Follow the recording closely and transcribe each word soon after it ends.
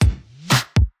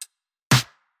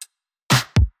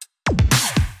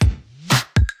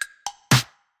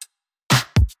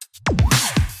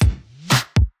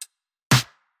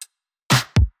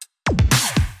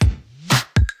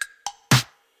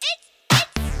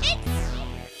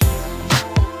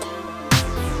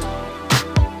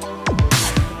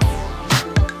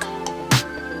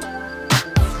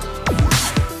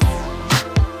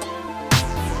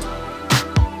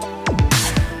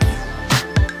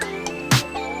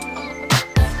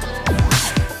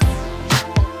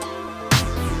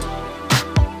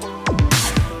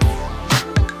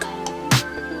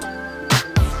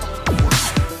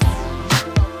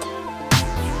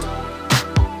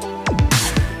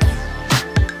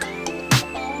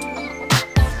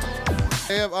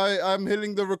I'm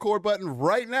hitting the record button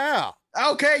right now.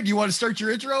 Okay. Do you want to start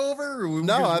your intro over? Or we're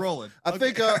just rolling? I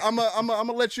think I'm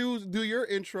gonna let you do your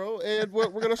intro, and we're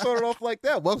gonna start it off like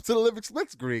that. Welcome to the Living Split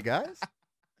Screen, guys.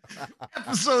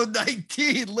 Episode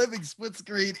 19, Living Split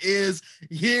Screen is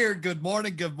here. Good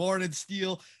morning,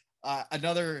 Steel.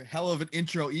 Another hell of an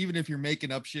intro, even if you're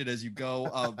making up shit as you go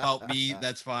about me,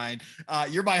 that's fine.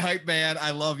 You're my hype man.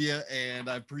 I love you, and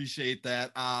I appreciate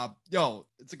that.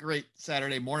 It's a great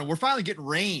Saturday morning. We're finally getting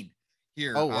rain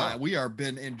here. Oh, wow. We are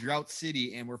been in Drought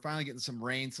City, and we're finally getting some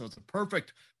rain, so it's a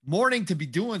perfect morning to be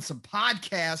doing some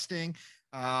podcasting,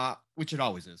 which it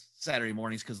always is. Saturday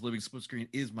mornings, because Living Split Screen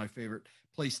is my favorite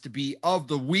place to be of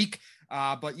the week.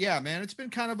 But yeah, man, it's been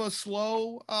kind of a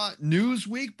slow news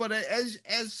week, but as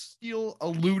Steele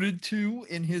alluded to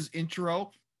in his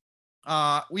intro,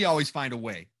 we always find a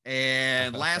way.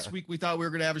 And last week we thought we were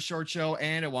going to have a short show,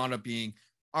 and it wound up being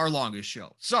our longest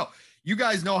show. So you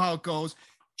guys know how it goes.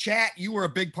 Chat, you were a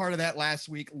big part of that last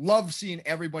week. Love seeing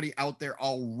everybody out there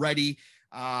already,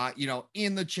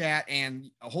 in the chat,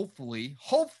 and hopefully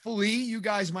you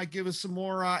guys might give us some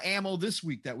more ammo this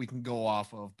week that we can go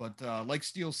off of. But like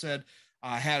Steele said,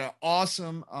 had an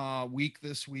awesome week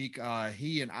this week.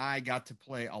 He and I got to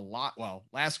play a lot. Well,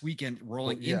 last weekend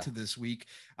rolling into this week,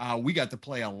 we got to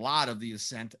play a lot of the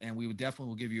Ascent, and we would definitely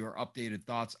will give you our updated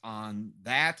thoughts on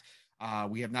that.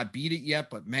 We have not beat it yet,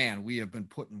 but man, we have been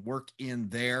putting work in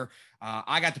there.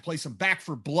 I got to play some Back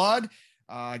 4 Blood.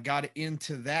 Got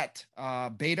into that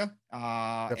beta.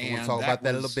 And we'll talk about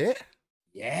that a little bit.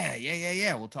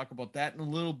 Yeah. We'll talk about that in a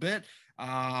little bit.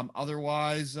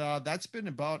 Otherwise, that's been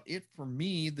about it for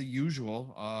me. The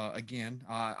usual.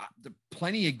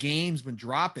 Plenty of games been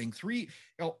dropping.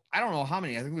 I don't know how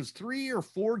many. I think it was 3 or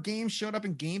 4 games showed up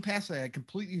in Game Pass that I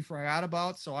completely forgot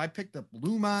about. So I picked up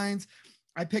Blue Mines.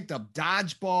 I picked up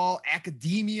Dodgeball,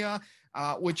 Academia,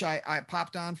 which I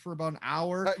popped on for about an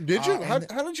hour. Did you? What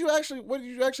did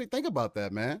you actually think about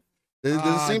that, man? Does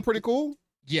it seem pretty cool?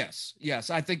 Yes.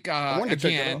 I think,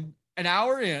 again, an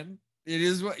hour in, it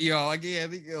is what,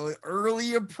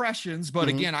 early impressions. But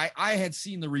again, I had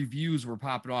seen the reviews were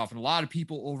popping off, and a lot of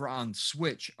people over on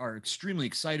Switch are extremely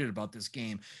excited about this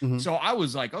game. So I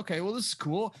was like, okay, well, this is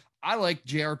cool. I like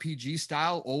JRPG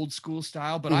style, old school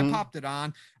style, but I popped it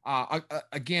on.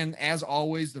 Again, as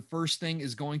always, the first thing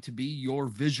is going to be your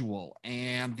visual,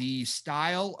 and the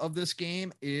style of this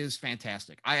game is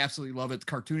fantastic. I absolutely love it. The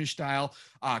cartoonish style.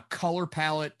 Color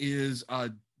palette is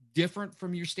different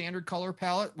from your standard color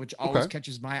palette, which always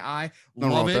catches my eye.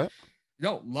 Love it.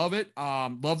 No, love it.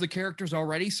 Love the characters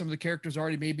already. Some of the characters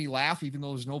already made me laugh, even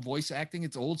though there's no voice acting.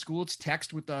 It's old school. It's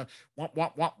text with the womp,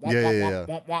 womp, womp, womp,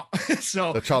 womp, womp.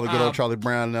 So the good old Charlie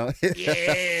Brown now.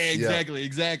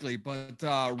 Exactly. But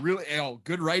really,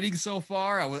 good writing so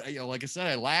far. Like I said,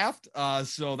 I laughed.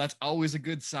 So that's always a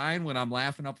good sign when I'm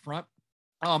laughing up front.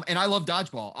 And I love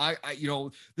Dodgeball. I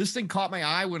this thing caught my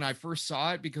eye when I first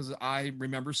saw it because I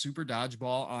remember Super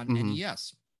Dodgeball on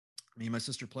NES. Me and my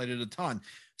sister played it a ton.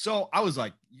 So I was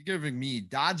like, you're giving me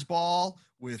Dodgeball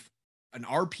with an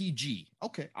RPG.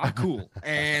 Okay, cool.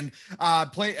 And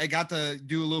I got to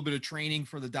do a little bit of training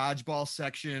for the Dodgeball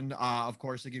section. Of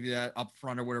course, they give you that up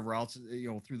front or whatever else,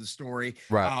 through the story.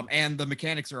 Right. And the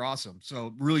mechanics are awesome.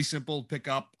 So really simple, pick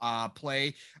up,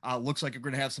 play. Looks like you're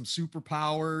going to have some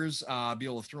superpowers, be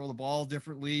able to throw the ball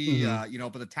differently,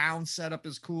 but the town setup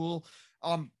is cool.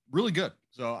 Really good.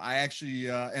 So I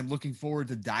actually am looking forward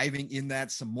to diving in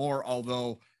that some more,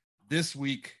 although this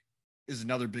week is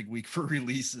another big week for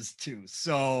releases too.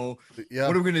 So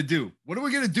what are we going to do? What are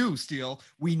we going to do, Steele?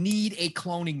 We need a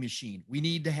cloning machine. We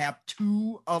need to have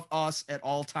 2 of us at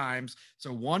all times.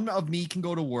 So one of me can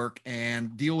go to work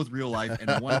and deal with real life,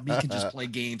 and one of me can just play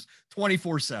games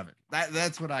 24/7.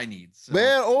 That's what I need. So.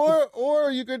 Man,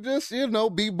 or you could just,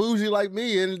 be bougie like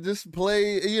me and just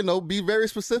play, be very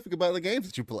specific about the games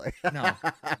that you play. No.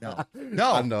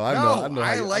 I know.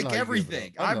 I like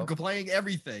everything. I'm playing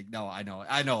everything. No, I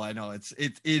know.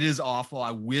 It is awful.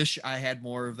 I wish I had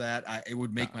more of that. It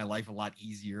would make my life a lot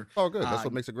easier. Oh, good. That's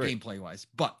what makes it great. Gameplay wise.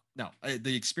 But no,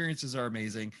 the experiences are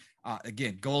amazing.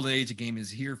 Again, Golden Age of game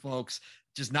is here, folks.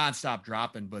 Just nonstop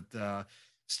dropping. But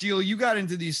Steele, you got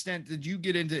into the Ascent. Did you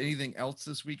get into anything else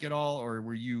this week at all, or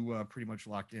were you pretty much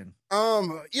locked in?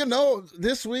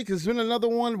 This week has been another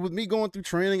one with me going through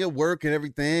training at work and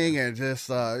everything, and just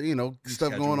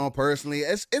stuff going on personally.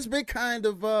 It's been kind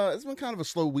of a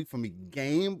slow week for me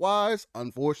game wise,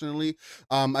 unfortunately.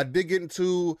 I did get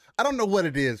into, I don't know what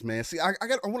it is, man. See, I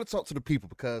want to talk to the people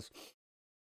because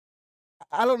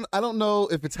I don't know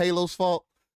if it's Halo's fault.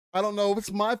 I don't know if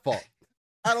it's my fault.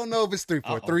 I don't know if it's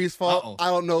 343's fault. I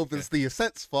don't know if it's the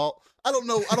Ascent's fault. I don't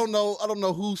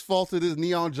know whose fault it is.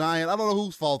 Neon Giant. I don't know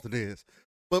whose fault it is.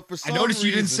 But for some I noticed reason,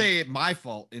 you didn't say it my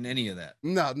fault in any of that.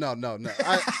 No. No.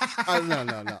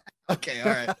 Okay, all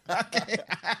right. Okay.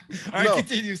 All right,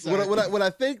 continue. Sorry. What I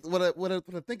think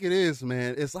it is,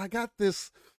 man, is I got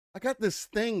this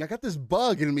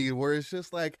bug in me where it's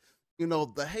just like,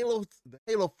 the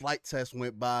Halo flight test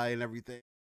went by and everything.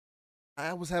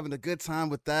 I was having a good time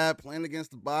with that. Playing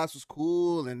against the boss was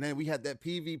cool, and then we had that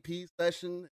PvP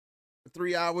session for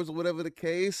 3 hours or whatever the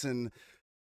case, and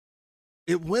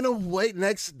it went away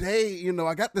next day.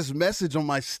 I got this message on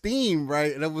my Steam,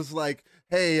 right? And it was like,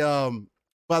 hey,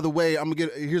 by the way,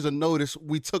 here's a notice.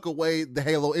 We took away the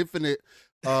Halo Infinite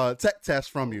tech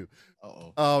test from you.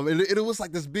 And it was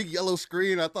like this big yellow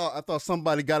screen. I thought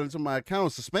somebody got into my account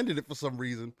and suspended it for some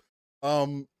reason.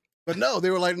 But no, they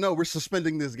were like, no, we're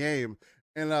suspending this game.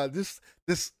 And this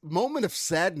moment of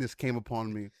sadness came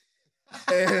upon me.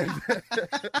 And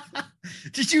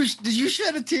did you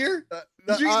shed a tear?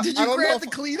 Did you grab the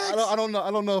Kleenex? I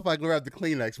don't know if I grabbed the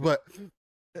Kleenex, but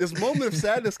this moment of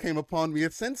sadness came upon me.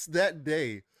 And since that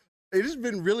day, it's just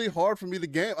been really hard for me to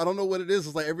game. I don't know what it is.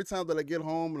 It's like every time that I get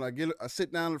home and I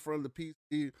sit down in front of the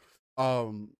PC,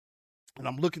 and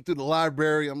I'm looking through the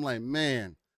library, I'm like,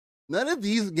 man, none of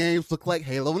these games look like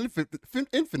Halo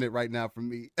Infinite right now for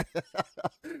me.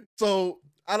 So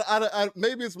I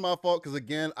maybe it's my fault because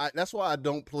again, that's why I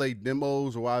don't play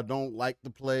demos or why I don't like to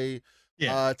play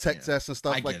tech tests and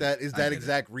stuff like that. Is that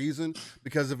exact reason?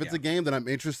 Because if it's a game that I'm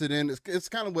interested in, it's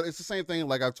kind of it's the same thing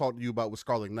like I've talked to you about with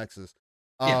Scarlet Nexus.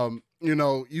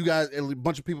 You guys, a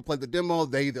bunch of people played the demo.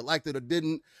 They either liked it or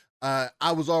didn't.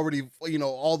 I was already,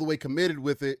 all the way committed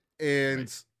with it, and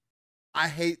I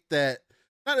hate that.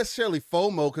 Not necessarily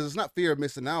FOMO, because it's not fear of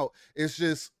missing out. It's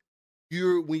just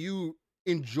when you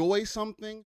enjoy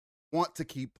something, want to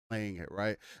keep playing it,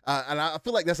 right? And I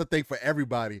feel like that's a thing for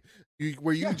everybody,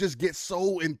 where you just get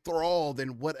so enthralled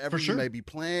in whatever you may be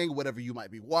playing, whatever you might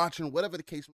be watching, whatever the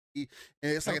case may be.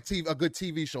 And it's like a good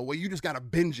TV show where you just got to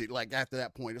binge it. Like after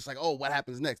that point, it's like, oh, what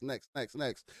happens next?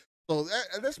 So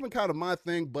that's been kind of my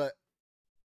thing. But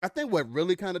I think what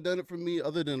really kind of done it for me,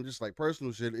 other than just like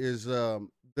personal shit, is the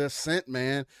Ascent,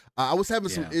 man. I was having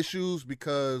some issues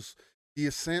because the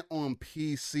Ascent on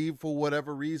PC, for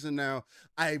whatever reason, now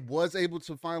I was able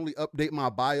to finally update my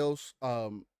BIOS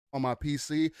on my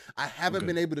PC. I haven't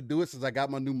been able to do it since I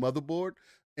got my new motherboard,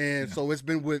 and so it's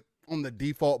been on the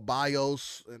default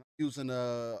BIOS, and I'm using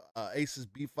a Asus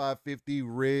B550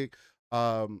 rig,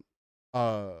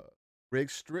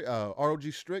 ROG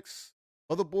Strix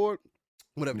motherboard.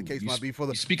 Whatever the case might be, for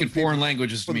the speaking foreign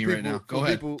languages to me right now. Go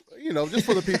ahead. People, just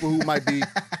for the people who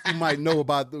might know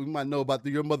about your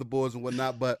motherboards and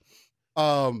whatnot. But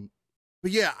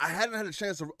yeah, I hadn't had a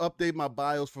chance to update my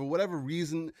BIOS for whatever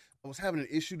reason. I was having an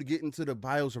issue to get into the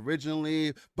BIOS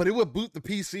originally, but it would boot the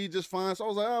PC just fine. So I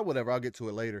was like, oh, whatever, I'll get to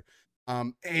it later.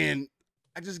 And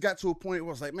I just got to a point where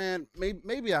I was like, man,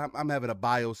 maybe I'm having a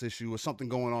BIOS issue or something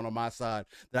going on my side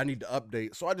that I need to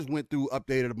update. So I just went through,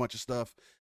 updated a bunch of stuff.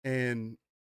 And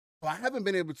I haven't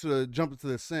been able to jump into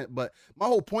the Ascent, but my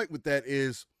whole point with that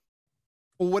is,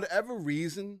 for whatever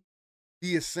reason,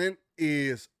 the Ascent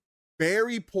is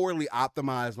very poorly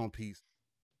optimized on PC.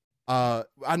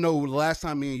 I know the last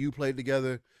time me and you played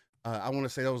together, I want to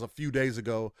say that was a few days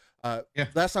ago.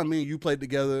 Last time me and you played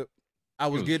together, I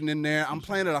was getting in there. I'm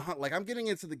playing at I'm getting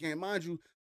into the game, mind you,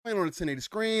 playing on a 1080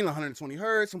 screen, 120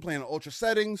 hertz. I'm playing on ultra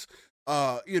settings.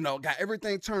 Got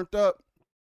everything turned up.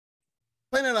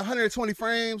 Playing at 120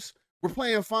 frames, we're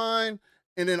playing fine,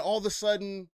 and then all of a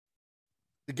sudden,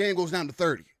 the game goes down to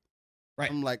 30. Right.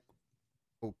 I'm like,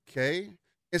 okay.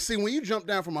 And see, when you jump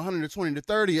down from 120 to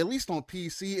 30, at least on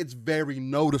PC, it's very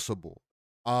noticeable.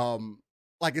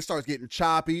 Like it starts getting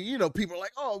choppy. People are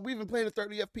like, oh, we've been playing at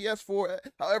 30 FPS for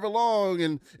however long,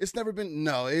 and it's never been.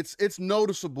 No, it's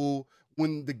noticeable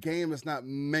when the game is not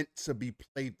meant to be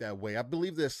played that way. I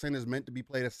believe the Ascent is meant to be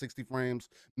played at 60 frames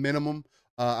minimum.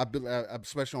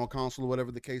 Especially on console or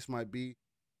whatever the case might be.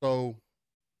 So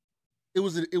it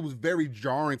was very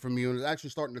jarring for me, and it was actually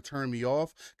starting to turn me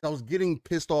off. I was getting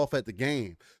pissed off at the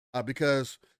game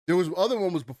because there was other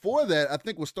one was before that. I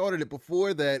think what started it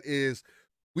before that is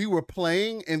we were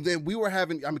playing, and then we were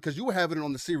having. Because you were having it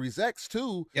on the Series X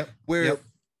too, where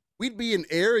we'd be in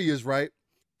areas, right,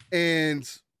 and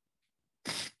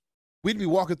we'd be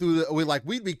walking through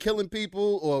we'd be killing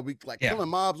people or killing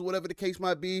mobs or whatever the case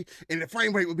might be, and the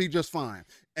frame rate would be just fine.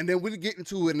 And then we'd get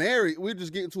into an area, we'd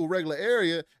just get into a regular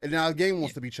area, and now the game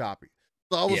wants to be choppy.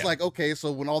 So I was like, okay, so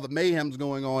when all the mayhem's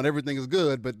going on, everything is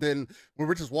good. But then when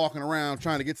we're just walking around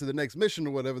trying to get to the next mission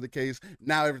or whatever the case,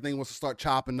 now everything wants to start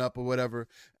chopping up or whatever. And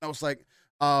I was like,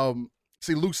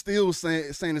 see, Luke Steele was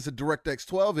saying it's a DirectX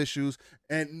 12 issues.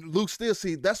 And Luke Steele,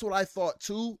 see, that's what I thought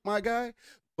too, my guy.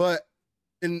 But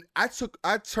I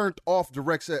turned off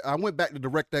DirectX. I went back to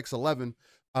DirectX 11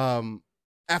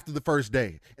 after the first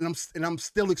day. And I'm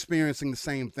still experiencing the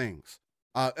same things.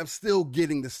 I'm still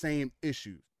getting the same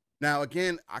issues. Now,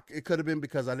 again, it could have been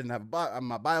because I didn't have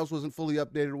my BIOS wasn't fully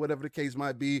updated or whatever the case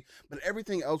might be, but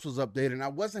everything else was updated and I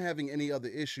wasn't having any other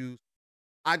issues.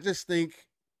 I just think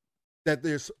that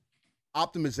there's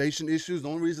optimization issues. The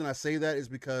only reason I say that is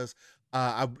because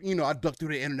I ducked through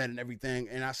the internet and everything,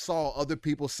 and I saw other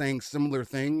people saying similar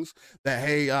things that,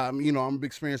 hey, I'm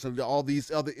experiencing all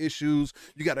these other issues.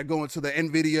 You got to go into the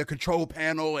NVIDIA control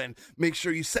panel and make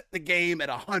sure you set the game at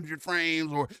 100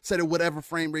 frames or set it whatever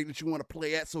frame rate that you want to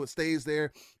play at so it stays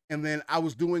there. And then I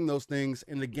was doing those things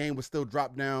and the game would still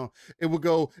drop down. It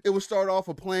would start off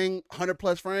with playing 100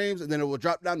 plus frames and then it would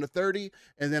drop down to 30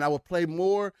 and then I would play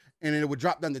more and then it would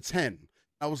drop down to 10.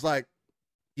 I was like,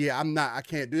 yeah, I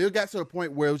can't do it. It got to the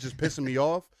point where it was just pissing me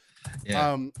off.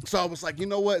 Yeah. So I was like, you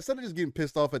know what? Instead of just getting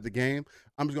pissed off at the game,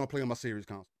 I'm just going to play on my Series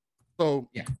console. So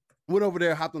went over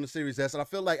there, hopped on the Series S. And I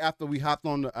feel like after we hopped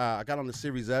on, I got on the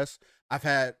Series S, I've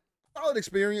had solid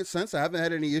experience since. I haven't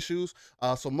had any issues.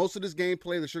 So most of this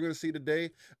gameplay that you're going to see today,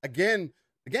 again,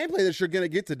 the gameplay that you're going to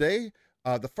get today,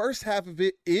 the first half of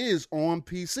it is on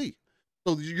PC.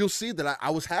 So you'll see that I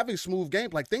was having smooth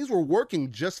gameplay. Like things were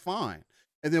working just fine.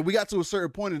 And then we got to a certain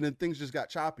point and then things just got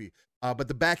choppy. But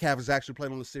the back half is actually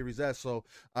played on the Series S. So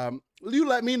you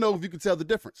let me know if you can tell the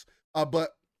difference.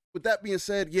 But with that being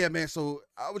said, yeah, man, so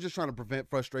I was just trying to prevent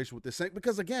frustration with this thing.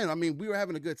 Because, again, I mean, we were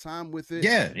having a good time with it.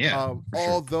 Yeah.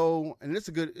 Although, and it's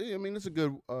a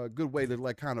good way to,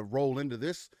 like, kind of roll into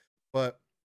this. But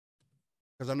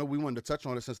because I know we wanted to touch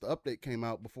on it since the update came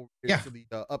out before we get to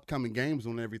the upcoming games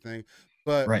and everything.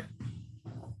 But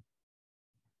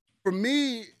for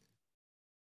me,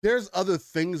 there's other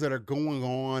things that are going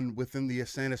on within the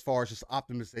Ascent as far as just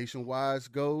optimization wise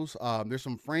goes. There's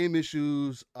some frame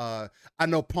issues. I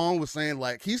know Pong was saying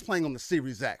like he's playing on the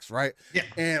Series X, right? Yeah.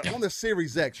 And on the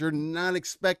Series X, you're not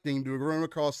expecting to run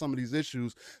across some of these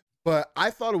issues. But I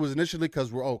thought it was initially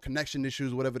because we're connection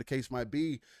issues, whatever the case might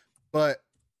be. But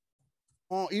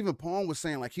even Pong was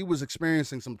saying like he was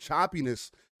experiencing some choppiness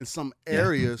in some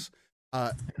areas.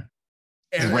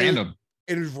 It's random.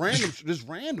 It is random, just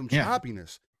random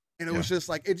choppiness. And it was just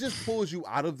like, it just pulls you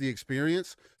out of the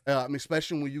experience,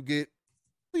 especially when you get,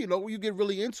 when you get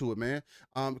really into it, man.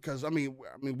 Because we're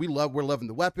loving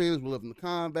the weapons, we're loving the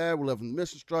combat, we're loving the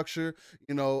mission structure.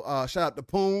 Shout out to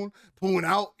Poon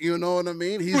out. You know what I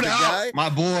mean? He's Poon the guy,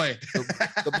 my boy,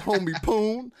 the homie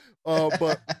Poon.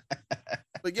 But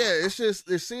yeah, it's just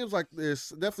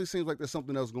definitely seems like there's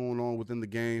something else going on within the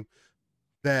game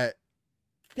that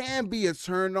can be a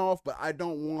turn off, but I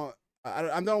don't want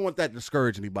that to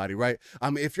discourage anybody, right?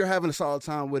 If you're having a solid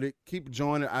time with it, keep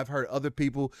enjoying it. I've heard other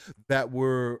people that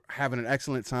were having an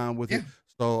excellent time with it.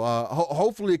 So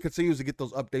hopefully it continues to get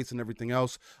those updates and everything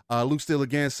else. Luke Steele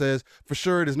again says, for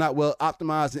sure it is not well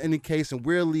optimized in any case, and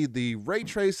weirdly the ray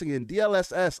tracing and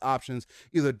DLSS options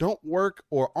either don't work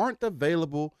or aren't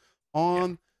available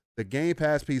on the Game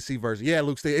Pass PC version. Yeah,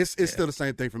 Luke Steele, it's still the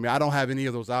same thing for me. I don't have any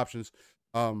of those options.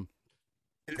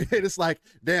 It's like,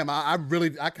 damn, I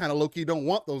kind of low-key don't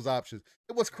want those options.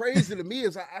 And what's crazy to me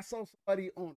is I saw somebody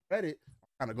on Reddit,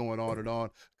 kind of going on and on.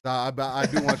 I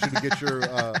do want you to get your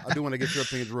I do want to get your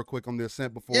opinions real quick on the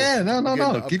Ascent before. Yeah,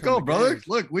 no. Keep going, brother. Games.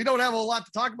 Look, we don't have a lot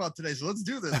to talk about today, so let's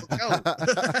do this. Let's go.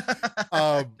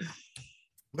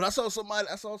 But I saw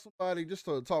somebody just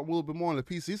to talk a little bit more on the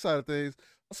PC side of things.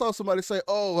 I saw somebody say,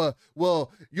 well,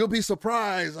 you'll be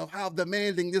surprised of how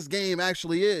demanding this game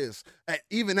actually is.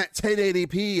 Even at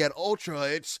 1080p at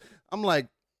Ultra, I'm like,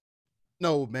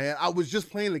 no, man, I was just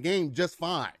playing the game just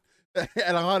fine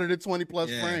at 120 plus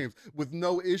frames with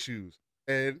no issues.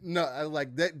 And no,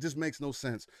 that just makes no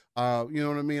sense. You know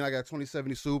what I mean? I got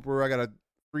 2070 Super, I got a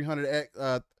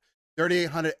 3800X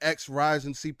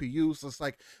Ryzen CPU. So it's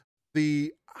like I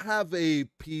have a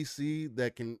PC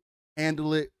that can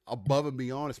handle it above and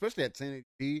beyond, especially at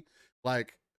 1080p.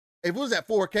 Like, if it was at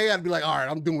 4K, I'd be like, all right,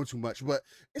 I'm doing too much. But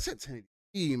it's at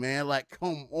 1080p, man. Like,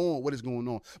 come on, what is going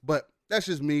on? But that's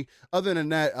just me. Other than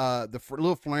that, the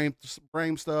little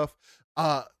frame stuff.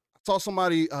 I saw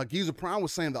somebody, Geezer Prime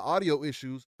was saying the audio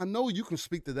issues. I know you can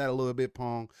speak to that a little bit,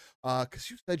 Pong, because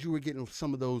you said you were getting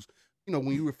some of those,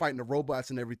 when you were fighting the robots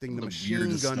and everything, the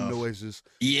machine gun noises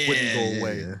wouldn't go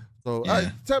away. So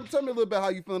tell me a little bit how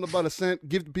you feeling about Ascent.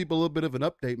 Give the people a little bit of an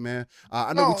update, man.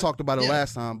 I know we talked about it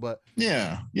last time, but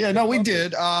no, we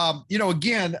did.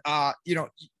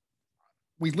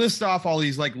 We list off all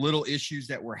these like little issues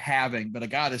that we're having, but I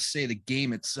got to say the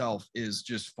game itself is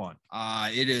just fun.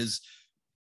 It is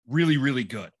really, really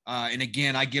good. And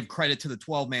again, I give credit to the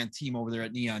 12-man team over there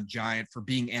at Neon Giant for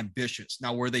being ambitious.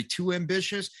 Now, were they too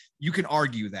ambitious? You can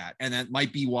argue that. And that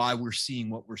might be why we're seeing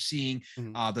what we're seeing,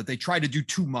 that they try to do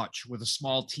too much with a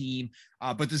small team.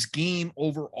 But this game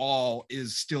overall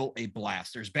is still a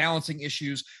blast. There's balancing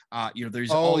issues.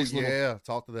 There's all these little...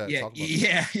 Talk to that.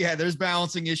 Yeah. There's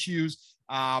balancing issues.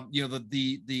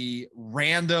 The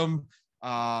random...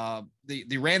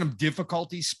 the random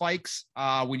difficulty spikes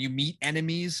when you meet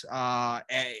enemies,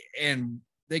 and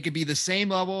they could be the same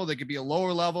level, they could be a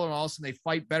lower level, and all of a sudden they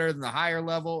fight better than the higher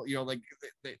level.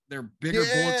 They're bigger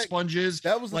bullet sponges.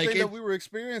 That was the thing that we were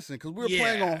experiencing because we were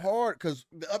playing on hard because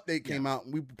the update came out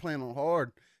and we were playing on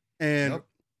hard. And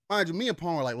mind you, me and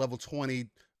Paul were like level 20,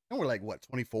 and we're like what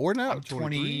 24 now?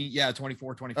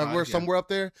 24, 25. We're somewhere up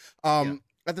there.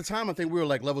 At the time, I think we were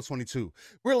like level 22.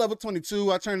 We were level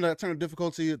 22. I turned the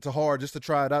difficulty to hard just to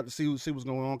try it out to see what's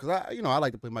going on. Cause I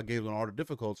like to play my games on harder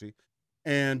difficulty.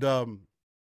 And,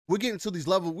 we're getting to these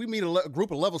levels. We meet a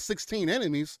group of level 16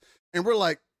 enemies and we're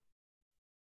like,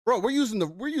 bro, we're using the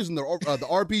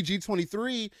RPG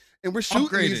 23 and we're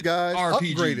shooting these guys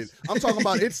upgraded. I'm talking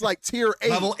about, it's like tier 8,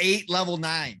 level 8, level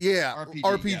 9. Yeah.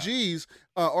 RPGs,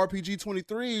 RPG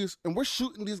 23s. And we're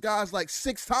shooting these guys like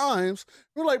 6 times.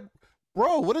 We're like,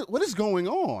 bro, what is going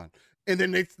on? And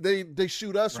then they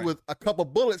shoot us with a couple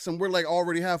bullets and we're like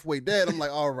already halfway dead. I'm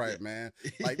like, all right, man.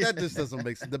 Like that just doesn't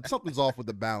make sense. Something's off with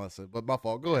the balance. But my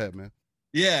fault. Go ahead, man.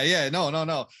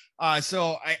 No.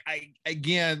 So I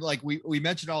again, like we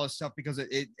mentioned all this stuff because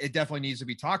it definitely needs to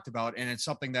be talked about, and it's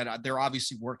something that they're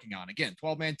obviously working on. Again,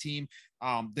 12-man team.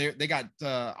 They got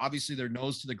obviously their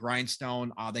nose to the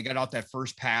grindstone. They got out that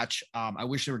first patch. I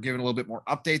wish they were giving a little bit more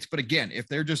updates, but again, if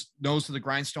they're just nose to the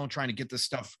grindstone trying to get this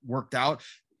stuff worked out,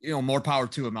 more power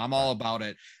to them. I'm all about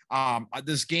it.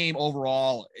 This game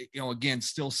overall, again,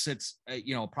 still sits,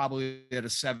 probably at a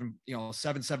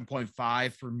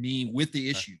 7.5 for me with the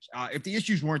issues. If the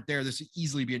issues weren't there, this would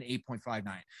easily be an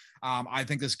 8.59. I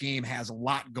think this game has a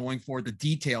lot going for it. The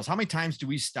details. How many times do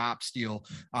we stop, Steel,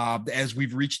 as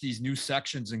we've reached these new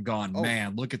sections and gone,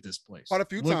 man, look at this place. Quite a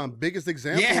few times. Biggest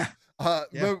example.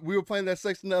 We were playing that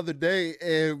section the other day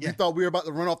and we thought we were about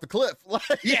to run off the cliff.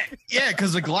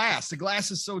 Because the glass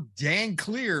is so dang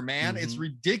clear, man. It's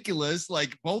ridiculous.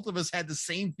 Like both of us had the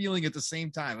same feeling at the same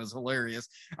time. It was hilarious.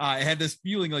 I had this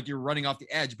feeling like you're running off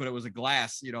the edge, but it was a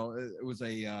glass, it was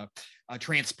a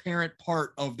transparent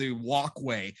part of the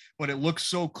walkway, but it looked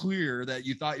so clear that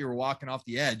you thought you were walking off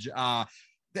the edge.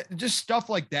 Just stuff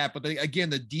like that. But again,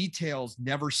 the details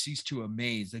never cease to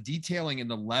amaze. The detailing in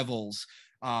the levels,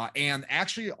 and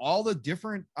actually all the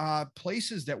different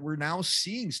places that we're now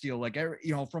seeing, Steel, like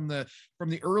from the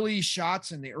early shots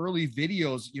and the early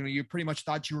videos, you pretty much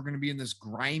thought you were going to be in this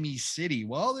grimy city.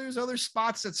 Well, there's other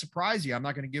spots that surprise you. I'm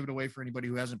not going to give it away for anybody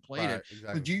who hasn't played it.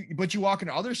 Exactly. But you walk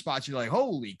into other spots, you're like,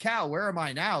 holy cow, where am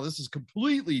I now? This is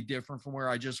completely different from where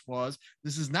I just was.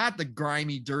 This is not the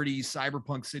grimy, dirty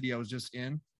cyberpunk city I was just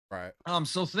in. Right.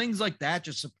 So things like that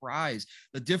just surprise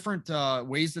the different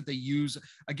ways that they use.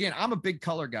 Again, I'm a big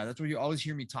color guy. That's what you always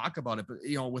hear me talk about it, but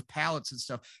with palettes and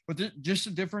stuff, but just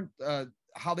a different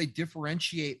how they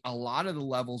differentiate a lot of the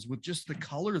levels with just the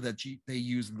color that they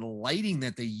use and the lighting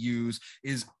that they use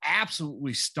is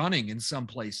absolutely stunning in some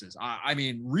places. I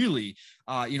mean, really,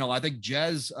 I think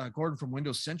Jez Gordon from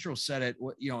Windows Central said it,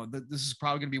 this is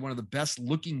probably going to be one of the best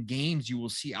looking games you will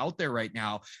see out there right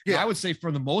now. Yeah. And I would say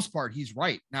for the most part, he's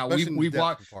right. Now we've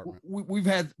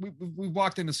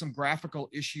walked into some graphical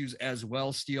issues as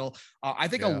well, Steel. I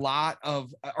think a lot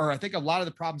of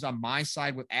the problems on my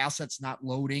side with assets not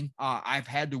loading, I've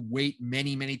had to wait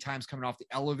many times coming off the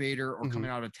elevator or coming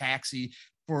out of a taxi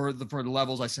for the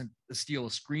levels. I sent Steel a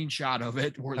screenshot of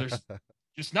it where there's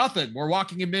just nothing. We're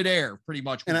walking in midair pretty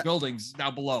much with buildings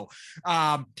down below.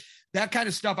 That kind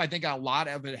of stuff. I think a lot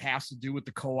of it has to do with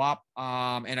the co-op.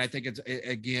 And I think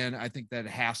I think that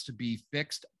has to be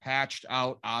fixed, patched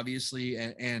out, obviously,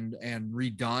 and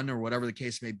redone or whatever the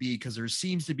case may be, because there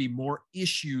seems to be more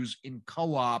issues in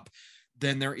co-op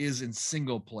than there is in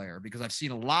single player, because I've seen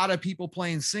a lot of people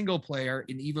playing single player,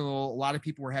 and even though a lot of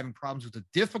people were having problems with the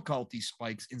difficulty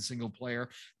spikes in single player,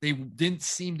 they didn't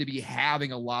seem to be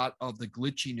having a lot of the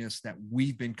glitchiness that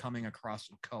we've been coming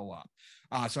across in co-op.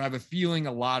 So I have a feeling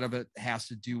a lot of it has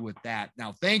to do with that.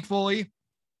 Now, thankfully,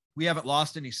 We haven't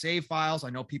lost any save files. I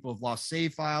know people have lost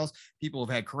save files. People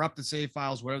have had corrupted save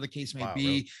files, whatever the case may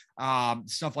be, really?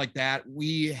 Stuff like that.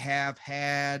 We have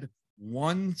had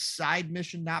one side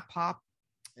mission not pop.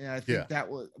 And I think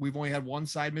we've only had one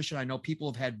side mission. I know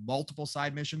people have had multiple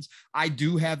side missions. I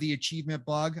do have the achievement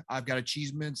bug. I've got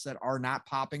achievements that are not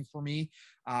popping for me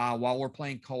while we're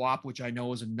playing co-op, which I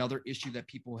know is another issue that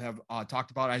people have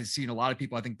talked about. I've seen a lot of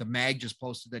people. I think the Mag just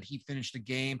posted that he finished the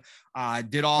game,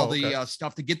 did all the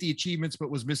stuff to get the achievements,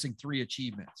 but was missing 3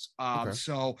 achievements.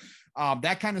 So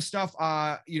that kind of stuff,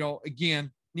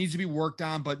 again, needs to be worked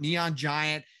on. But Neon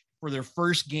Giant, for their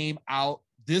first game out,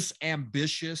 this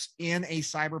ambitious in a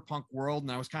cyberpunk world.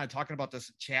 And I was kind of talking about this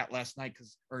in chat last night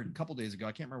or a couple days ago.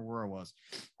 I can't remember where I was.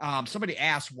 Somebody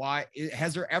asked,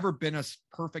 has there ever been a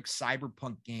perfect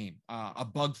cyberpunk game, a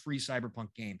bug-free cyberpunk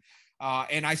game?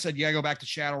 And I said, go back to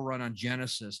Shadowrun on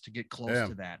Genesis to get close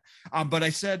to that. But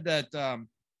I said that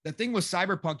the thing with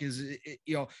cyberpunk is,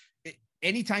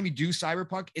 anytime you do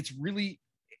cyberpunk,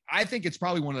 I think it's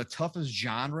probably one of the toughest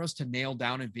genres to nail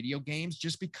down in video games,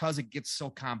 just because it gets so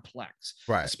complex,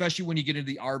 right? Especially when you get into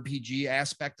the RPG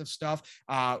aspect of stuff,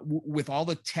 with all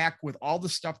the tech, with all the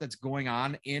stuff that's going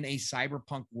on in a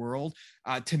cyberpunk world.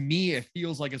 To me, it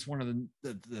feels like it's one of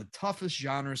the toughest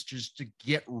genres just to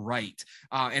get right.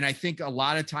 And I think a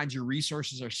lot of times your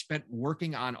resources are spent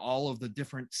working on all of the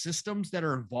different systems that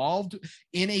are involved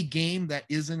in a game that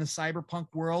is in a cyberpunk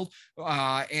world.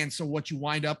 And so what you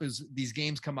wind up is these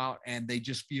games come out and they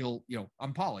just feel,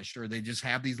 unpolished, or they just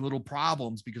have these little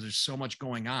problems because there's so much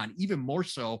going on, even more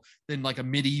so than like a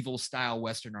medieval style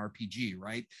Western RPG,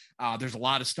 right? There's a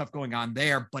lot of stuff going on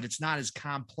there, but it's not as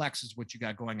complex as what you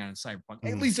got going on in Cyberpunk.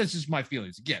 At least that's just my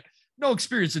feelings. Again, no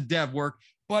experience in dev work,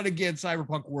 but again,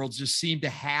 Cyberpunk worlds just seem to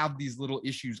have these little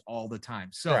issues all the time.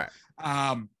 So,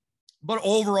 but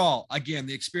overall, again,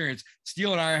 the experience,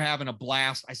 Steele and I are having a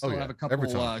blast. I still have a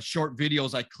couple short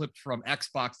videos I clipped from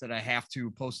Xbox that I have to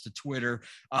post to Twitter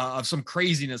of some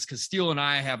craziness, because Steele and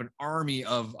I have an army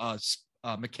of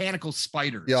mechanical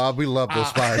spiders. Yeah, we love those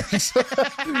spiders.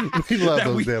 We love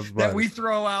those damn spiders that we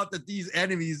throw out that these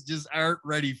enemies just aren't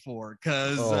ready for,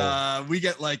 because we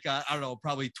get like I don't know,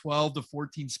 probably 12 to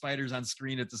 14 spiders on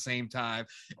screen at the same time,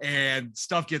 and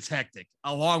stuff gets hectic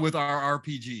along with our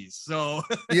RPGs. So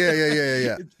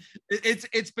yeah.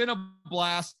 It's been a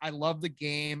blast. I love the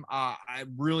game.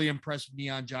 I'm really impressed with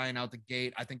Neon Giant out the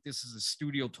gate. I think this is a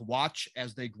studio to watch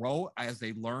as they grow, as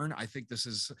they learn. I think this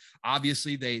is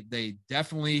obviously they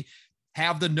definitely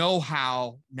have the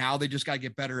know-how. Now they just got to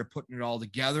get better at putting it all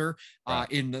together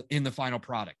in the final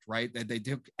product, right? They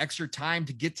took extra time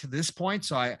to get to this point.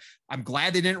 So I'm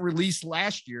glad they didn't release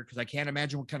last year, because I can't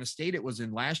imagine what kind of state it was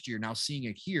in last year. Now seeing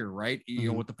it here, right?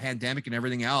 With the pandemic and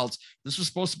everything else, this was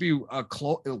supposed to be a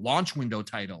launch window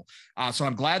title. So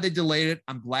I'm glad they delayed it.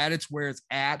 I'm glad it's where it's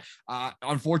at.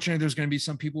 Unfortunately, there's going to be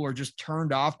some people who are just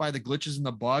turned off by the glitches and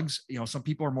the bugs. Some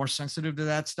people are more sensitive to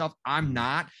that stuff. I'm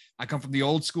not. I come from the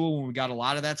old school when we got a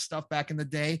lot of that stuff back in the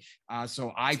day.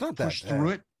 So I pushed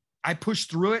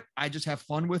through it. I just have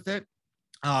fun with it.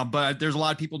 But there's a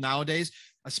lot of people nowadays,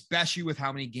 especially with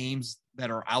how many games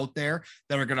that are out there,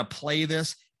 that are going to play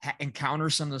this, encounter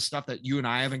some of the stuff that you and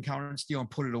I have encountered, Steele, and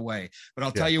put it away. But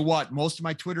I'll tell you what, most of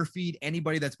my Twitter feed,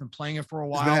 anybody that's been playing it for a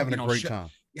while, having a great time.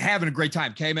 Having a great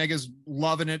time. K-Mega's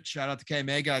loving it. Shout out to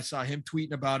K-Mega. I saw him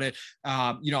tweeting about it.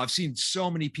 I've seen so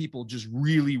many people just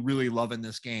really, really loving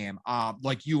this game.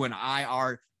 Like you and I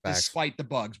are, despite the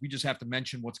bugs. We just have to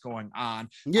mention what's going on.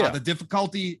 The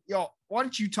difficulty, why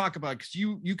don't you talk about it? Because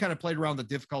you kind of played around the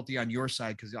difficulty on your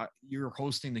side, because you're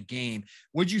hosting the game.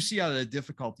 What did you see out of the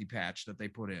difficulty patch that they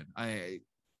put in?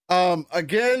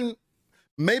 Again,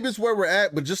 maybe it's where we're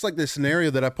at, but just like the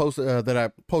scenario that I posted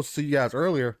to you guys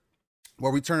earlier,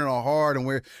 where we turn it on hard and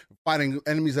we're fighting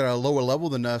enemies that are a lower level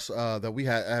than us, that we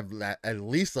have at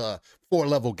least a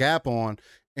 4-level gap on,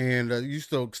 and you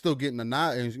still getting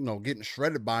getting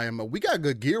shredded by him. But we got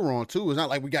good gear on too. It's not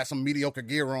like we got some mediocre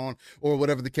gear on or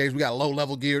whatever the case. We got low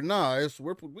level gear. No,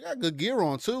 we got good gear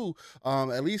on too.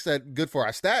 At least that good for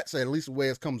our stats. At least the way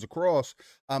it comes across.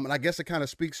 And I guess it kind of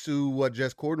speaks to what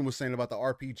Jess Corden was saying about the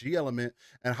RPG element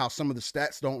and how some of the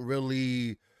stats don't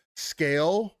really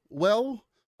scale well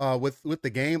with the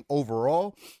game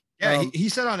overall. Yeah, he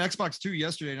said on Xbox 2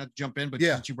 yesterday, not to jump in, but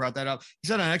since you brought that up, he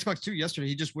said on Xbox 2 yesterday,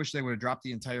 he just wished they would have dropped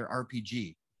the entire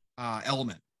RPG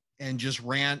element and just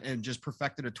ran and just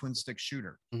perfected a twin stick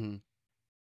shooter. Mm-hmm.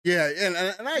 Yeah, and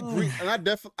I agree, and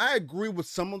I agree with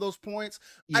some of those points.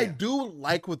 Yeah. I do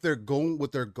like what they're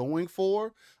going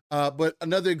for. But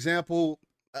another example,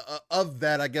 of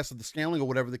that, I guess, of the scaling or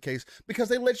whatever the case, because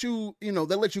they let you, they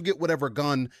let you get whatever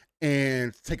gun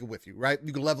and take it with you, right?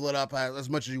 You can level it up as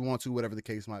much as you want to, whatever the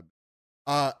case might be.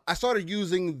 I started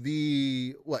using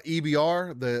the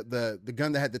EBR, the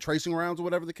gun that had the tracing rounds or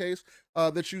whatever the case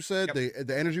that you said,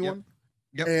 the energy one.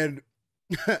 Yep. And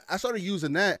I started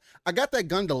using that. I got that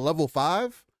gun to level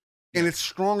 5, and it's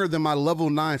stronger than my level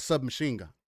 9 submachine gun.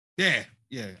 Yeah,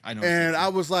 I know. And I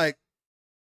was like,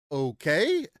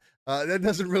 okay. That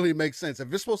doesn't really make sense.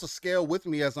 If it's supposed to scale with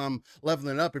me as I'm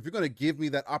leveling up, if you're going to give me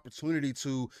that opportunity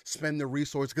to spend the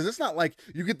resource, because it's not like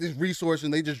you get this resource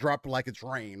and they just drop like it's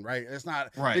rain, right? It's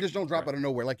not, they just don't drop out of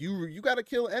nowhere. Like you got to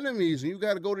kill enemies and you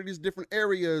got to go to these different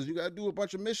areas. You got to do a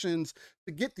bunch of missions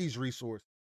to get these resources.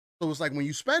 So it's like when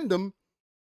you spend them,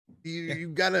 you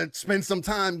got to spend some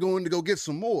time going to go get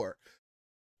some more.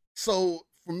 So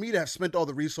for me to have spent all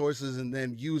the resources and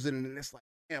then use it, and it's like,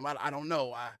 damn, I don't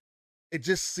know. It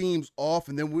just seems off.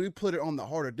 And then when we put it on the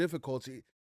harder difficulty,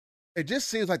 it just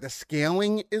seems like the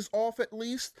scaling is off at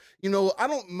least. I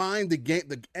don't mind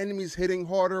the enemies hitting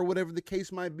harder or whatever the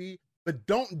case might be, but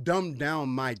don't dumb down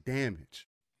my damage.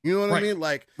 You know what I mean?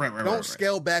 Like, don't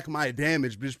scale back my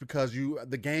damage just because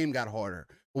the game got harder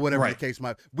or whatever the case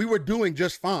might be. We were doing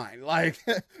just fine. Like,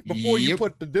 before you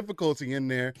put the difficulty in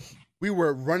there, we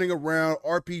were running around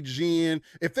RPGing.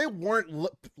 If they weren't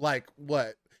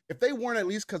if they weren't at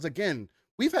least, because again,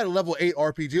 we've had a level 8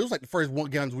 RPG. It was like the first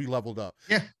guns we leveled up.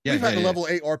 We've had the level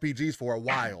 8 RPGs for a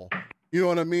while. You know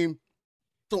what I mean?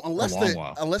 So unless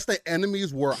the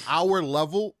enemies were our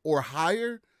level or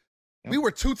higher, we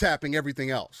were 2-tapping everything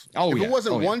else. If it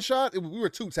wasn't one shot, we were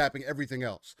 2-tapping everything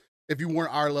else if you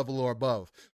weren't our level or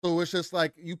above. So it's just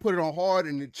like you put it on hard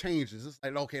and it changes. It's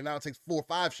like, okay, now it takes 4 or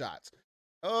 5 shots.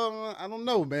 I don't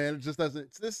know, man. It just doesn't.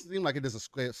 This seems like it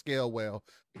doesn't scale well.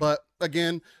 But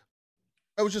again,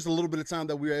 it was just a little bit of time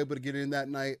that we were able to get in that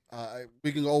night.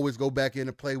 We can always go back in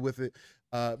and play with it.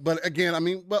 But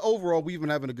again, but overall, we've been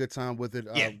having a good time with it.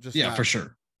 For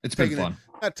sure. It's been fun.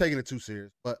 Not taking it too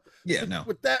serious, but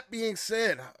with that being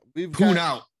said, we've Poon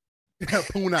out.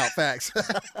 Poon out, facts.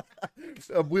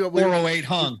 408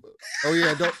 hung. Oh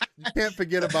yeah, you can't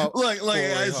forget about. Look,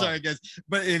 sorry guys,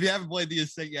 but if you haven't played the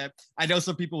Ascent yet, I know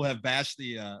some people have bashed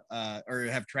the or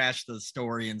have trashed the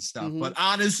story and stuff, but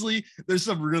honestly, there's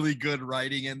some really good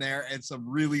writing in there and some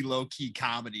really low key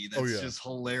comedy that's just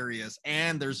hilarious.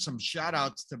 And there's some shout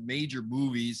outs to major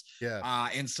movies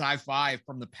and sci-fi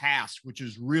from the past, which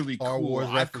is really Star cool. Wars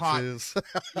references.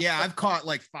 I've caught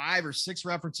like 5 or 6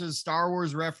 references, Star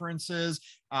Wars references.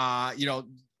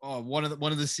 One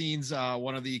of the scenes,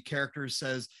 one of the characters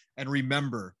says, "And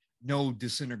remember, no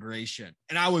disintegration."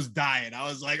 And I was dying. I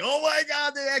was like, "Oh my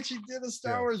god, they actually did a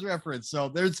Star Wars reference." So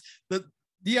there's the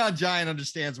Neon Giant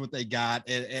understands what they got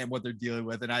and what they're dealing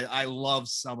with, and I love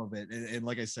some of it. And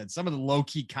like I said, some of the low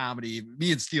key comedy,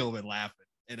 me and Steele have been laughing.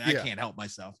 And I can't help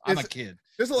myself. I'm a kid.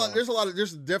 There's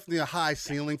definitely a high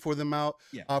ceiling for them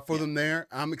them there.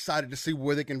 I'm excited to see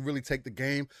where they can really take the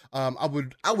game. I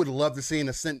would love to see an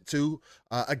Ascent 2.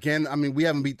 Again, I mean, we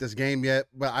haven't beat this game yet,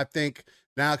 but I think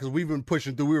now, because we were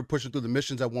pushing through the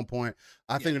missions at one point.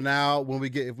 I think now when we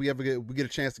get a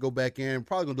chance to go back in, we're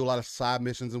probably gonna do a lot of side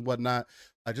missions and whatnot,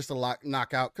 just to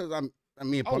knock out. Because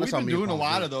we've been doing a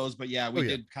lot of those, but we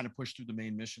did kind of push through the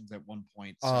main missions at one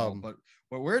point. So,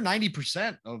 but we're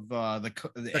 90% of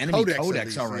the enemy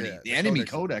codex already. The enemy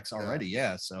codex already.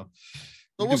 So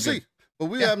we'll see. But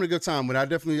we're having a good time with it. I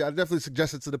definitely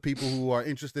suggest it to the people who are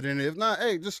interested in it. If not,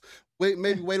 hey, just wait a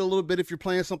little bit if you're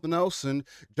playing something else and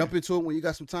jump into it when you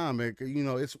got some time.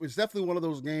 It's definitely one of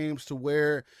those games to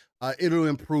where it'll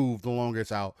improve the longer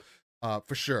it's out,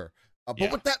 for sure.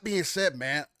 But with that being said,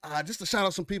 man, just to shout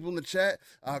out some people in the chat.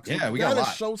 We gotta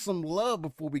show some love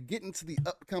before we get into the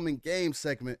upcoming game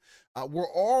segment. We're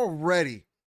already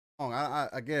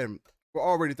 30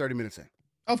 minutes in.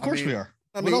 Of course we are.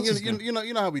 I mean, you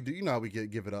know how we do. You know how we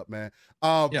give it up, man.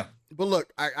 But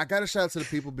look, I got to shout out to the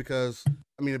people because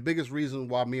the biggest reason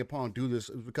why me and Pawn do this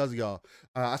is because of y'all.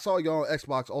 I saw y'all on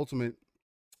Xbox Ultimate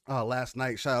last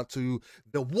night. Shout out to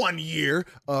the 1 year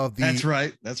of the that's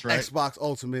right Xbox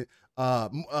Ultimate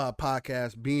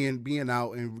podcast being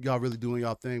out, and y'all really doing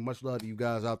y'all thing. Much love to you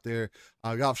guys out there.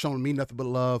 Y'all have shown me nothing but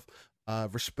love,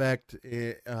 respect,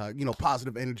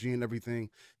 positive energy and everything.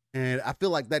 And I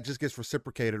feel like that just gets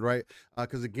reciprocated, right?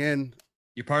 Because again,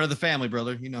 you're part of the family,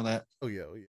 brother. You know that. Oh yeah.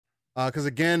 Because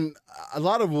again, a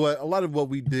lot of what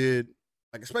we did,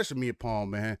 like especially me and Paul,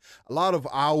 man, a lot of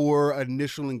our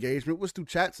initial engagement was through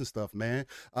chats and stuff, man.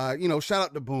 Shout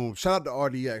out to Boom, shout out to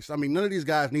RDX. None of these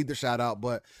guys need the shout out,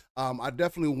 but I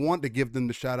definitely want to give them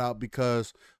the shout out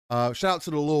because Shout out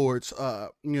to the Lords.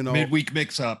 Midweek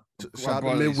mix up. Shout out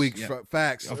to midweek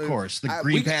facts. Of course, the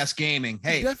Green Pass Gaming.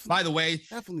 Hey, by the way,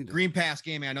 definitely Green Pass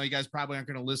Gaming. I know you guys probably aren't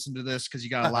going to listen to this because you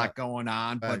got a lot going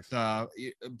on, but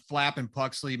Flap and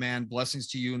Puxley, man, blessings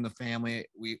to you and the family.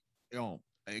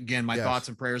 Again, my thoughts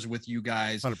and prayers are with you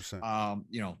guys.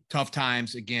 100%. Tough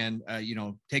times. Again,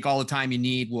 take all the time you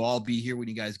need. We'll all be here when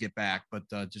you guys get back, but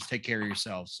just take care of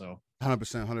yourselves. So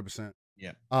 100%.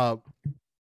 Yeah.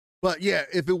 But yeah,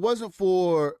 if it wasn't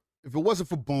for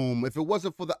Boom, if it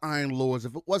wasn't for the Iron Lords,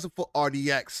 if it wasn't for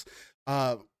RDX,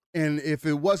 and if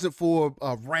it wasn't for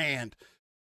Rand,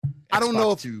 I don't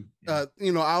know if I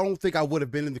don't think I would have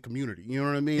been in the community. You know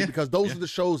what I mean? Because those are the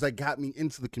shows that got me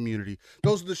into the community.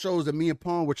 Those are the shows that me and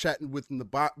Pong were chatting with in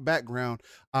the background,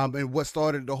 and what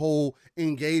started the whole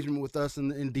engagement with us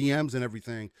in DMs and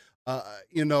everything.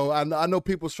 I know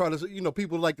people try to,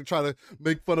 people like to try to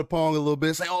make fun of Pong a little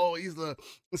bit, say, "Oh, he's the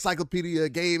encyclopedia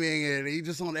of gaming, and he's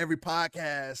just on every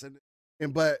podcast."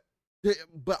 But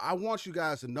I want you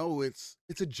guys to know it's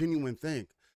a genuine thing.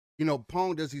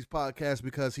 Pong does these podcasts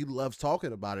because he loves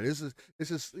talking about it.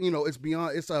 It's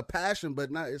beyond, it's a passion,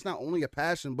 but it's not only a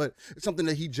passion, but it's something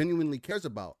that he genuinely cares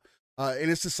about.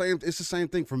 And it's the same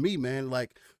thing for me, man.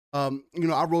 Like, I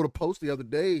wrote a post the other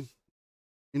day,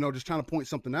 just trying to point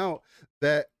something out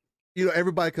that,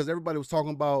 because everybody was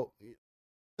talking about,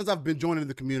 since I've been joining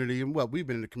the community, and we've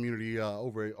been in the community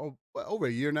over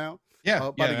a year now. Yeah.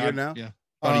 About a year now. Yeah.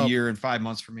 About a year and 5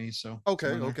 months for me. So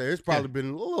okay. It's probably been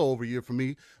a little over a year for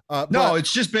me. No,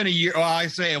 it's just been a year. Well, I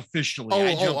say officially.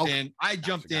 I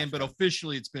jumped in, but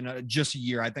officially it's been just a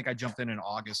year. I think I jumped in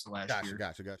August of last year.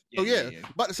 Gotcha.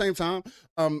 About the same time.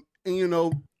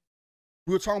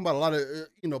 We were talking about a lot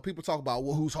of, people talk about,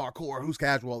 well, who's hardcore, who's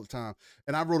casual all the time.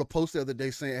 And I wrote a post the other day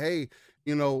saying, hey,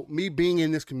 me being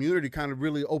in this community kind of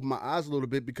really opened my eyes a little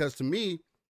bit, because to me,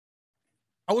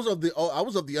 I was of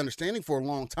the understanding for a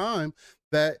long time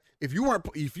that if you were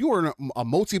a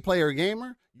multiplayer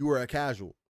gamer, you were a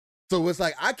casual. So it's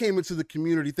like I came into the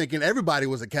community thinking everybody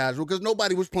was a casual because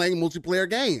nobody was playing multiplayer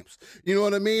games. You know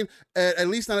what I mean? At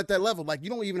least not at that level. Like, you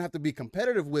don't even have to be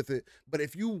competitive with it. But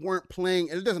if you weren't playing,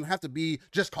 and it doesn't have to be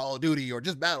just Call of Duty or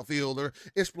just Battlefield, or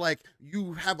it's like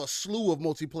you have a slew of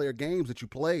multiplayer games that you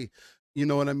play. You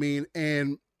know what I mean?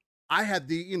 And I had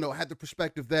the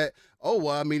perspective that,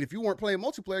 if you weren't playing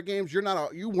multiplayer games, you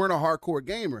weren't a hardcore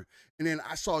gamer. And then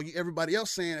I saw everybody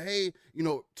else saying, hey,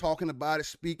 talking about it,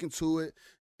 speaking to it,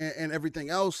 and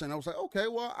everything else. And I was like, okay,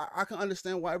 well, I can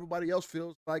understand why everybody else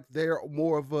feels like they're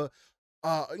more of a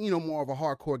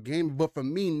hardcore gamer. But for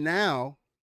me now,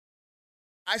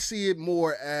 I see it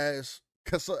more as,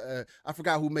 because I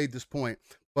forgot who made this point,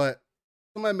 but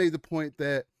somebody made the point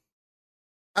that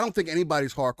I don't think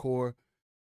anybody's hardcore,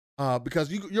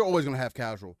 because you're always going to have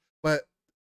casual. But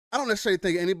I don't necessarily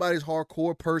think anybody's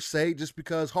hardcore per se, just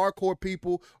because hardcore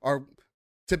people are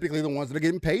typically the ones that are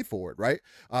getting paid for it, right?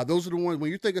 Those are the ones,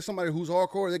 when you think of somebody who's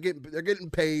hardcore, they're getting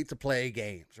paid to play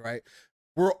games, right?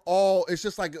 It's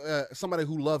just like somebody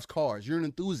who loves cars. You're an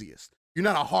enthusiast. You're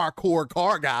not a hardcore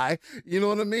car guy. You know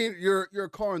what I mean? You're a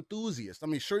car enthusiast. I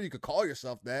mean, sure, you could call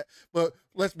yourself that, but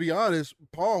let's be honest,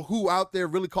 Paul, who out there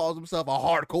really calls himself a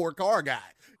hardcore car guy?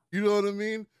 You know what I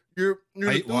mean? You're an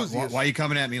enthusiast. Why are you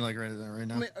coming at me like right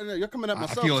now? I mean, you're coming at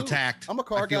myself. I feel too. attacked. I'm a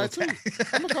car guy too.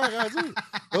 I'm a car guy too.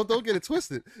 Don't get it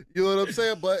twisted. You know what I'm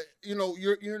saying? But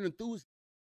you're an enthusiast.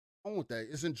 On with that.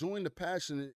 It's enjoying the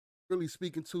passion and really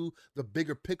speaking to the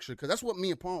bigger picture, because that's what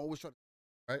me and Paul always try to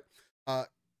do, right?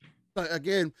 But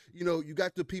again, you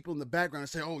got the people in the background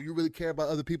say, "Oh, you really care about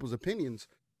other people's opinions,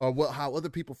 or how other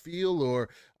people feel, or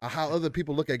how other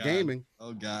people look at gaming."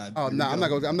 Oh God. Oh no, I'm not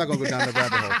gonna go down the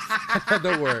rabbit hole.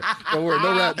 Don't worry.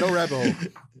 No rabbit hole.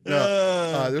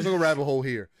 No, there's no rabbit hole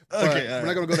here. Okay, we're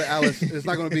not gonna go to Alice. It's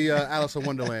not gonna be Alice in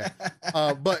Wonderland.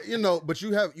 But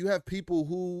you have people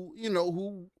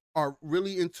who are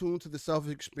really in tune to the self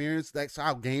experience. That's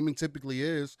how gaming typically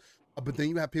is. But then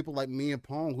you have people like me and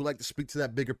Pong who like to speak to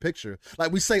that bigger picture.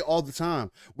 Like we say all the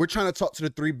time, we're trying to talk to the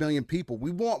 3 billion people.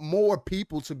 We want more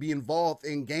people to be involved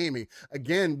in gaming.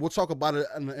 Again, we'll talk about it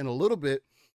in a little bit.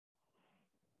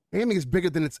 Gaming is bigger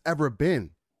than it's ever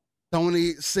been.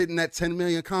 Sony sitting at 10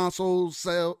 million consoles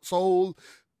sold.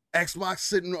 Xbox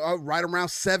sitting right around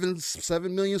 7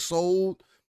 million sold.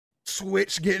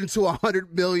 Switch getting to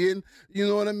 100 million. You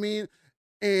know what I mean?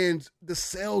 And the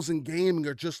sales in gaming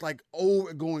are just like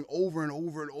going over and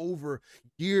over and over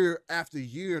year after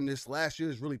year. And this last year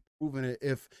has really proven it.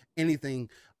 If anything,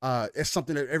 it's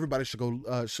something that everybody should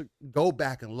go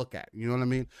back and look at. You know what I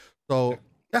mean? So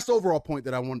that's the overall point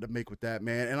that I wanted to make with that,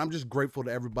 man. And I'm just grateful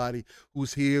to everybody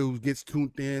who's here, who gets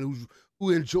tuned in, who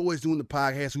enjoys doing the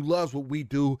podcast, who loves what we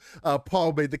do.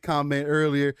 Paul made the comment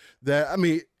earlier that, I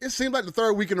mean, it seems like the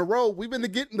third week in a row, we've been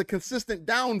getting the consistent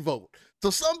downvote.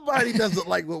 So somebody doesn't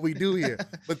like what we do here,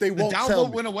 but they won't tell me. The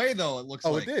downvote went away, though, it looks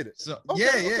like. Oh, it did? So,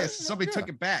 okay, yeah. Somebody took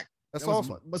it back. That's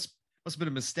awesome. Must have been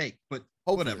a mistake, but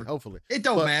hopefully, whatever. It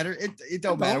don't matter. It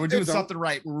don't matter. We're doing something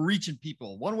right. We're reaching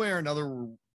people. One way or another,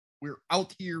 we're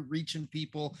out here reaching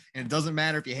people, and it doesn't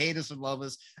matter if you hate us or love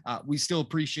us. We still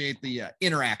appreciate the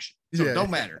interaction. So it don't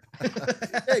matter.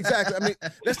 Yeah, exactly. I mean,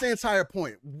 that's the entire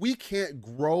point. We can't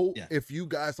grow if you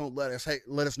guys don't let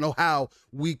us know how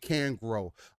we can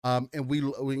grow. And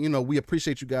we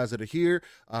appreciate you guys that are here.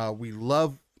 We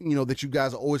love, that you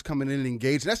guys are always coming in and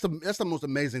engaged. That's the most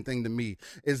amazing thing to me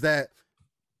is that,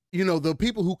 the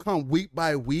people who come week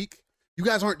by week, you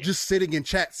guys aren't just sitting in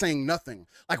chat saying nothing.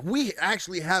 Like, we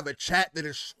actually have a chat that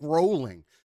is scrolling.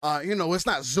 It's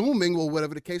not Zooming or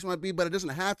whatever the case might be, but it doesn't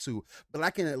have to. But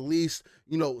I can at least,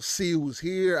 see who's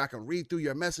here. I can read through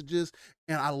your messages,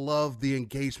 and I love the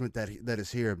engagement that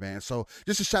is here, man. So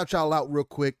just to shout y'all out real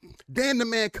quick, Dan the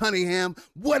Man Cunningham,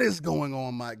 what is going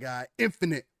on, my guy?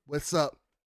 Infinite, what's up?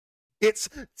 It's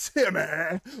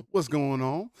Timmy, what's going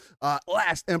on?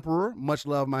 Last Emperor, much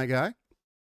love, my guy.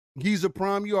 Geezer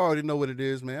Prime, you already know what it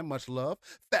is, man. Much love.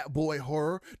 Fat Boy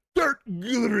Horror, Dirt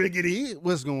Riggedy,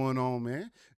 what's going on, man?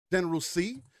 General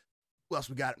C. Who else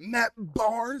we got? Matt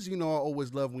Barnes. I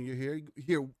always love when you're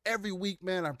here every week,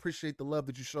 man. I appreciate the love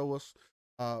that you show us.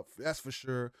 That's for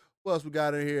sure. Who else we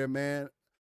got in here, man?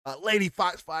 Lady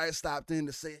Foxfire stopped in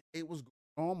to say, hey, what's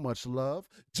going on? Much love.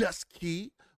 Just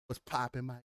Key, what's popping,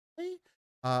 my hey?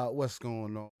 What's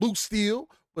going on? Luke Steele,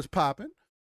 what's popping?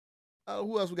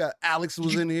 Who else we got? Alex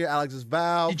was in here. Alex's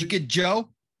Val. Did you get Joe?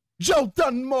 Joe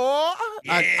Dunmore.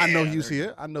 Yeah, I know he was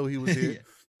here. I know he was here. Yeah.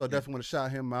 So definitely want to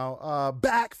shout him out.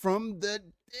 Back from the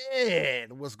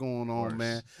dead. What's going on,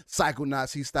 man?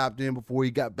 Psychonauts, he stopped in before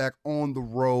he got back on the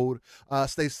road.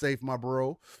 Stay safe, my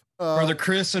bro. Brother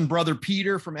Chris and brother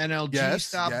Peter from NLG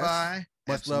stopped by.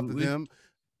 Much love to them.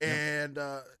 And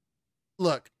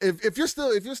look, if you're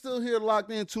still here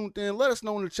locked in, tuned in, let us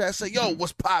know in the chat. Say, yo,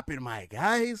 what's popping, my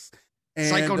guys? And,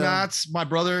 Psychonauts, my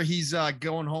brother, he's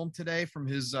going home today from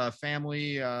his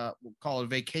family, we'll call it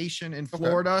vacation in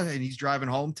Florida, and he's driving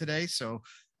home today. So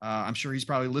I'm sure he's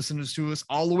probably listening to us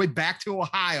all the way back to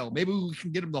Ohio. Maybe we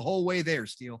can get him the whole way there,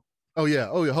 Steele. Oh yeah.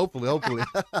 Hopefully.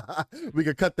 We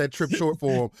could cut that trip short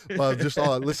for him. Just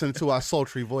listening to our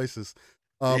sultry voices.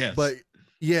 Yes. But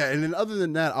yeah, and then other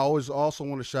than that, I always also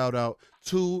want to shout out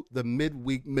to the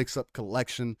midweek mix-up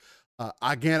collection.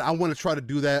 Again, I want to try to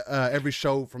do that every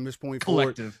show from this point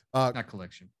forward. Not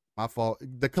collection. My fault.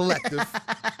 The collective.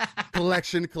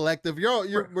 collective.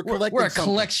 We're collecting we're a something.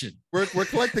 collection. We're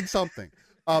collecting something.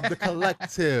 The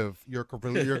collective. You're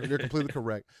completely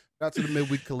correct. Shout out to the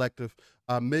midweek collective.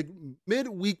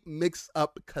 Midweek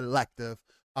mix-up collective.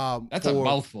 That's a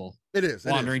mouthful. It is.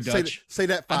 Wandering Dutch. Say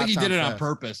that 5 times. I think he did it fast. on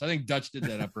purpose. I think Dutch did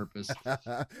that on purpose.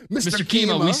 Mr.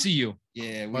 Kima, we see you.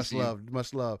 Yeah, we much see love, you.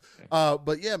 much love.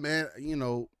 But yeah, man,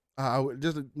 I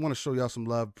just want to show y'all some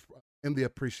love and the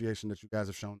appreciation that you guys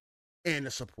have shown and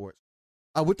the support.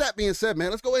 With that being said, man,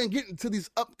 let's go ahead and get into these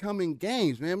upcoming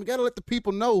games, man. We got to let the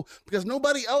people know because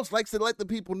nobody else likes to let the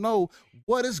people know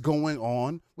what is going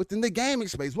on within the gaming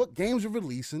space, what games are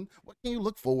releasing, what can you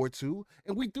look forward to,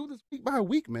 and we do this week by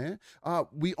week, man.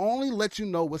 We only let you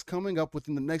know what's coming up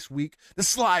within the next week. The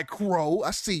Sly Crow,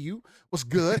 I see you. What's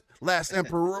good? Last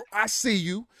Emperor, I see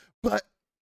you. But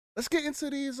let's get into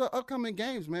these upcoming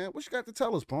games, man. What you got to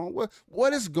tell us, Paul?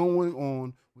 What is going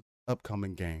on with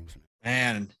upcoming games, man?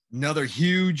 Man, another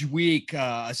huge week,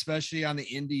 especially on the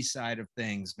indie side of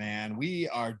things, man. We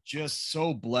are just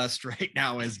so blessed right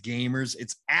now as gamers.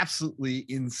 It's absolutely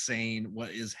insane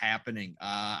what is happening.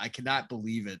 I cannot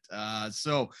believe it.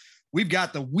 So we've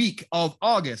got the week of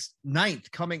August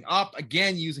 9th coming up,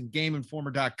 again, using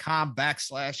GameInformer.com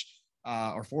 /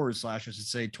 or / I should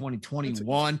say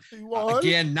 2021.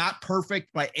 Again, not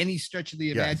perfect by any stretch of the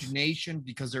imagination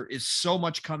because there is so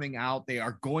much coming out. They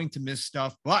are going to miss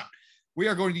stuff, but we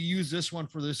are going to use this one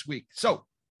for this week. So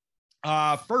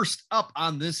first up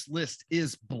on this list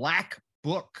is Black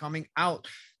Book coming out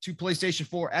to PlayStation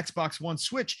 4, Xbox One,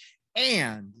 Switch,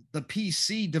 and the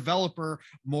PC developer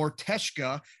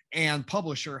Morteshka and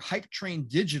publisher Hype Train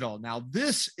Digital. Now,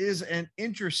 this is an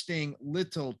interesting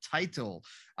little title.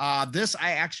 This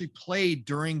I actually played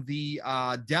during the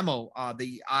demo,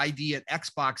 the ID at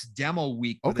Xbox demo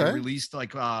week. Where they released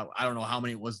like, I don't know how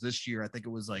many it was this year. I think it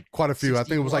was like quite a few. I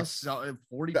think it was like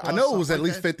 40 plus, I know it was at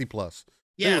least 50 plus.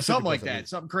 Yeah, something like that.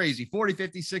 Something crazy. 40,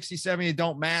 50, 60, 70, it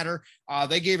don't matter.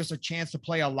 They gave us a chance to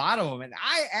play a lot of them. And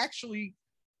I actually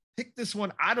picked this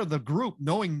one out of the group,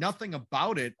 knowing nothing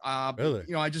about it. Really?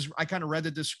 You know, I kind of read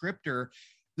the descriptor.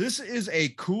 This is a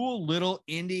cool little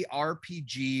indie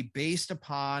RPG based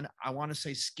upon, I want to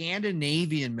say,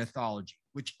 Scandinavian mythology,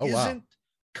 which isn't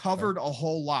covered a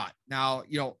whole lot. Now,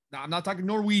 you know, I'm not talking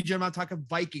Norwegian, I'm not talking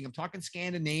Viking, I'm talking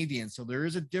Scandinavian. So there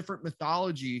is a different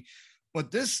mythology,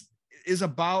 but this is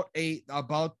about the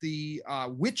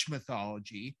witch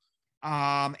mythology,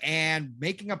 and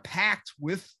making a pact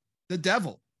with the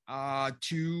devil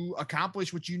to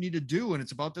accomplish what you need to do. And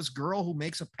it's about this girl who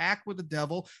makes a pact with the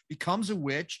devil, becomes a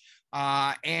witch,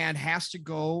 and has to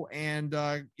go and,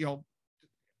 you know,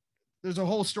 there's a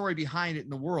whole story behind it in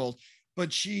the world,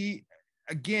 but she,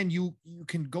 again, you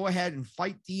can go ahead and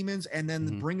fight demons and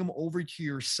then bring them over to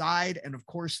your side. And of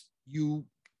course you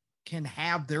can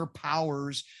have their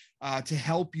powers to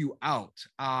help you out.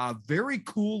 Very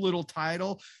cool little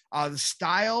title. The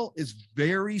style is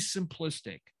very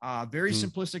simplistic,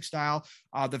 simplistic style.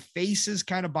 The faces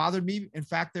kind of bothered me. In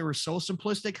fact, they were so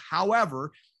simplistic.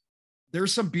 However,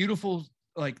 there's some beautiful,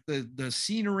 like the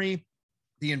scenery,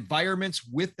 the environments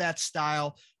with that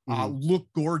style look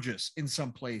gorgeous in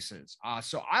some places.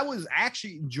 So I was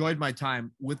actually enjoyed my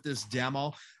time with this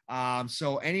demo.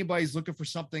 So anybody's looking for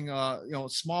something, you know,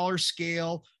 smaller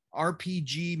scale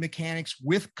RPG mechanics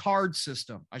with card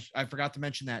system. I forgot to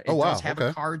mention that. It does have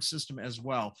a card system as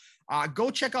well. Go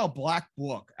check out Black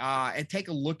Book and take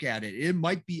a look at it. It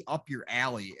might be up your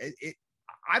alley.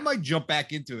 I might jump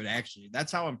back into it. Actually,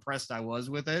 that's how impressed I was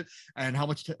with it, and how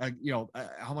much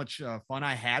how much fun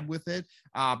I had with it.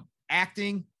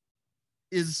 Acting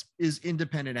is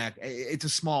independent act. It's a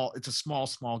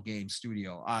small game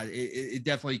studio. It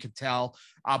definitely can tell.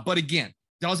 But again,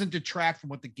 doesn't detract from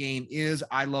what the game is.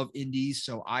 I love indies,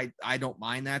 so I don't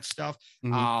mind that stuff.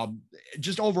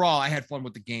 Just overall, I had fun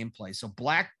with the gameplay. So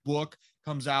Black Book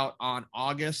comes out on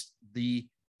August the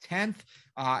 10th.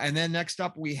 And then next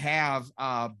up we have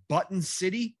Button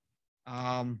City.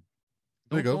 Don't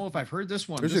know if I've heard this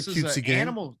one. There's this a is cutesy an game.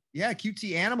 animal,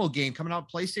 cutesy animal game coming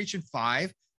out PlayStation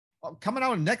 5, coming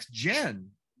out next gen.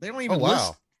 They don't even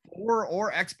list 4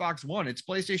 or Xbox One. It's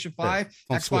PlayStation 5,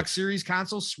 Xbox Switch. Series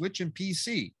console, Switch, and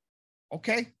PC.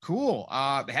 Okay, cool.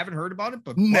 Haven't heard about it,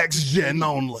 but next gen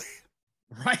only.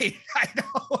 Right. I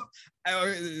know.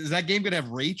 Is that game gonna have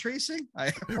ray tracing?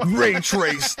 Ray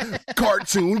trace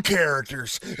cartoon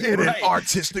characters in an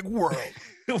artistic world.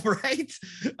 Right.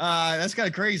 That's kind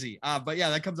of crazy. But yeah,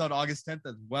 that comes out August 10th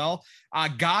as well.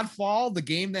 Godfall, the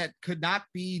game that could not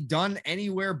be done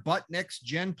anywhere but next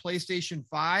gen PlayStation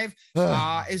 5,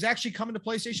 is actually coming to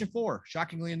PlayStation 4,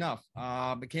 shockingly enough.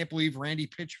 I can't believe Randy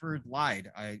Pitchford lied.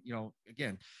 I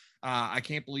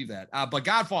can't believe that. But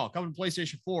Godfall coming to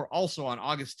PlayStation 4 also on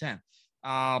August 10th.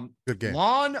 Good game.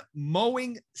 Lawn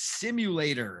Mowing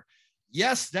Simulator.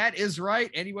 Yes, that is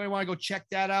right. Anybody want to go check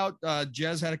that out?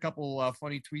 Jez had a couple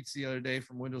funny tweets the other day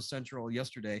from Windows Central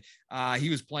yesterday. He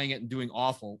was playing it and doing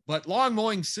awful. But Lawn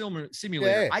Mowing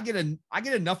Simulator, I get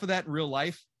enough of that in real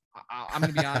life. I'm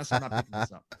gonna be honest, I'm not picking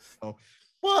this up. So,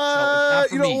 what?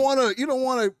 So you don't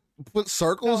want to put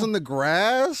circles in the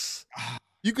grass?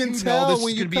 You can tell this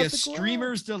when is you going to be a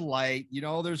streamer's delight. You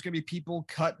know, there's going to be people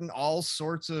cutting all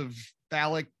sorts of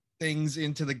phallic things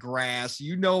into the grass.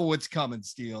 You know what's coming,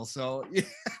 Steel. So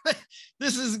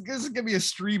this is going to be a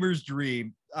streamer's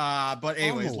dream. But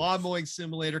anyways, Lawn Mowing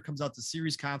Simulator comes out to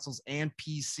series consoles and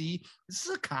PC. This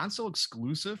is a console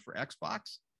exclusive for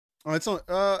Xbox. Oh, it's on.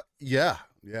 Yeah,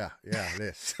 it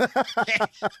is.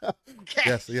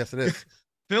 Yes, it is.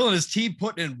 Phil and his team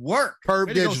putting in work. Curb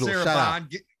Digital. Shout out.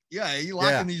 Yeah, you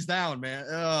locking these down, man.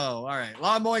 Oh, all right.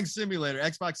 Lawn Mowing Simulator,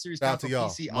 Xbox Series console,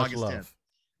 PC, August 10th.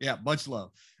 Yeah, much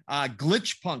love.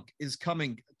 Glitch Punk is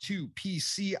coming to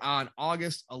PC on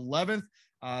August 11th.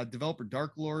 Developer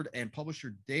Dark Lord and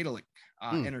publisher Daedalic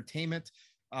Entertainment.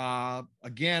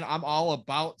 Again, I'm all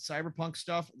about cyberpunk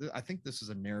stuff. I think this is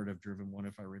a narrative-driven one,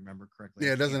 if I remember correctly.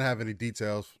 Yeah, it doesn't have any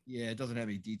details. Yeah, it doesn't have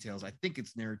any details. I think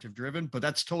it's narrative-driven, but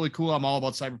that's totally cool. I'm all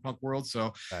about cyberpunk world.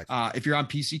 So if you're on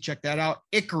PC, check that out.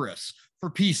 Icarus for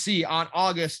PC on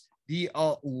August the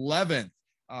 11th.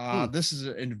 This is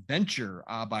an adventure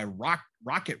by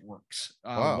Rocketworks.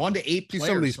 1 to 8 players. See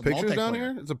some of these pictures down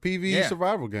here? It's a PvE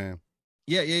survival game.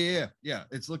 Yeah.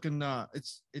 It's looking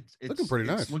it's looking pretty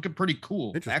nice. It's looking pretty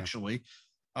cool, actually.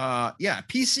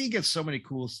 PC gets so many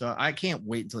cool stuff. I can't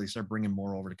wait until they start bringing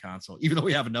more over to console, even though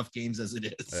we have enough games as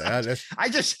it is. I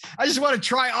just want to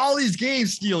try all these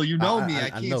games, Steel. You know me. I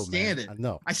can't stand it. I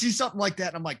know. I see something like that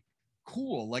and I'm like,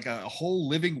 cool, like a whole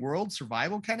living world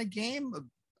survival kind of game.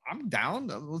 I'm down.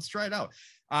 Let's try it out.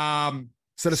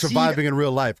 Instead of surviving in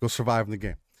real life, go survive in the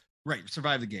game. Right,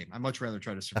 survive the game. I'd much rather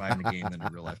try to survive in the game than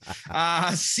in real life.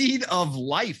 Seed of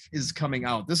Life is coming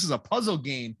out. This is a puzzle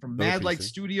game from Mad Light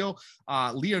Studio,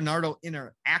 Leonardo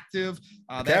Interactive.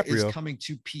 That is coming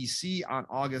to PC on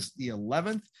August the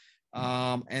 11th.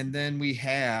 And then we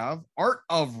have Art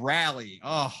of Rally.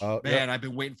 Oh man, I've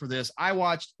been waiting for this. I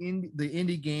watched the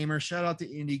Indie Gamer. Shout out to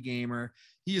Indie Gamer.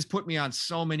 He has put me on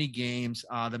so many games.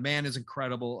 The man is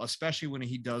incredible, especially when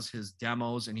he does his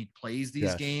demos and he plays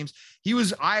these games.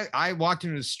 I walked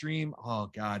into his stream,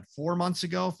 5 months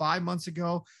ago.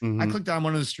 I clicked on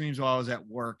one of the streams while I was at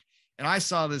work and I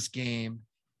saw this game,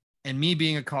 and me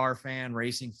being a car fan,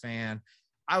 racing fan,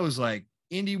 I was like,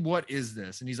 Indy, what is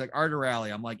this? And he's like, Art of Rally.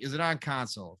 I'm like, is it on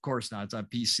console? Of course not. It's on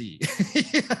PC.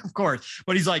 Of course.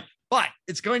 But he's like, but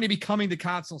it's going to be coming to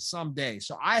console someday.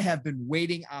 So I have been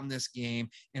waiting on this game,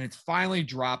 and it's finally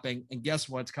dropping. And guess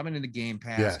what? It's coming into Game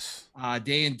Pass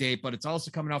day and date, but it's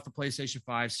also coming out for PlayStation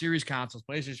 5, Series consoles,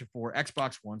 PlayStation 4,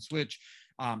 Xbox One, Switch,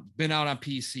 been out on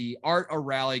PC. Art of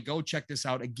Rally. Go check this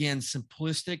out. Again,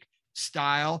 simplistic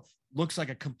style. Looks like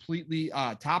a completely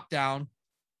top-down,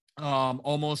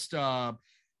 almost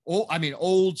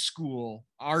old school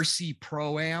RC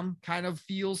Pro-Am kind of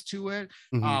feels to it,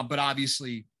 but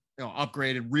obviously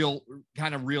upgraded real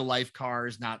life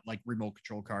cars, not like remote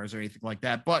control cars or anything like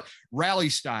that, but rally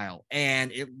style,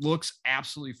 and it looks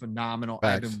absolutely phenomenal.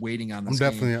 Facts. I've been waiting on this.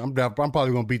 I'm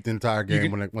probably gonna beat the entire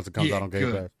game once it comes out on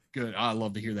Game Pass. Good. I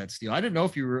love to hear that, Steel. I didn't know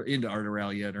if you were into Art of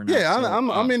Rally yet or not. Yeah,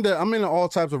 I'm into all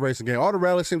types of racing games. Art of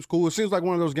Rally seems cool. It seems like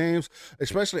one of those games,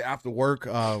 especially after work,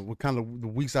 with kind of the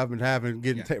weeks I've been having,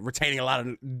 retaining a lot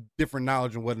of different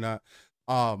knowledge and whatnot.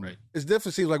 It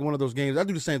definitely seems like one of those games. I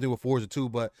do the same thing with Forza too,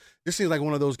 but this seems like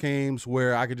one of those games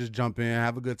where I could just jump in,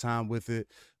 have a good time with it.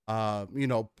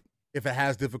 If it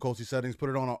has difficulty settings, put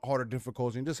it on a harder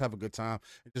difficulty and just have a good time.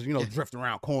 Just, drift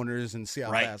around corners and see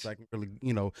how fast I can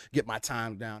really, get my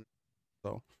time down.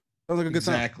 So sounds like a good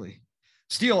time. Exactly.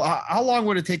 Steel, how long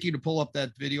would it take you to pull up that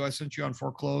video I sent you on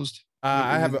Foreclosed?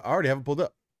 I already have it pulled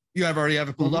up. You already have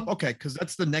it pulled up? Okay, because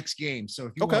that's the next game. So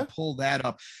if you want to pull that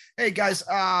up. Hey, guys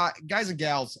and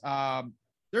gals,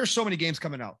 there are so many games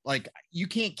coming out. Like, you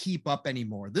can't keep up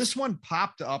anymore. This one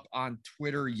popped up on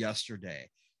Twitter yesterday,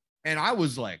 and I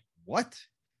was like, what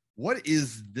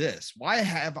is this? Why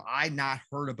have I not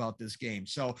heard about this game?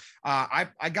 So I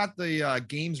got the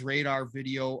Games Radar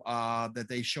video that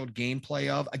they showed gameplay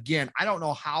of. Again, I don't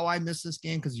know how I missed this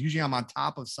game because usually I'm on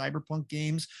top of Cyberpunk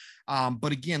games.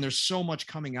 But again, there's so much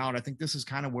coming out. I think this is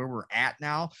kind of where we're at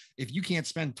now. If you can't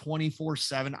spend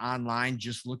 24/7 online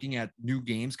just looking at new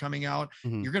games coming out,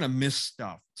 you're going to miss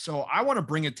stuff. So I want to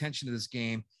bring attention to this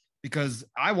game, because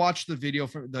I watched the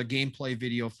gameplay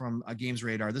video from Games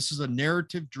Radar. This is a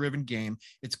narrative-driven game.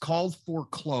 It's called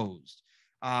Foreclosed.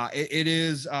 It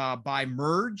is by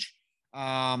Merge,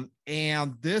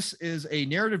 and this is a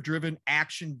narrative-driven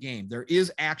action game. There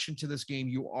is action to this game.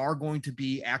 You are going to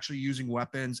be actually using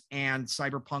weapons and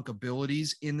cyberpunk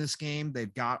abilities in this game.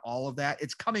 They've got all of that.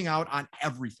 It's coming out on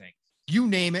everything. You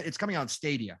name it. It's coming out on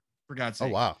Stadia, for God's sake.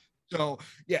 Oh, wow. So,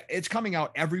 yeah, it's coming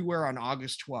out everywhere on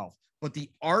August 12th. But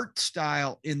the art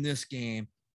style in this game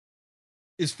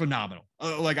is phenomenal.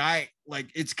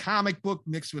 It's comic book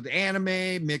mixed with anime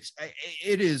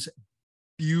it is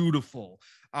beautiful.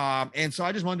 And so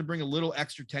I just wanted to bring a little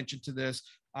extra attention to this,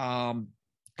 and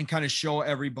kind of show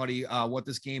everybody what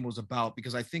this game was about,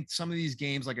 because I think some of these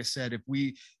games, like I said, if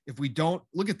we don't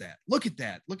look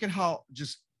at how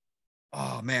just,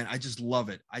 oh man, I just love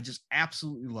it. I just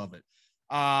absolutely love it.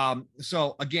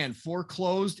 So again,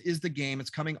 Foreclosed is the game. It's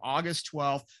coming August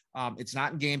 12th. It's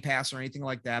not in Game Pass or anything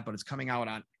like that, but it's coming out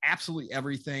on absolutely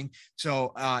everything.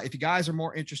 So if you guys are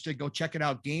more interested, go check it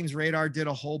out. Games Radar did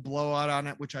a whole blowout on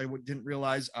it, which I didn't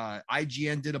realize.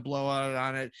 IGN did a blowout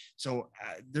on it. So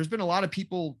there's been a lot of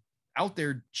people out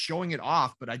there showing it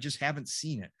off, but I just haven't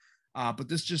seen it. But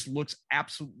this just looks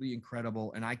absolutely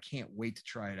incredible, and I can't wait to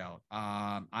try it out.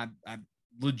 I'm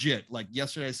legit, like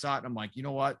yesterday I saw it and I'm like, you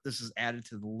know what, this is added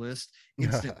to the list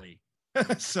instantly.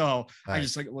 So nice. I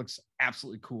just think it looks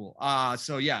absolutely cool.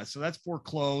 So that's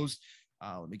Foreclosed.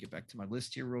 Let me get back to my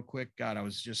list here real quick. God, I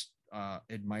was just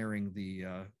admiring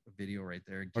the video right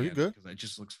there again. Are you good? Because it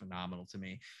just looks phenomenal to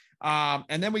me.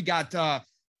 And then we got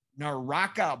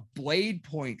Naraka Blade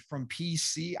Point from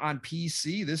PC on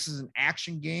PC. This is an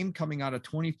action game coming out of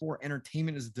 24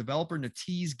 Entertainment as a developer.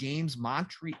 NetEase Games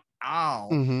Montreal.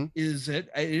 It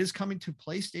is coming to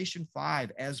PlayStation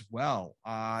 5 as well,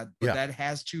 but that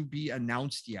has to be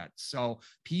announced yet. So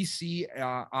PC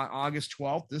on August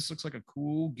 12th. This looks like a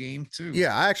cool game too.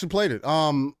 Yeah, I actually played it.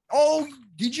 Oh,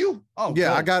 did you? Oh,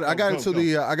 yeah, I got into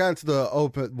the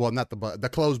open, well, not the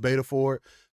closed beta for it.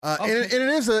 And it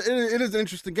is it is an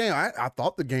interesting game. I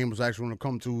thought the game was actually going to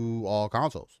come to all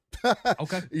consoles.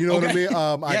 Okay, you know what I mean?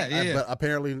 Yeah. But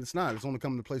apparently it's not. It's only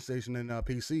coming to PlayStation and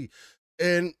PC,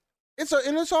 and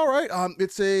it's all right.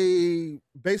 It's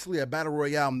basically a battle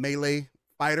royale melee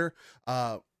fighter.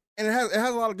 And it has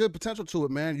a lot of good potential to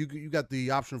it, man. You got the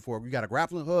option for you got a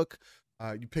grappling hook.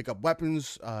 You pick up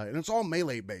weapons, and it's all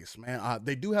melee based, man.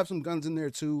 They do have some guns in there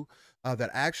too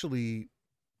that actually,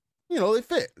 they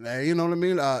fit. You know what I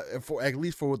mean? For at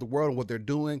least for the world and what they're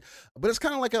doing, but it's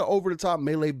kind of like an over the top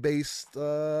melee based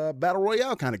battle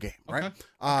royale kind of game, right?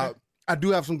 Okay. I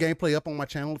do have some gameplay up on my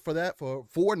channel for that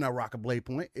for Naraka Blade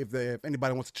Point if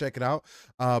anybody wants to check it out.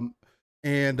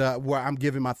 And where I'm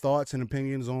giving my thoughts and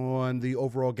opinions on the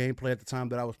overall gameplay at the time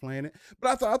that I was playing it.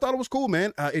 But I thought it was cool,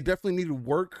 man. It definitely needed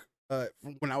work.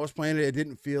 When I was playing it, it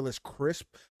didn't feel as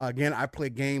crisp. Again, I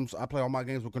play all my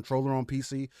games with controller on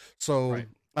PC, so. Right.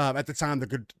 At the time,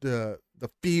 the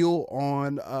feel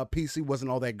on PC wasn't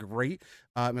all that great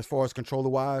as far as controller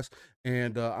wise,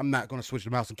 and I'm not going to switch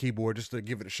the mouse and keyboard just to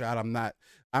give it a shot.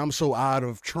 I'm so out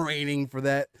of training for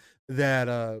that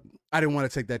I didn't want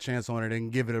to take that chance on it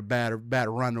and give it a bad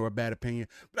run or a bad opinion.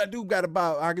 But I do got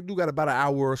about an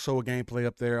hour or so of gameplay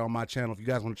up there on my channel if you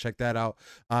guys want to check that out,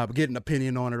 get an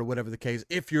opinion on it or whatever the case.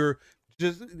 If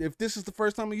this is the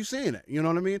first time you seeing it, you know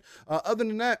what I mean. Other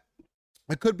than that.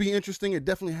 It could be interesting. It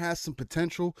definitely has some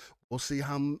potential. We'll see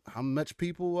how much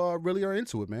people really are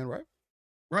into it, man. Right?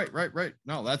 Right.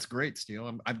 No, that's great,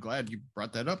 Steele. I'm glad you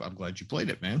brought that up. I'm glad you played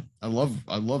it, man. I love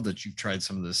that you've tried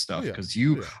some of this stuff because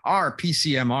you are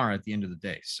PCMR at the end of the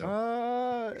day. So,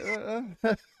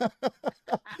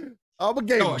 I'm a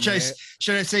gamer.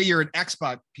 Should I say you're an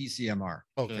Xbox PCMR?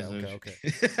 Okay.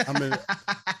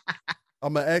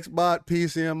 I'm an Xbox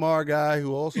PCMR guy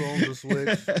who also owns a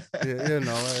Switch.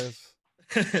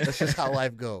 That's just how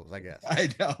life goes, I guess. I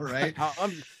know, right?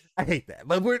 I hate that,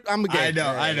 but I'm a gamer.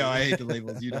 I know. I hate the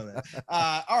labels. You know that.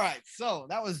 All right. So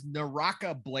that was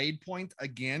Naraka Blade Point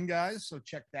again, guys. So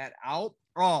check that out.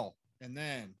 Oh, and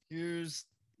then here's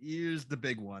the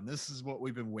big one. This is what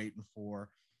we've been waiting for.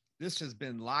 This has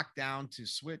been locked down to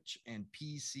Switch and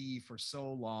PC for so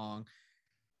long,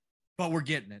 but we're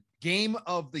getting it. Game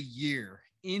of the Year,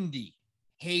 Indie,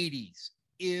 Hades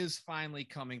is finally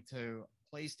coming to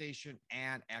PlayStation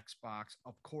and Xbox.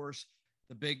 Of course,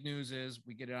 the big news is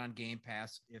we get it on Game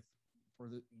Pass. For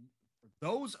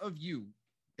those of you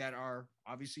that are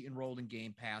obviously enrolled in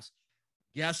Game Pass,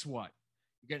 guess what?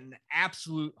 You get an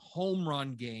absolute home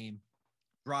run game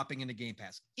dropping into Game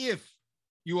Pass if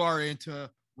you are into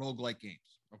roguelike games.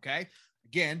 Okay.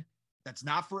 Again, that's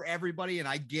not for everybody, and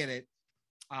I get it.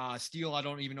 Steele, I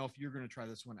don't even know if you're going to try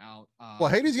this one out. Well,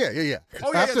 Hades, yeah.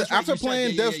 Oh, after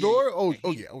playing Death's Door,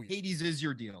 Hades is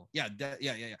your deal. Yeah.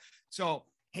 So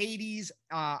Hades,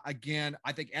 again,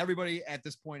 I think everybody at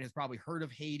this point has probably heard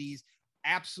of Hades.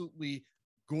 Absolutely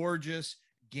gorgeous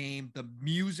game. The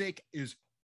music is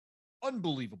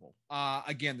unbelievable.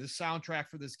 Again, the soundtrack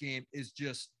for this game is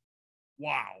just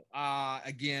wow.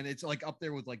 Again, it's like up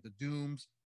there with like the Dooms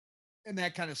and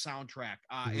that kind of soundtrack.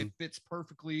 It fits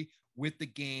perfectly with the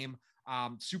game.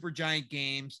 Supergiant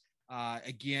Games,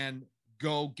 again,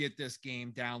 go get this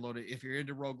game, download it. If you're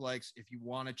into roguelikes, if you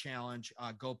want a challenge,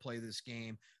 go play this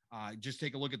game. Just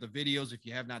take a look at the videos if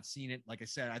you have not seen it. Like I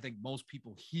said, I think most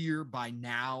people here by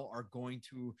now are going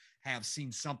to have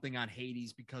seen something on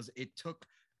Hades because it took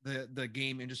the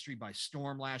game industry by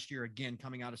storm last year. Again,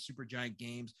 coming out of Supergiant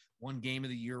Games, won Game of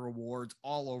the Year awards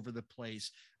all over the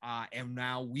place. And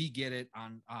now we get it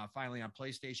on finally on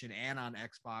PlayStation and on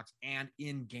Xbox and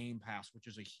in Game Pass, which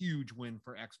is a huge win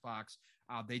for Xbox.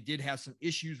 They did have some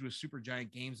issues with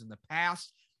Supergiant Games in the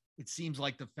past. It seems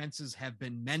like the fences have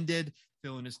been mended.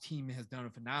 Phil and his team has done a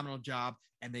phenomenal job,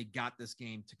 and they got this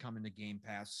game to come into Game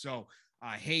Pass. So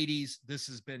Hades, this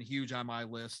has been huge on my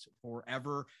list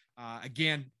forever.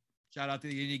 Again, shout out to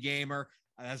the Indie Gamer.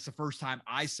 That's the first time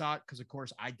I saw it because, of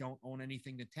course, I don't own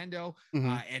anything Nintendo.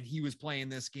 And he was playing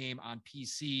this game on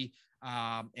PC.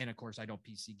 And, of course, I don't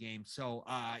PC game. So,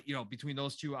 between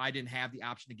those two, I didn't have the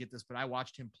option to get this, but I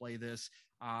watched him play this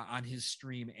on his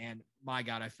stream. And, my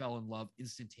God, I fell in love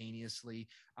instantaneously.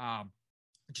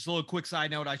 Just a little quick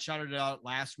side note, I shouted it out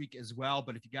last week as well,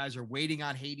 but if you guys are waiting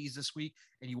on Hades this week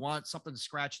and you want something to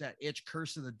scratch that itch,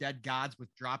 Curse of the Dead Gods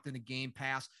with dropped into Game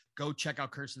Pass, go check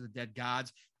out Curse of the Dead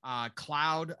Gods.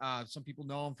 Cloud, some people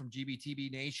know him from GBTB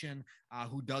Nation,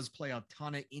 who does play a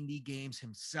ton of indie games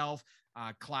himself.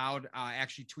 Cloud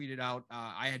actually tweeted out,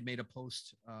 I had made a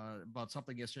post about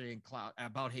something yesterday in Cloud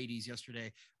about Hades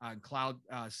yesterday. Cloud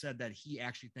said that he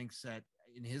actually thinks that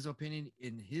in his opinion,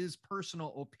 in his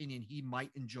personal opinion, he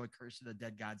might enjoy Curse of the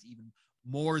Dead Gods even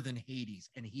more than Hades,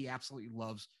 and he absolutely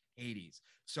loves Hades.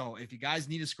 So if you guys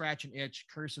need a scratch and itch,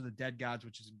 Curse of the Dead Gods,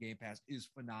 which is in Game Pass, is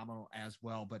phenomenal as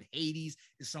well. But Hades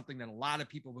is something that a lot of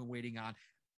people have been waiting on.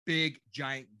 Big,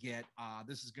 giant get.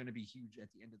 This is going to be huge at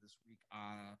the end of this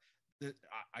week.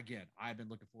 Again, I've been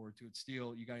looking forward to it.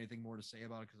 Steele, you got anything more to say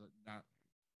about it? Because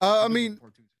I mean,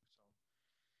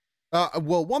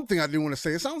 well, one thing I do want to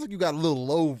say, it sounds like you got a little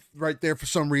low right there for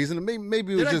some reason.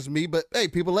 Maybe it was just me, but hey,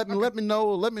 people, let me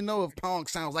know if Pong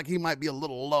sounds like he might be a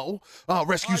little low.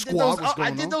 Rescue Squad, what's going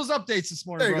on? I did those updates this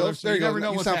morning. There you go. So there you never go.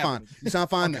 know You what's sound happening. fine. You sound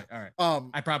fine Okay, now. All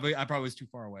right. I probably was too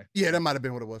far away. Yeah, that might have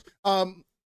been what it was.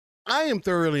 I am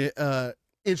thoroughly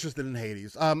interested in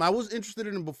Hades. I was interested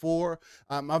in it before.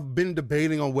 I've been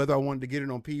debating on whether I wanted to get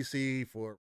it on PC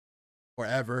for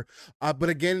forever. But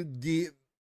again, the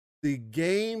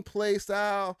gameplay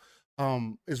style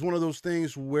is one of those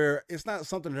things where it's not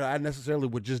something that I necessarily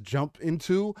would just jump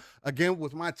into. Again,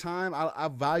 with my time, I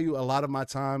value a lot of my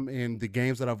time in the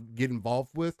games that I get involved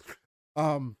with.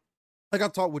 Like I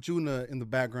talk with you in the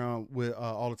background with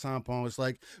all the time, Paul. It's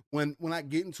like when I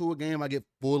get into a game, I get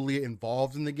fully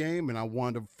involved in the game, and I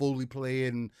want to fully play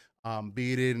it and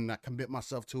beat it, and I commit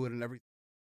myself to it and everything.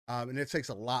 And it takes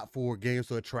a lot for games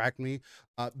to attract me.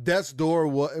 Death's Door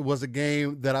was a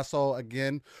game that I saw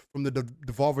again from the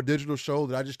Devolver Digital show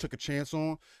that I just took a chance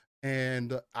on,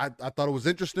 and I thought it was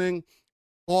interesting.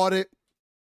 Bought it,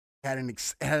 had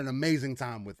an amazing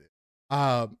time with it.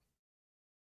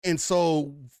 And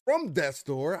so from Death's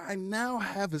Door, I now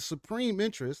have a supreme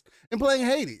interest in playing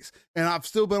Hades. And I've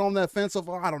still been on that fence of,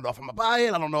 I don't know if I'm going to buy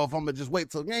it. I don't know if I'm going to just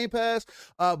wait till Game Pass.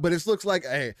 But it looks like,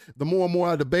 hey, the more and more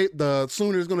I debate, the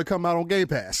sooner it's going to come out on Game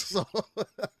Pass. So,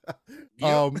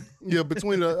 yeah,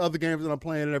 between the other games that I'm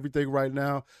playing and everything right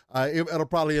now, it'll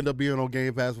probably end up being on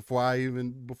Game Pass before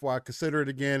I consider it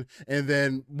again. And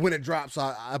then when it drops,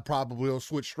 I probably will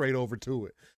switch straight over to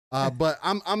it. But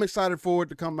I'm excited for it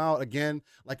to come out again.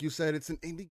 Like you said, it's an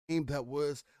indie game that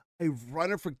was a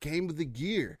runner for Game of the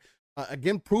Year.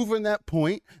 Again, proving that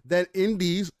point that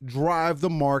indies drive the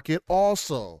market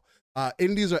also.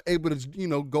 Indies are able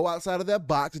to, go outside of that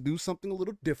box, do something a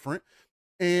little different,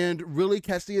 and really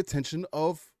catch the attention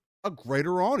of a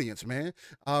greater audience, man.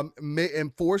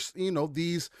 And force,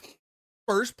 these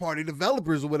first-party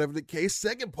developers or whatever the case,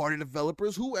 second-party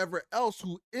developers, whoever else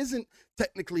who isn't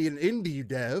technically an indie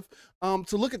dev,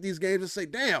 to look at these games and say,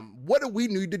 damn, what do we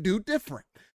need to do different?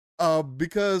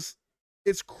 Because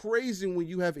it's crazy when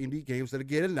you have indie games that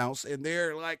get announced and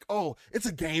they're like, oh, it's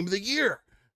a game of the year.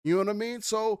 You know what I mean?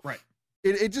 So right.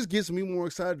 It just gets me more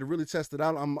excited to really test it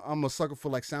out. I'm a sucker for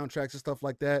like soundtracks and stuff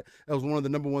like that. That was one of the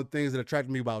number one things that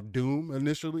attracted me about Doom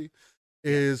initially.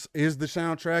 Is the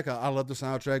soundtrack. I love the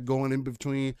soundtrack going in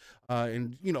between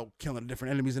and killing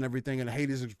different enemies and everything, and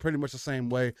Hades is pretty much the same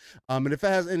way. And if it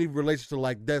has any relation to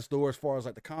like Death's Door as far as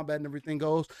like the combat and everything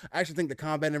goes, I actually think the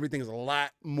combat and everything is a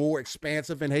lot more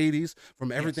expansive in Hades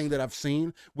from everything that I've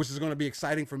seen, which is going to be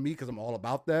exciting for me because I'm all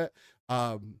about that.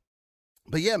 But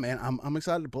yeah, man, I'm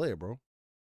excited to play it, bro.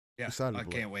 Yeah, I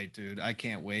can't wait, dude. I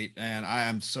can't wait. And I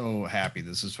am so happy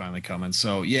this is finally coming.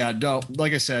 So yeah, no,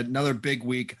 like I said, another big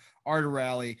week. Art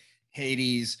Rally,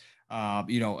 Hades,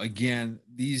 again,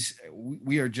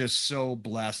 we are just so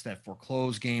blessed. That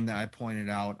Foreclosed game that I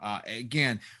pointed out.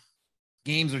 Again,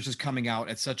 games are just coming out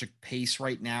at such a pace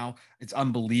right now. It's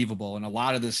unbelievable. And a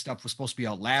lot of this stuff was supposed to be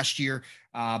out last year,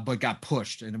 but got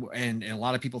pushed. And a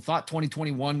lot of people thought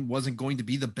 2021 wasn't going to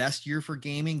be the best year for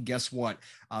gaming. Guess what?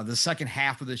 The second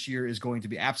half of this year is going to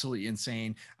be absolutely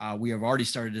insane. We have already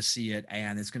started to see it,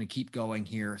 and it's going to keep going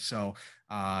here. So,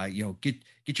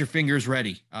 get your fingers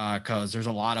ready because there's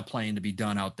a lot of playing to be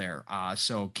done out there.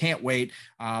 So can't wait.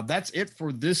 That's it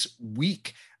for this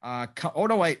week. Oh,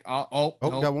 no, wait. No.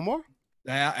 Got one more?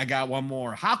 Yeah, I got one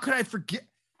more. How could I forget?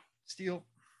 Steele.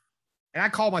 And I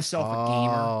call myself a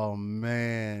gamer. Oh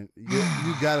man, you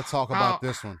got to talk about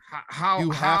this one. How in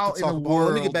the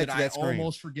world let me get back to that screen.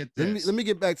 Almost forget this. Let me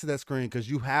get back to that screen because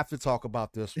you have to talk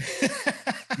about this one.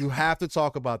 You have to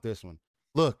talk about this one.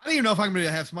 Look, I don't even know if I'm going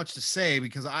to have much to say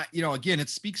because again, it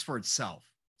speaks for itself.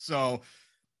 So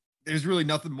there's really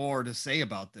nothing more to say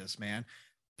about this, man.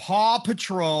 Paw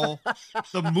Patrol,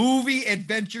 the movie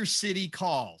Adventure City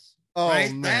Calls. Oh,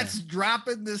 right? man. That's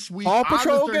dropping this week. Paw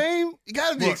Patrol game? You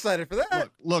gotta be excited for that.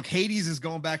 Look, Hades is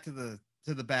going back to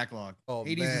the backlog. Oh,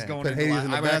 Hades man. is going Put Hades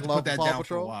in the I'm gonna have to backlog put that for Paw down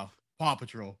Patrol? for a while. Paw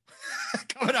Patrol.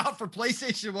 Coming out for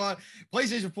PlayStation 1,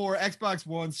 PlayStation 4, Xbox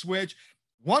One, Switch,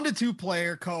 1 to 2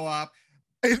 player co-op.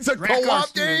 It's a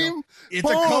co-op game? It's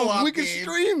a co-op we can game.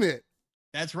 stream it.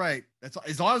 That's right. That's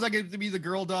as long as I get to be the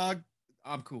girl dog,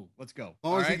 I'm cool. Let's go. As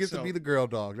long as he gets to be the girl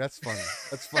dog. That's funny.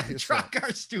 That's funny. Truck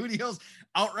Car Studios,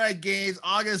 Outright Games,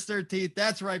 August 13th.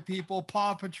 That's right, people.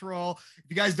 Paw Patrol. If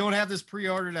you guys don't have this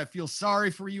pre-ordered, I feel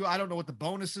sorry for you. I don't know what the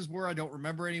bonuses were. I don't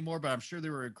remember anymore, but I'm sure they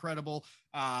were incredible.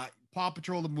 Paw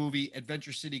Patrol, the movie,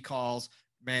 Adventure City Calls.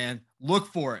 Man, look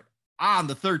for it on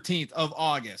the 13th of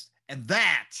August. And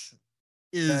that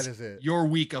is your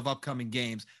week of upcoming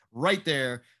games right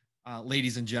there.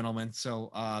 Ladies and gentlemen.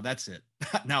 So that's it.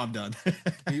 Now I'm done.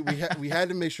 we had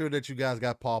to make sure that you guys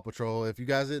got Paw Patrol. If you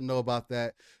guys didn't know about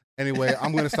that, anyway,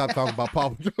 I'm going to stop talking about Paw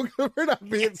Patrol because we're not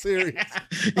being serious.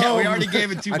 We already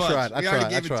gave it too much. I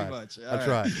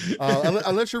tried.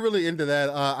 Unless you're really into that,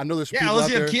 I know there's people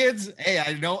unless you have kids. Hey,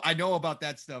 I know about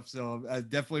that stuff. So I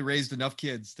definitely raised enough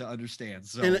kids to understand.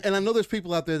 So and I know there's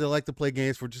people out there that like to play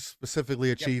games for just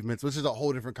specifically achievements, which is a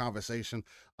whole different conversation.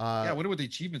 I wonder what the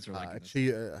achievements are like.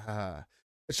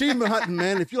 Achievement hunting,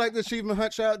 man. If you like the achievement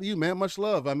hunt, shout out to you, man. Much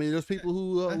love. I mean, there's people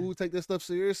who take this stuff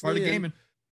seriously. Part of gaming.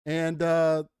 And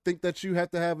think that you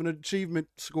have to have an achievement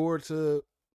score to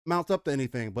mount up to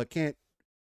anything, but can't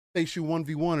face you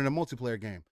 1v1 in a multiplayer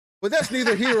game. But that's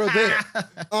neither here or there.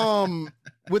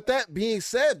 With that being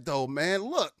said, though, man,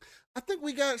 look, I think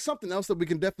we got something else that we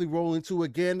can definitely roll into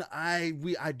again. I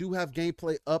do have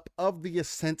gameplay up of the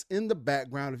Ascent in the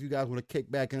background if you guys want to kick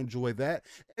back and enjoy that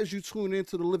as you tune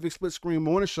into the Living Split Screen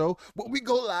Morning Show, where we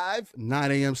go live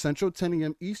 9 a.m. Central, 10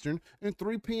 a.m. Eastern, and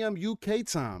 3 p.m. UK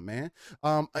time, man.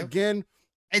 Again.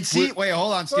 And see, wait,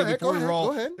 hold on, Steve, before we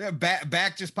roll. Go ahead.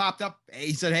 Back just popped up.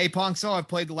 He said, "Hey, Punk, so I've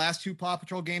played the last 2 Paw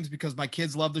Patrol games because my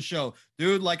kids love the show."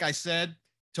 Dude, like I said,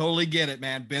 totally get it,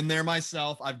 man. Been there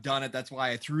myself. I've done it. That's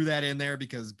why I threw that in there,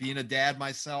 because being a dad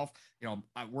myself,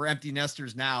 we're empty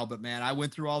nesters now, but man, I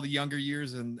went through all the younger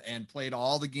years and played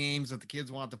all the games that the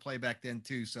kids wanted to play back then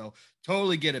too. So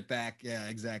totally get it back. Yeah,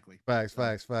 exactly. Facts.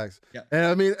 Yeah. And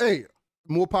I mean, hey,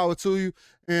 more power to you.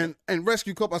 And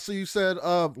Rescue Cup, I see you said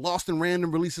Lost in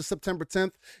Random releases September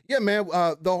 10th. Yeah, man.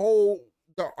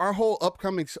 Our whole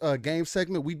upcoming game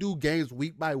segment, we do games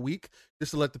week by week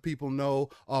just to let the people know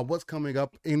what's coming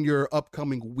up in your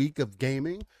upcoming week of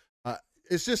gaming.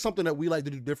 It's just something that we like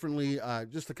to do differently,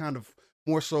 just to kind of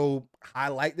more so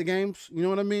highlight the games. You know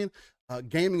what I mean?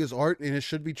 Gaming is art, and it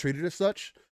should be treated as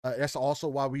such. That's also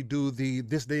why we do the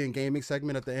This Day in Gaming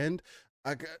segment at the end.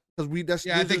 I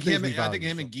think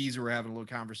him and Geezer were having a little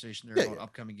conversation there about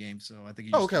upcoming games. So I think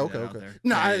he just okay.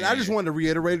 No, I just wanted to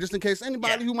reiterate just in case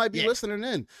anybody who might be listening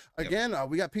in. Again,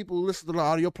 we got people who listen to the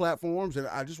audio platforms, and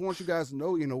I just want you guys to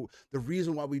know, the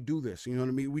reason why we do this. You know what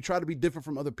I mean? We try to be different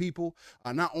from other people,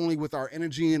 not only with our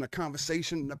energy and the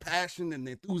conversation and the passion and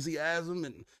the enthusiasm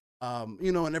and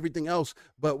and everything else,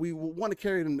 but we want to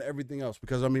carry it into everything else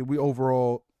because we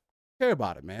overall care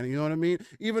about it, man. You know what I mean?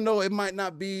 Even though it might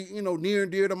not be, near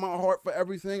and dear to my heart for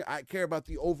everything, I care about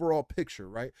the overall picture,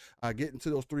 right? Getting to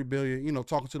those 3 billion,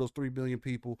 talking to those 3 billion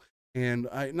people and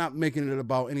not making it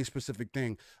about any specific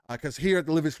thing. Because here at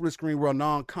the Living Split Screen, we're a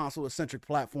non-console centric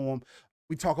platform.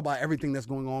 We talk about everything that's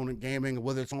going on in gaming,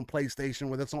 whether it's on PlayStation,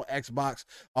 whether it's on Xbox,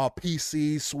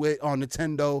 PC, Switch, on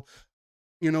Nintendo.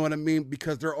 You know what I mean?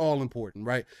 Because they're all important,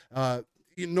 right?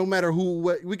 No matter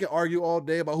we can argue all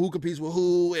day about who competes with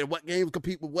who and what games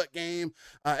compete with what game.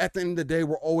 At the end of the day,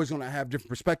 we're always going to have different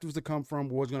perspectives to come from.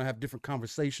 We're always going to have different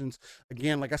conversations.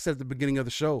 Again, like I said at the beginning of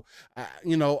the show,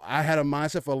 I had a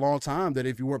mindset for a long time that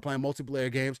if you weren't playing multiplayer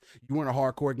games, you weren't a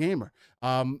hardcore gamer.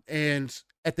 And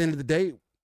at the end of the day,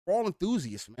 we're all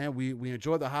enthusiasts, man. We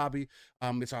enjoy the hobby.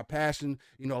 It's our passion.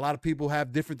 A lot of people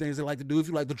have different things they like to do. If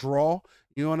you like to draw,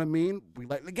 you know what I mean? We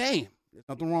like the game. There's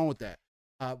nothing wrong with that.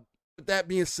 With that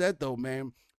being said, though,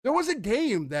 man, there was a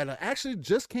game that actually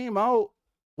just came out.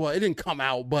 Well, it didn't come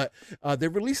out, but they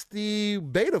released the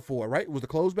beta for it, right? It was a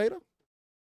closed beta?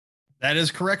 That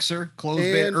is correct, sir. Closed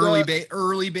beta,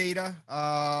 early beta.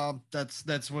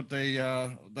 That's what they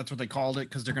called it,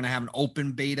 because they're going to have an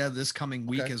open beta this coming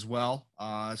week as well.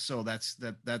 So that's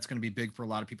going to be big for a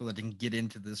lot of people that didn't get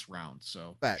into this round.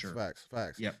 So facts.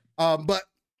 Yep. But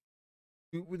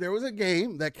there was a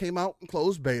game that came out in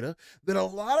closed beta that a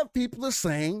lot of people are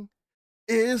saying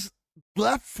is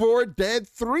Left 4 Dead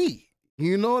 3.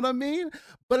 You know what I mean?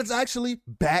 But it's actually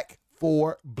Back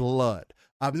 4 Blood.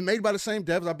 It's made by the same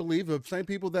devs, I believe, the same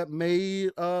people that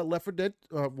made Left 4 Dead.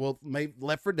 Made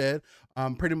Left 4 Dead.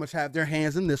 Pretty much have their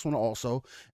hands in this one also.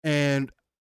 And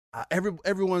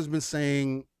everyone's been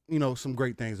saying, some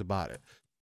great things about it.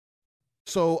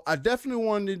 So I definitely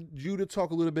wanted you to talk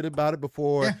a little bit about it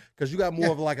before, because you got more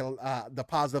of like the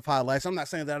positive highlights. I'm not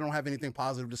saying that I don't have anything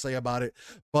positive to say about it,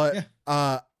 but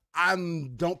I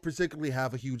don't particularly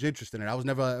have a huge interest in it. I was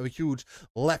never a huge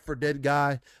Left 4 Dead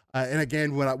guy. And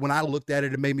again, when I looked at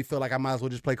it, it made me feel like I might as well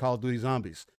just play Call of Duty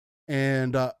Zombies.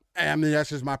 And I mean, that's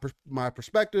just my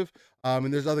perspective.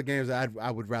 And there's other games that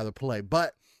I would rather play.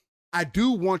 But I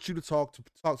do want you to talk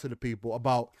to the people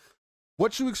about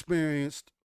what you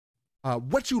experienced,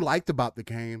 what you liked about the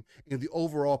game, and the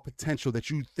overall potential that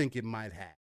you think it might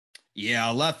have. Yeah,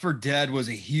 Left 4 Dead was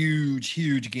a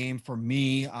huge game for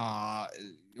me.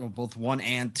 Both 1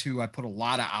 and 2, I put a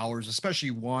lot of hours,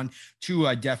 especially 1. 2,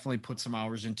 I definitely put some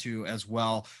hours into as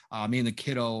well. Me and the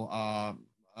kiddo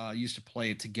used to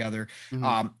play it together.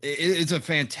 Mm-hmm. It's a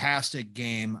fantastic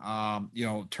game.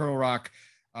 Turtle Rock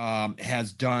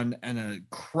has done an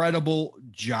incredible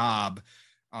job.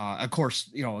 Of course,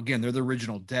 again, they're the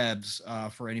original devs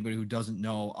for anybody who doesn't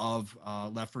know of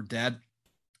Left 4 Dead.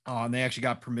 And they actually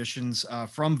got permissions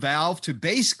from Valve to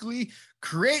basically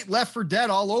create Left 4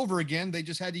 Dead all over again. They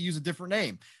just had to use a different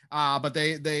name. But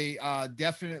they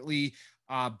definitely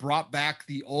brought back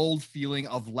the old feeling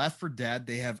of Left 4 Dead.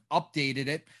 They have updated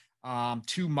it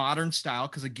to modern style.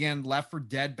 Because again, Left 4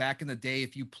 Dead back in the day,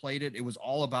 if you played it, it was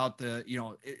all about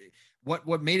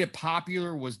what made it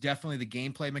popular was definitely the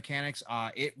gameplay mechanics.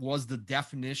 It was the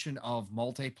definition of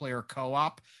multiplayer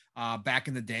co-op. Back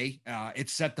in the day, it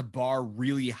set the bar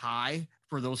really high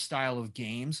for those style of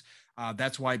games.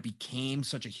 That's why it became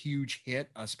such a huge hit,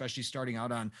 especially starting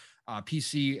out on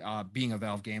PC, being a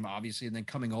Valve game, obviously, and then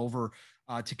coming over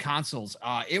to consoles.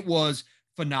 It was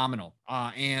phenomenal.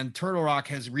 And Turtle Rock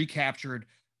has recaptured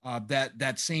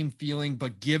that same feeling,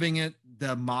 but giving it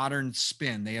the modern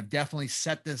spin. They have definitely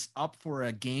set this up for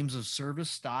a games of service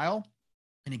style.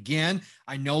 And again,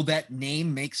 I know that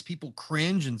name makes people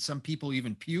cringe and some people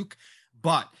even puke.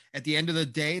 But at the end of the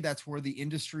day, that's where the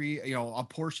industry, a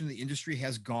portion of the industry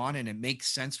has gone. And it makes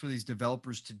sense for these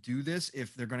developers to do this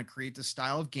if they're going to create the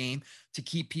style of game to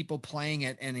keep people playing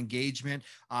it and engagement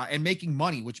and making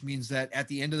money, which means that at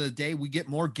the end of the day, we get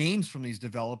more games from these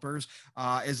developers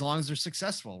as long as they're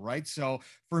successful, right? So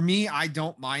for me, I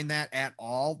don't mind that at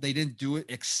all. They didn't do it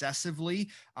excessively.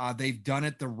 They've done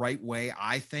it the right way,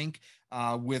 I think.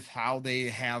 With how they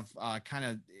have kind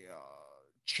of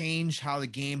changed how the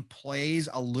game plays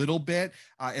a little bit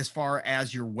as far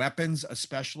as your weapons,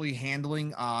 especially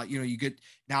handling. You get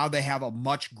now they have a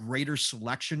much greater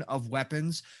selection of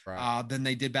weapons than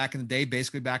they did back in the day.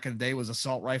 Basically, back in the day was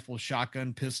assault rifle,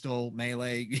 shotgun, pistol,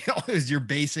 melee. Is your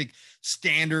basic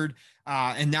standard.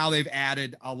 And now they've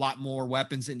added a lot more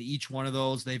weapons into each one of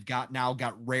those. They've got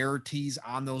rarities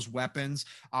on those weapons,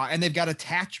 and they've got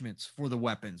attachments for the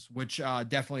weapons, which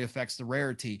definitely affects the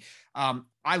rarity.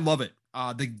 I love it.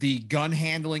 The gun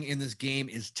handling in this game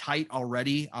is tight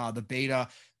already. The beta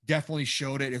definitely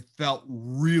showed it. It felt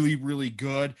really, really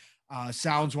good.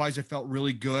 Sounds wise, it felt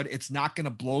really good. It's not going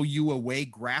to blow you away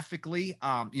graphically.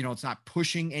 It's not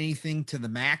pushing anything to the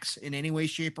max in any way,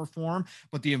 shape, or form,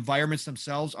 but the environments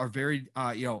themselves are very,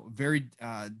 they're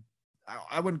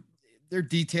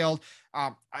detailed.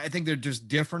 I think they're just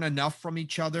different enough from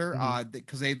each other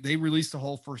because they released the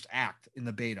whole first act in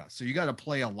the beta. So you got to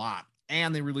play a lot,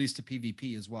 and they released a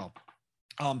PvP as well.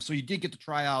 So you did get to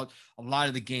try out a lot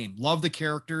of the game. Love the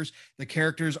characters. The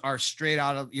characters are straight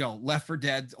out of, Left 4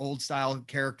 Dead old style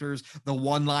characters. The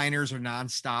one-liners are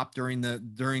nonstop during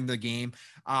the game.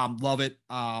 Love it.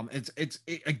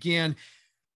 Again,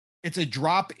 it's a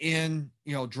drop in,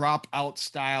 drop out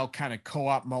style kind of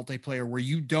co-op multiplayer where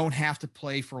you don't have to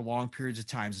play for long periods of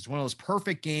times. It's one of those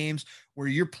perfect games where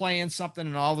you're playing something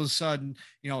and all of a sudden,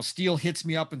 Steel hits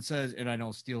me up and says, and I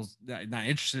know Steel's not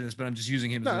interested in this, but I'm just using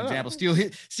him as an example. Steel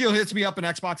hits me up in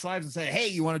Xbox Live and say, hey,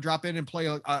 you want to drop in and play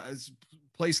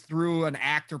plays through an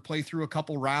act or play through a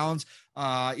couple rounds,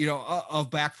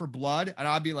 of Back 4 Blood. And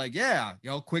I'd be like, yeah,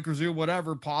 quick resume,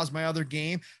 whatever, pause my other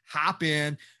game, hop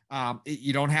in.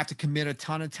 You don't have to commit a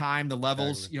ton of time. The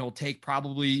levels, take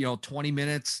probably, 20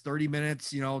 minutes, 30 minutes,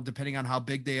 depending on how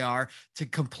big they are to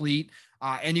complete.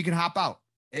 And you can hop out.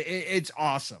 It's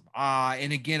awesome.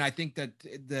 And again, I think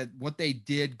that what they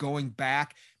did going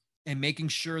back and making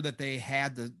sure that they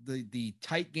had the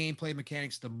tight gameplay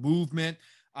mechanics, the movement,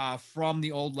 from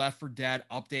the old Left 4 Dead,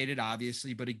 updated,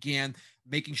 obviously, but again,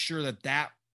 making sure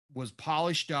that was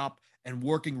polished up and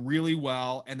working really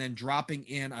well, and then dropping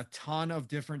in a ton of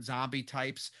different zombie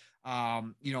types,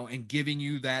 and giving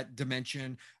you that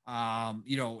dimension,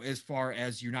 as far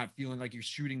as you're not feeling like you're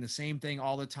shooting the same thing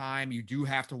all the time. You do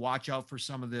have to watch out for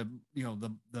some of the,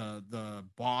 the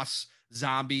boss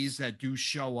zombies that do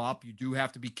show up. You do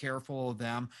have to be careful of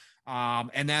them.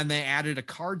 And then they added a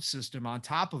card system on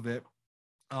top of it,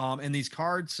 And these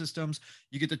card systems,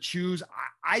 you get to choose.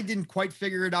 I didn't quite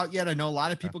figure it out yet. I know a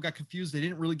lot of people got confused. They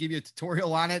didn't really give you a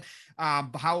tutorial on it,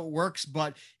 how it works,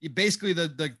 but basically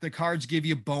the cards give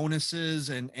you bonuses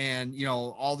and, you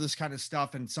know, all this kind of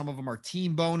stuff. And some of them are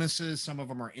team bonuses. Some of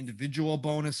them are individual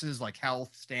bonuses like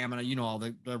health, stamina, you know, all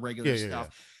the regular stuff.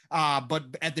 But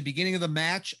at the beginning of the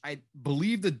match, I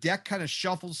believe the deck kind of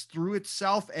shuffles through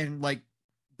itself, and like,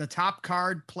 the top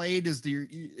card played is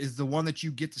the one that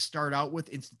you get to start out with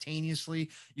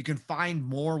instantaneously. You can find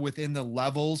more within the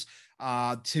levels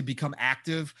to become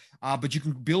active, but you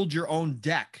can build your own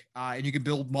deck, and you can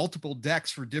build multiple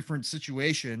decks for different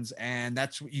situations. And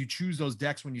that's what you choose, those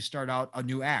decks when you start out a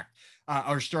new act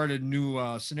or start a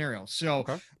new scenario. So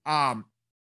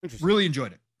really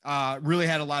enjoyed it. Really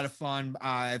had a lot of fun.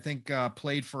 I think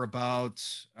played for about,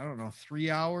 I don't know,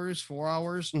 3 hours, 4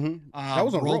 hours. That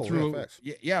was a roll through.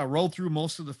 Rolled through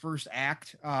most of the first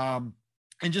act. And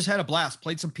just had a blast.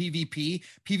 Played some PvP.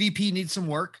 PvP needs some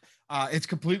work. It's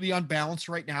completely unbalanced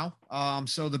right now.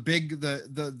 So the big,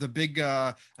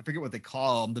 I forget what they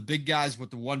call them, the big guys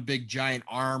with the one big giant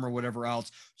arm or whatever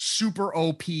else, super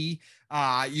OP.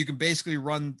 You can basically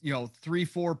run,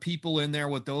 3-4 people in there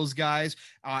with those guys,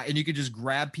 and you can just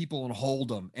grab people and hold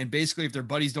them. And basically, if their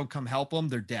buddies don't come help them,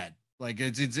 they're dead. Like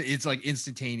it's like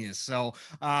instantaneous. So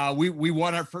we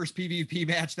won our first PvP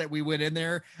match that we went in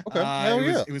there.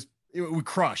 Okay, we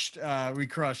crushed.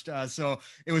 So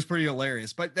it was pretty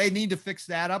hilarious, but they need to fix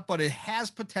that up, but it has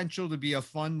potential to be a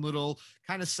fun little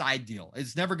kind of side deal.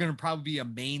 It's never going to probably be a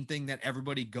main thing that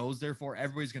everybody goes there for.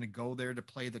 Everybody's going to go there to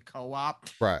play the co-op,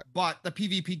 right? But the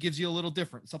PvP gives you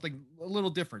something a little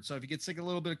different. So if you get sick of a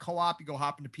little bit of co-op, you go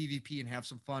hop into PvP and have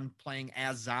some fun playing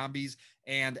as zombies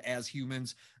and as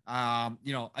humans.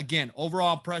 Again,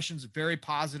 overall impressions, very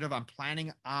positive. I'm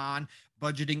planning on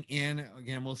budgeting in,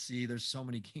 again, we'll see, there's so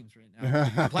many games right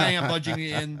now. I'm planning on budgeting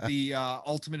in the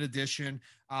Ultimate Edition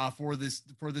for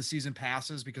the season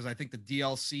passes, because I think the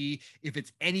DLC, if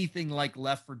it's anything like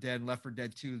Left 4 Dead and Left 4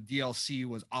 Dead 2, the DLC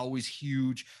was always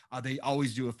huge. They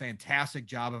always do a fantastic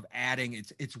job of adding.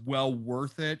 It's well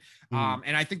worth it.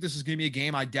 And I think this is going to be a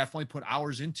game I definitely put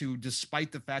hours into,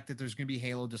 despite the fact that there's going to be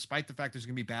Halo, despite the fact there's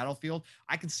going to be Battlefield.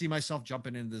 I can see myself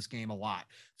jumping into this game a lot.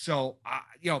 So,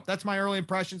 that's my early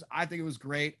impressions. I think it was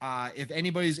great. If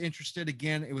anybody's interested,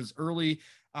 again, it was early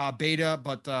beta,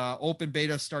 but open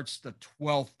beta starts the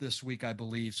 12th this week, I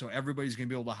believe. So everybody's going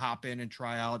to be able to hop in and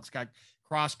try out. It's got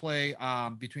crossplay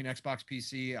between Xbox,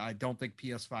 PC. I don't think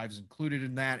PS5 is included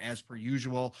in that, as per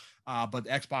usual. But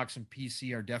Xbox and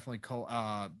PC are definitely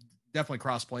definitely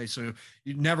crossplay. So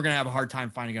you're never going to have a hard time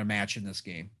finding a match in this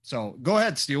game. So go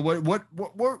ahead, Steele. What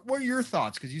are your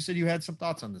thoughts? Because you said you had some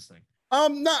thoughts on this thing.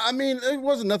 No, I mean, it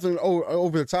wasn't nothing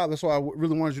over the top. That's why I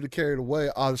really wanted you to carry it away.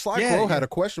 Sly Crow had a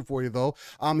question for you, though.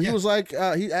 He was like,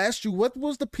 he asked you, what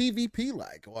was the PvP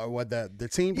like, or what the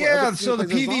team? Yeah, so the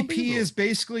PvP is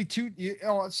basically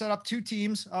set up 2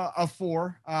 teams of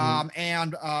 4,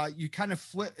 and you kind of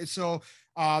flip. So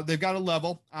they've got a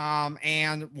level,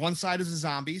 and one side is the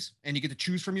zombies, and you get to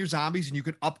choose from your zombies, and you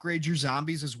can upgrade your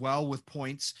zombies as well with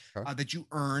points that you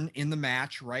earn in the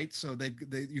match, right? So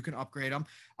you can upgrade them.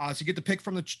 So you get to pick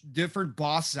from the different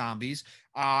boss zombies,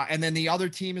 and then the other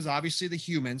team is obviously the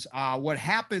humans. What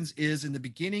happens is, in the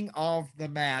beginning of the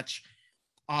match,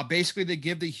 basically they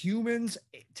give the humans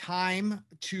time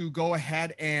to go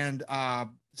ahead and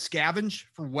scavenge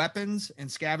for weapons and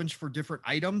scavenge for different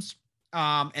items.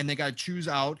 And they got to choose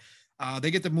out. They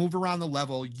get to move around the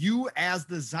level. You, as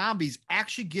the zombies,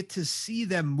 actually get to see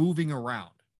them moving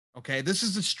around. Okay, this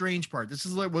is the strange part. This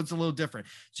is what's a little different.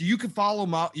 So you can follow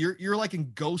them out. You're like in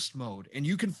ghost mode, and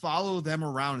you can follow them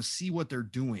around and see what they're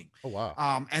doing. Oh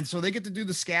wow! And so they get to do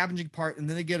the scavenging part, and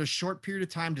then they get a short period of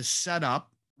time to set up.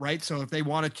 Right. So if they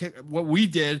want to what we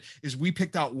did is we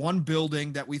picked out one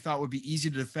building that we thought would be easy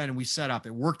to defend, and we set up.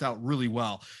 It worked out really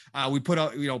well. We put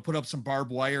up some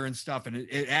barbed wire and stuff, and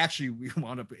it actually, we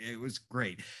wound up, it was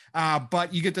great.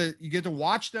 But you get to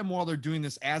watch them while they're doing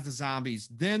this as the zombies.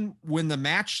 Then when the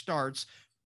match starts,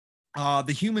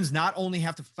 the humans not only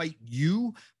have to fight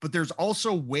you, but there's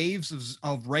also waves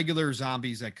of regular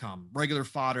zombies regular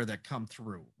fodder that come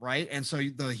through, right? And so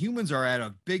the humans are at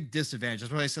a big disadvantage.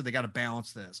 That's why I said they got to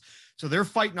balance this. So they're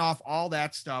fighting off all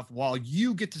that stuff while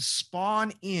you get to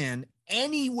spawn in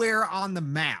anywhere on the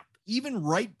map, even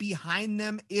right behind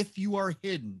them if you are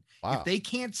hidden. Wow. If they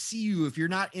can't see you, if you're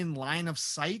not in line of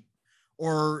sight,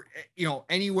 or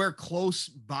anywhere close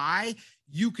by,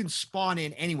 you can spawn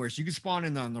in anywhere. So you can spawn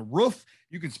in on the roof.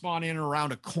 You can spawn in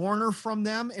around a corner from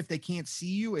them. If they can't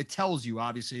see you, it tells you,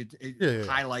 obviously, it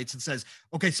highlights and says,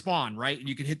 okay, spawn, right? And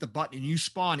you can hit the button and you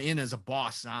spawn in as a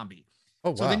boss zombie.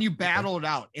 Oh, wow. So then you battle it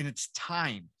out, and it's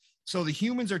time. So the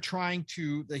human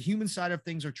side of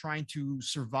things are trying to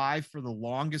survive for the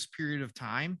longest period of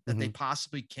time that they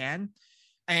possibly can.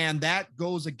 And that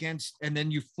goes against, and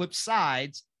then you flip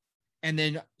sides. And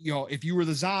then, if you were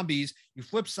the zombies, you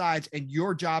flip sides, and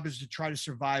your job is to try to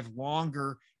survive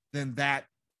longer than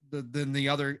the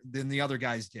other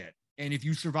guys did. And if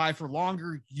you survive for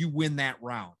longer, you win that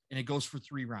round, and it goes for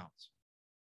 3 rounds.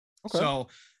 Okay. So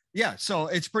yeah, so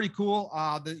it's pretty cool.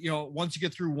 Once you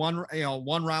get through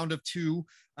one round of 2,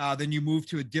 then you move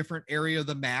to a different area of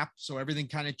the map. So everything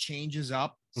kind of changes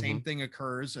up. Same thing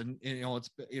occurs, and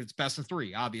it's best of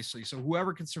 3, obviously. So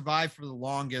whoever can survive for the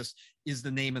longest is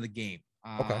the name of the game.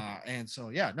 Okay. And so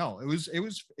yeah, no, it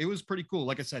was pretty cool.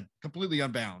 Like I said, completely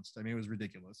unbalanced. I mean, it was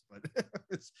ridiculous, but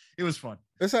it was fun.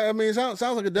 It sounds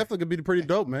like it definitely could be pretty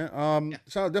dope, man.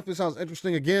 Definitely sounds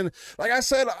interesting. Again, like I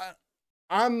said,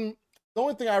 the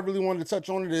only thing I really wanted to touch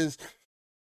on it is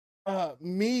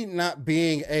me not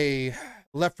being a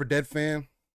Left 4 Dead fan.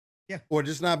 Yeah. Or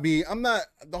just not be,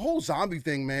 the whole zombie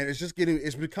thing, man,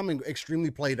 it's becoming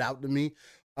extremely played out to me.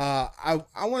 I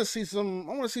want to see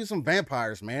some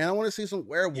vampires, man. I want to see some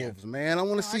werewolves, man. I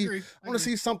want to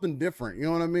see something different. You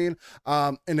know what I mean?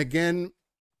 And again,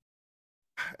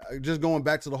 just going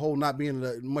back to the whole not being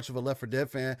much of a Left 4 Dead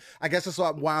fan, I guess that's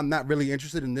why I'm not really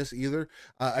interested in this either.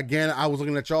 Again, I was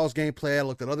looking at y'all's gameplay, I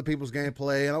looked at other people's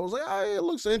gameplay, and I was like, it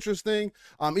looks interesting.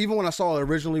 Even when I saw it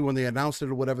originally, when they announced it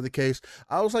or whatever the case,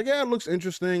 I was like, yeah, it looks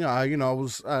interesting. I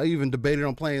was even debated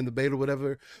on playing the beta or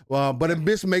whatever. But it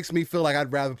just makes me feel like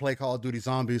I'd rather play Call of Duty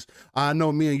Zombies. I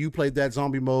know me and you played that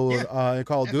zombie mode in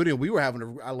Call of Duty, and we were having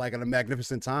a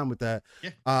magnificent time with that.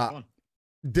 Fun.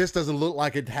 This doesn't look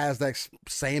like it has that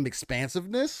same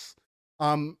expansiveness,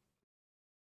 but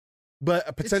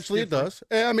potentially it does.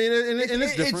 I mean, and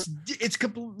it's different. It's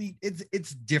completely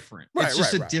it's different. Right, it's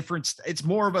just a different. It's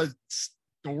more of a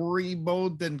story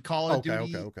mode than Call of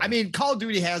Duty. Okay. I mean, Call of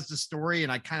Duty has the story,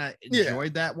 and I kind of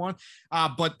enjoyed that one.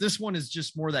 But this one is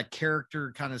just more that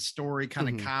character kind of story, kind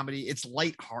of comedy. It's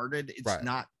lighthearted. It's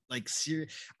not like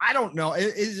serious. I don't know.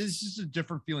 It's just a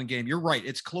different feeling game. You're right.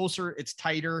 It's closer. It's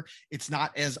tighter. It's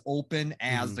not as open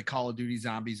as the Call of Duty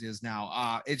Zombies is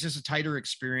now. It's just a tighter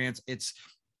experience. It's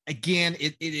again,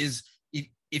 it is.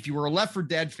 If you were a Left 4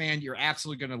 Dead fan, you're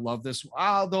absolutely going to love this.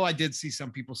 Although I did see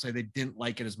some people say they didn't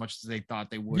like it as much as they thought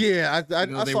they would. Yeah, I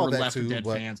they saw were that Left 4 too, Dead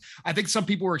fans. I think some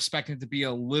people were expecting it to be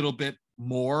a little bit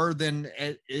more than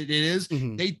it is.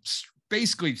 They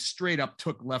basically straight up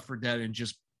took Left 4 Dead and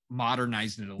just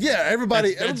modernized it a little bit.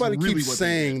 Everybody really keeps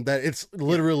saying that it's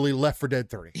literally Left 4 Dead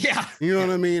 3. Yeah. You know what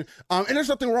I mean? And there's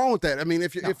nothing wrong with that. I mean,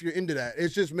 if you're into that, it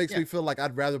just makes me feel like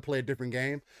I'd rather play a different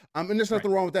game. And there's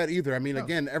nothing wrong with that either. I mean,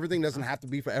 again, everything doesn't have to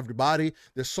be for everybody.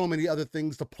 There's so many other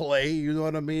things to play, you know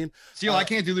what I mean? Seal, I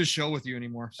can't do this show with you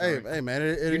anymore. Sorry. Hey man,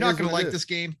 you're not going to like this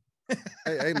game.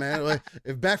 hey man, like,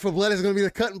 if Back 4 Blood is going to be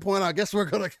the cutting point, I guess we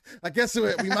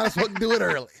might as well do it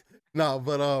early. No,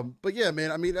 but yeah,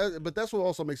 man. I mean, but that's what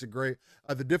also makes it great.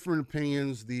 The different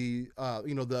opinions, the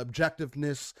the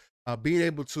objectiveness, being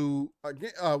able to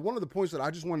one of the points that I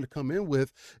just wanted to come in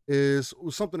with is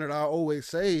something that I always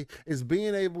say is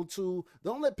being able to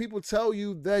don't let people tell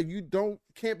you that you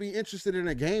can't be interested in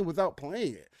a game without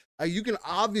playing it. You can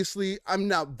obviously.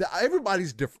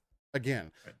 Everybody's different.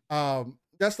 Again,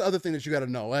 that's the other thing that you got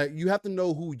to know. You have to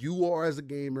know who you are as a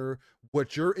gamer,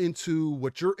 what you're into,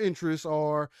 what your interests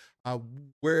are,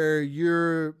 where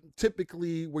you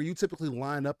typically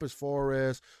line up as far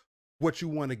as what you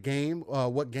want to game,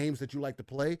 what games that you like to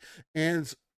play.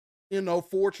 And,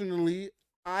 fortunately,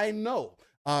 I know.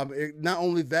 Not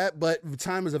only that, but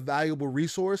time is a valuable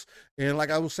resource. And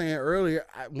like I was saying earlier,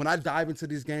 when I dive into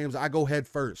these games, I go head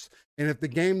first. And if the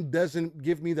game doesn't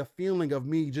give me the feeling of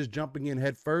me just jumping in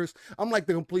head first, I'm like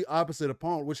the complete opposite of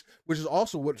Pawn, which is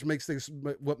also what makes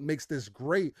this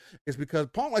great, is because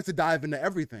Pawn likes to dive into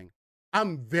everything.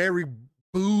 I'm very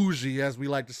bougie, as we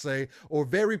like to say, or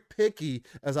very picky,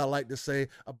 as I like to say,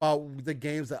 about the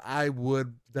games that I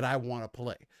want to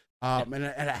play. And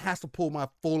it has to pull my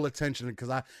full attention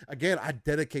because I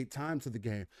dedicate time to the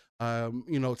game.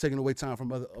 Taking away time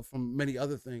from many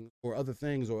other things or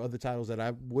other titles that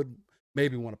I would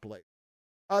maybe want to play.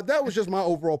 That was just my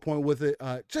overall point with it.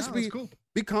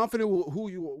 Be confident with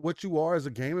what you are as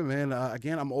a gamer, man.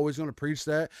 Again, I'm always going to preach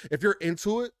that. If you're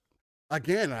into it,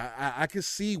 again, I can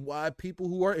see why people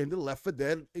who are into Left 4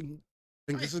 Dead think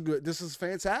this is good. This is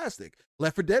fantastic.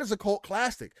 Left 4 Dead is a cult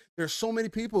classic. There's so many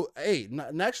people. Hey,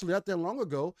 actually, not that long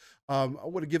ago, I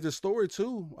want to give this story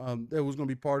too. That was going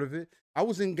to be part of it. I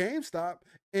was in GameStop,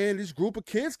 and this group of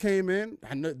kids came in.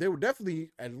 I know they were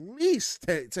definitely at least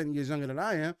 10 years younger than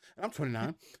I am, and I'm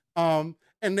 29. And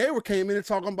they came in and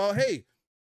talking about, hey,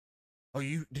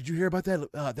 did you hear about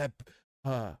that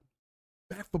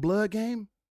Back for Blood game?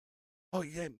 Oh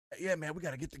yeah, man, we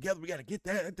gotta get together. We gotta get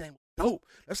that. That thing dope.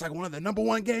 That's like one of the number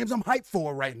one games I'm hyped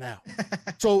for right now.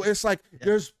 So it's like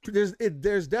there's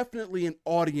definitely an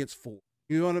audience for it.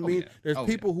 You know what I mean? There's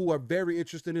people who are very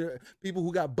interested in it, people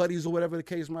who got buddies or whatever the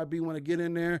case might be, want to get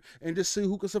in there and just see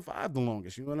who can survive the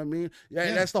longest. You know what I mean?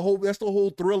 Yeah. That's the whole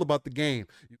thrill about the game.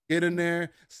 You get in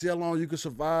there, see how long you can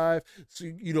survive. So,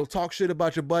 talk shit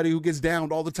about your buddy who gets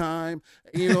downed all the time.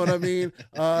 You know what I mean?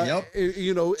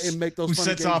 And make those. Who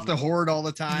sets off the horde all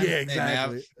the time? Yeah,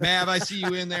 exactly. Hey, Mav, I see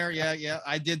you in there. Yeah,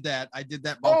 I did that.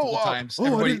 Multiple times.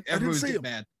 Everybody was getting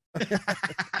mad.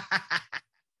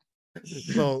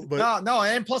 So, but no,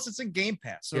 and plus it's in Game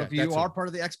Pass. So if you are part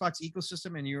of the Xbox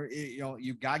ecosystem and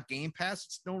you've got Game Pass,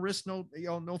 it's no risk, no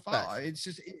foul. It's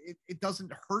just it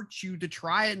doesn't hurt you to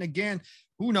try it. And again,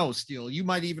 who knows, Steel? You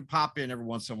might even pop in every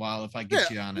once in a while if I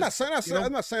get you on it.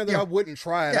 I'm not saying that I wouldn't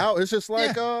try it out. It's just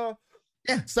like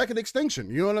Second Extinction.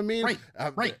 You know what I mean?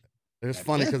 Right. It's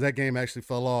funny because that game actually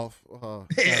fell off.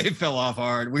 It fell off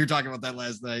hard. We were talking about that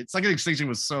last night. Second Extinction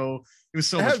was so much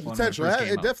fun. Potential.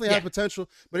 It definitely had potential,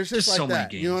 but it's just like so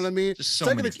that. You know what I mean?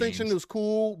 Second Extinction was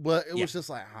cool, but it was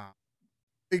just like,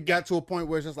 it got to a point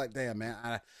where it's just like, damn, man,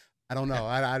 I don't know.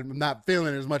 I'm not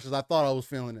feeling it as much as I thought I was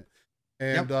feeling it.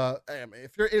 And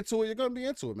if you're into it, you're gonna be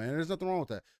into it, man. There's nothing wrong with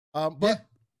that. But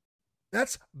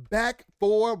that's Back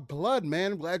 4 Blood,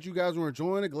 man. I'm glad you guys were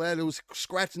enjoying it. Glad it was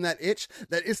scratching that itch.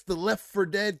 That it's the Left 4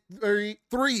 Dead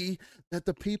 3 that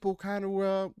the people kind of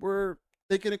were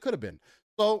thinking it could have been.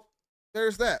 So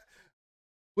there's that.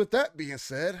 With that being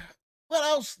said, what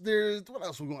else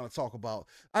we want to talk about?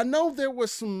 I know there were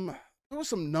some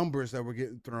numbers that were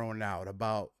getting thrown out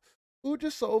about who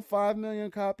just sold 5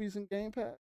 million copies in Game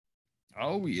Pass.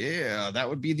 Oh yeah, that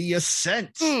would be the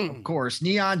Ascent, of course.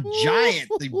 Neon Giant,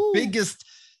 the biggest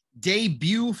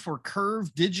debut for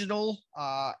Curve Digital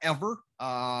ever.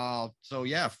 So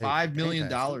yeah, $5 million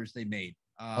they made.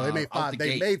 They made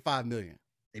 $5 million.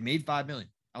 They made $5 million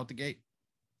out the gate.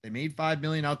 They made $5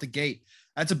 million out the gate.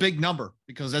 That's a big number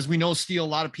because, as we know, Steel, a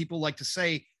lot of people like to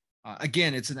say,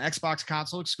 again, it's an Xbox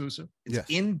console exclusive. It's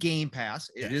in Game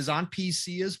Pass. It is on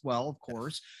PC as well, of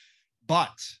course.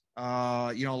 But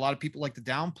a lot of people like to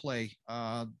downplay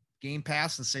Game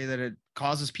Pass and say that it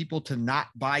causes people to not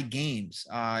buy games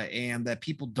and that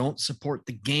people don't support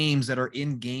the games that are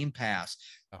in Game Pass.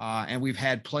 And we've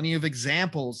had plenty of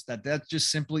examples that just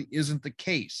simply isn't the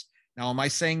case. Now, am I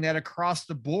saying that across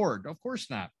the board? Of course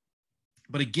not.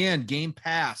 But again, Game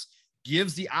Pass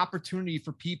gives the opportunity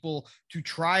for people to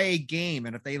try a game.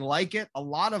 And if they like it, a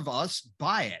lot of us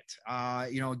buy it.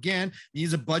 Again,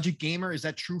 he's a budget gamer. Is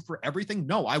that true for everything?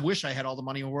 No, I wish I had all the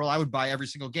money in the world. I would buy every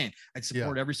single game. I'd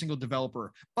support every single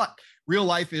developer, but real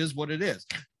life is what it is.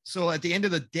 So at the end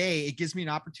of the day, it gives me an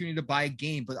opportunity to buy a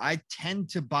game, but I tend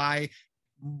to buy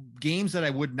games that I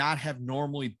would not have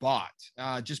normally bought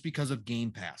just because of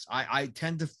Game Pass. I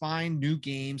tend to find new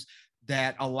games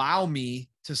that allow me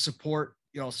to support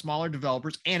smaller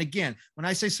developers. And again, when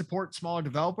I say support smaller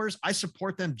developers, I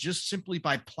support them just simply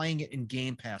by playing it in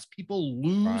Game Pass. People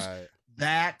lose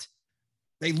that.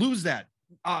 They lose that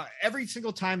every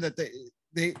single time that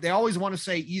they always want to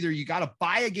say either you got to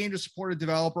buy a game to support a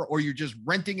developer or you're just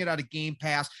renting it out of Game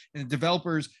Pass and the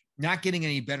developer's not getting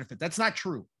any benefit. That's not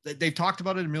true. They've talked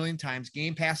about it a million times.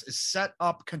 Game Pass is set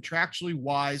up contractually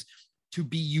wise to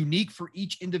be unique for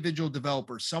each individual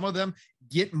developer. Some of them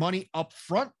get money up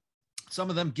front. Some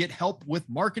of them get help with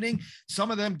marketing.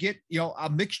 Some of them get, a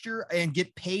mixture and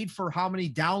get paid for how many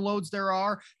downloads there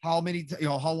are, how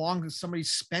long somebody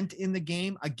spent in the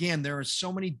game. Again, there are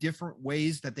so many different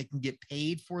ways that they can get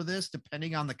paid for this,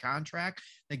 depending on the contract.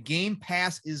 The Game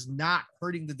Pass is not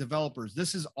hurting the developers.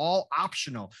 This is all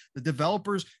optional. The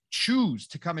developers choose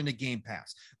to come into Game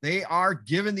Pass. They are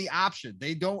given the option.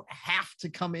 They don't have to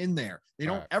come in there. They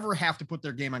don't ever have to put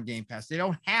their game on Game Pass. They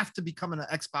don't have to become an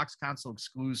Xbox console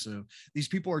exclusive. These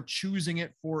people are choosing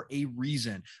it for a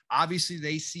reason. Obviously,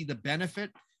 they see the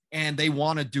benefit and they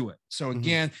want to do it. So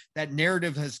again, that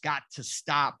narrative has got to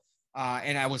stop.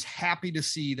 And I was happy to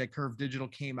see that Curve Digital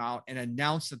came out and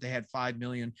announced that they had $5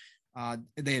 million.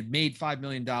 They had made $5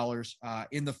 million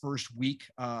in the first week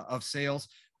of sales.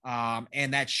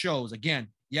 And that shows, again,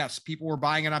 yes, people were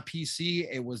buying it on PC.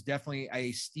 It was definitely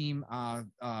a Steam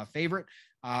favorite.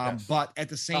 But at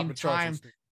the same time,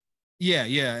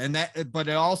 and but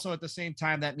it also at the same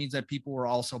time, that means that people were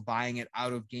also buying it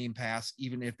out of Game Pass.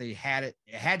 Even if they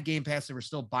had Game Pass, they were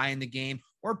still buying the game.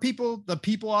 Or the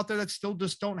people out there that still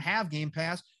just don't have Game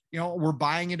Pass, were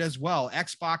buying it as well.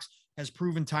 Xbox has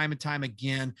proven time and time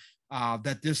again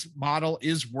that this model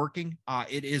is working.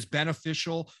 It is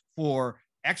beneficial for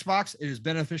Xbox. It is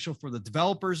beneficial for the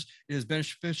developers. It is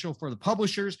beneficial for the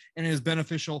publishers, and it is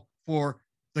beneficial for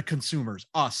the consumers,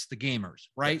 us, the gamers,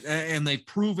 right? Yes. And they've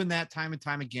proven that time and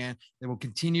time again. They will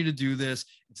continue to do this.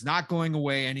 It's not going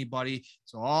away, anybody.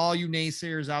 So all you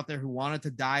naysayers out there who want it to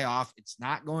die off, it's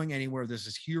not going anywhere. This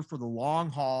is here for the long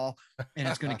haul, and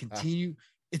it's going to continue.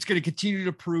 It's going to continue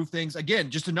to prove things. Again,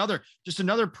 just another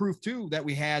proof too that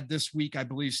we had this week. I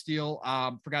believe Steele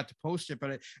forgot to post it,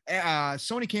 but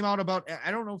Sony came out about,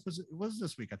 I don't know if it was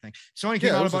this week. I think Sony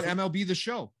came out about MLB The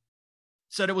Show.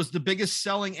 Said it was the biggest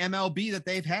selling MLB that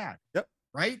they've had. Yep.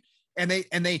 Right. And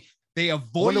they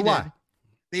avoided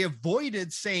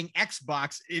saying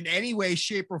Xbox in any way,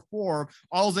 shape, or form.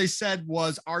 All they said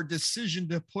was our decision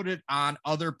to put it on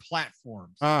other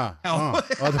platforms.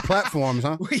 Other platforms,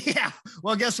 huh? Yeah.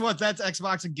 Well, guess what? That's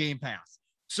Xbox and Game Pass.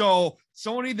 So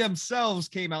Sony themselves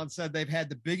came out and said they've had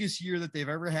the biggest year that they've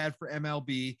ever had for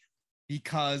MLB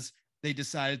because they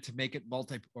decided to make it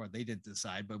or they didn't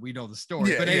decide, but we know the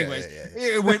story. But anyways,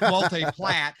 it went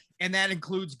multi-plat, and that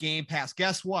includes Game Pass.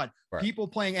 Guess what? Right. People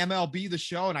playing MLB The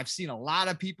Show, and I've seen a lot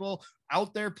of people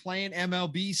out there playing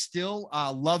MLB still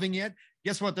loving it.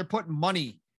 Guess what? They're putting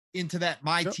money into that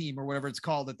My Team or whatever it's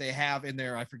called that they have in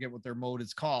there. I forget what their mode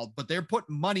is called, but they're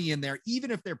putting money in there. Even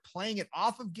if they're playing it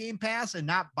off of Game Pass and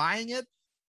not buying it,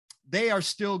 they are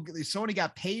still, Sony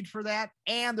got paid for that,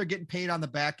 and they're getting paid on the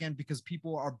back end because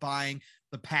people are buying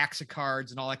the packs of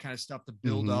cards and all that kind of stuff to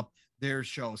build up their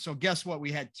show. So guess what?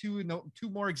 We had two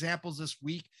more examples this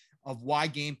week of why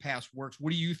Game Pass works.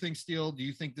 What do you think, Steele? Do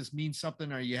you think this means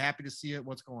something? Are you happy to see it?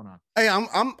 What's going on? Hey,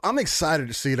 I'm excited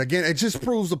to see it. Again, it just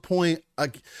proves the point. I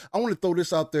want to throw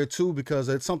this out there too, because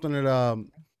it's something that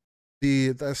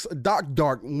that's Dark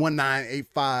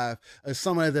 1985 is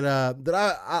somebody that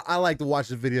I like to watch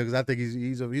the video because I think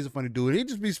he's a funny dude. He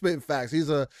just be spitting facts. He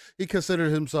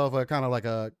considers himself a kind of like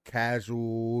a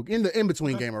casual in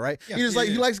between gamer, right? Yeah,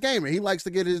 he likes gaming. He likes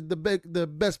to get the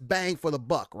best bang for the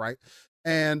buck, right?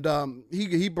 And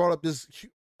he brought up this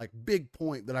like big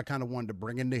point that I kind of wanted to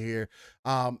bring into here,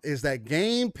 is that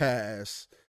Game Pass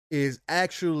is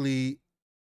actually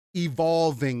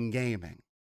evolving gaming.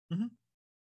 Mm-hmm.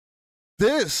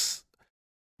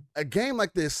 A game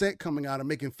like The Ascent coming out and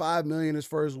making $5 million his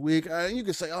first week, you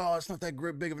can say, oh, it's not that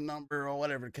big of a number or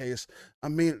whatever the case. I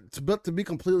mean, but to be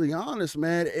completely honest,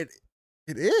 man, it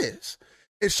is.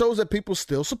 It shows that people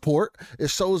still support. It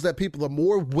shows that people are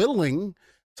more willing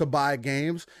to buy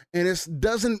games, and it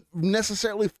doesn't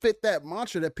necessarily fit that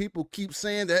mantra that people keep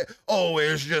saying that, oh,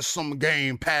 it's just some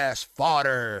Game Pass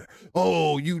fodder.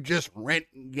 Oh, you just rent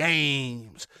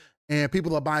games. And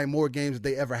people are buying more games than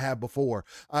they ever have before.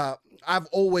 I've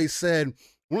always said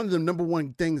one of the number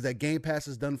one things that Game Pass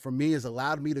has done for me is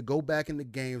allowed me to go back into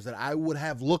games that I would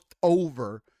have looked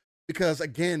over. Because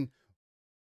again,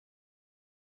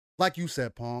 like you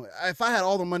said, Pong, if I had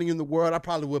all the money in the world, I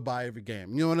probably would buy every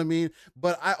game. You know what I mean?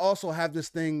 But I also have this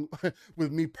thing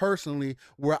with me personally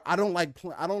where I don't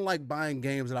like buying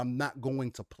games that I'm not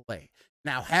going to play.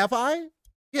 Now, have I?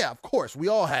 Yeah, of course. We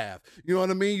all have. You know what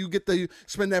I mean? You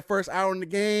spend that first hour in the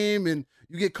game and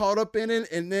you get caught up in it,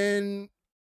 and then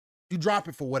you drop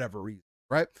it for whatever reason,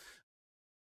 right?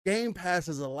 Game Pass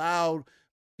has allowed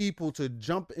people to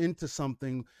jump into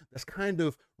something that's kind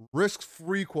of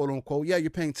risk-free, quote unquote. Yeah, you're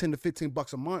paying $10 to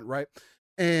 $15 a month, right?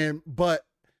 But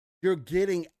you're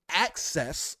getting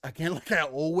access. Again, like I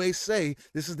always say,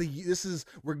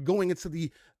 we're going into the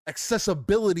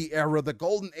accessibility era. The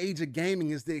golden age of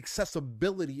gaming is the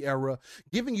accessibility era,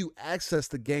 giving you access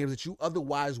to games that you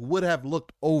otherwise would have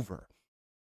looked over.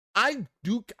 I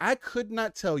could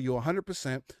not tell you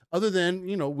 100%, other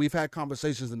than, we've had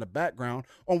conversations in the background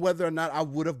on whether or not I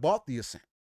would have bought The Ascent.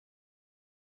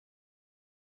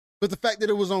 But the fact that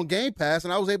it was on Game Pass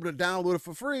and I was able to download it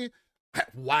for free,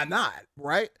 why not?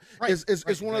 Right?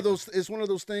 It's one of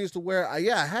those things to where I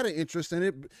had an interest in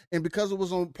it, and because it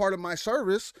was on part of my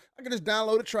service, I can just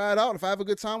download it, try it out. If I have a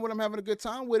good time with it, I'm having a good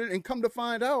time with it, and come to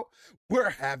find out, we're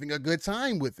having a good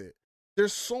time with it.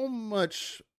 There's so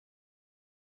much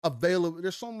available.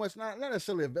 There's so much, not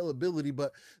necessarily availability,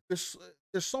 but there's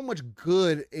so much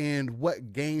good in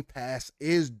what Game Pass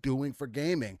is doing for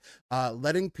gaming,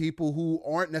 letting people who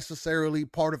aren't necessarily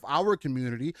part of our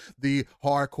community, the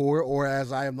hardcore, or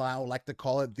as I now like to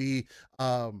call it, the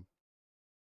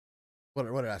what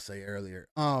did I say earlier?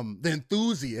 The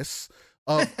enthusiasts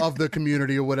of the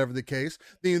community, or whatever the case,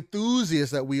 the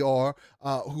enthusiasts that we are,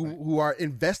 who are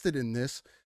invested in this.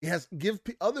 It has give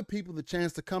other people the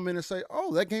chance to come in and say,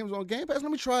 oh, that game's on Game Pass,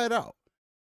 let me try it out.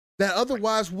 That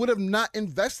otherwise would have not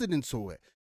invested into it.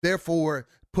 therefore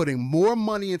putting more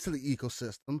money into the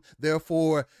ecosystem,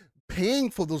 therefore paying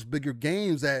for those bigger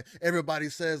games that everybody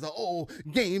says, oh,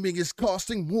 gaming is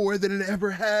costing more than it ever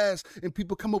has. And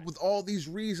people come up with all these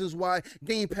reasons why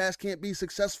Game Pass can't be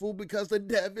successful because the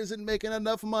dev isn't making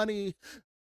enough money.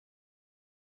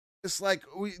 It's like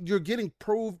you're getting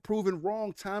proven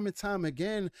wrong time and time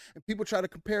again, and people try to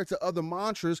compare it to other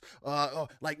mantras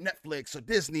like Netflix or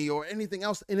Disney or anything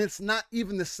else, and it's not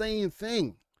even the same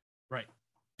thing. Right.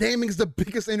 Gaming is the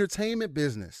biggest entertainment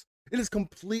business. It is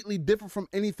completely different from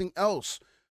anything else.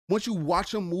 Once you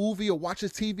watch a movie or watch a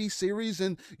TV series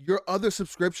and your other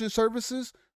subscription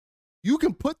services, you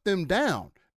can put them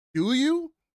down. Do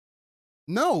you?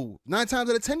 No. 9 times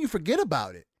out of 10, you forget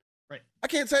about it. Right. I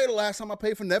can't tell you the last time I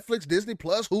paid for Netflix, Disney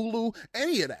Plus, Hulu,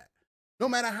 any of that. No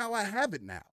matter how I have it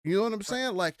now. You know what I'm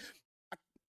saying? Like,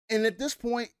 and at this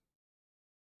point,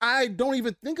 I don't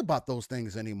even think about those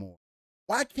things anymore.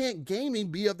 Why can't gaming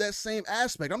be of that same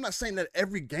aspect? I'm not saying that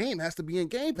every game has to be in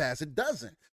Game Pass. It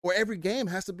doesn't. Or every game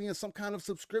has to be in some kind of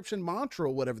subscription mantra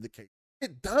or whatever the case.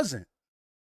 It doesn't.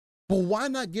 But why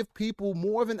not give people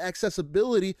more of an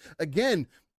accessibility? Again,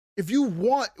 we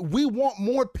want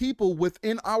more people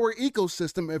within our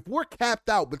ecosystem. If we're capped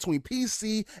out between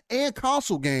PC and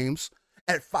console games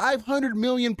at 500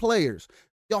 million players,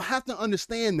 y'all have to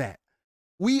understand that.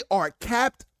 We are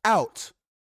capped out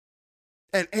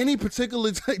at any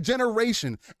particular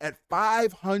generation at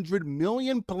 500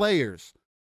 million players.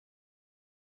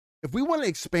 If we want to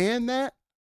expand that,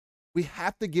 we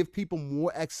have to give people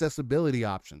more accessibility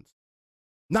options.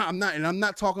 No, I'm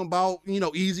not talking about,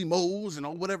 easy modes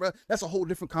and whatever. That's a whole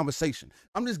different conversation.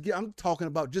 I'm talking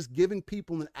about just giving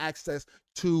people an access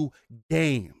to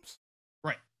games.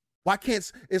 Right. Why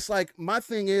can't, it's like, my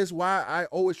thing is what I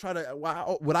always try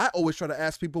to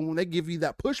ask people when they give you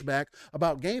that pushback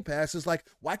about Game Pass is like,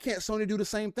 why can't Sony do the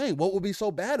same thing? What would be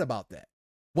so bad about that?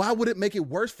 Why would it make it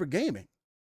worse for gaming?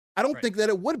 I don't think that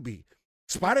it would be.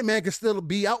 Spider-Man can still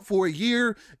be out for a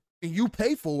year and you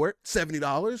pay for it,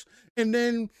 $70, and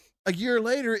then a year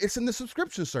later, it's in the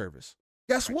subscription service.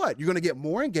 Guess what? You're going to get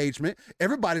more engagement.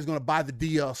 Everybody's going to buy the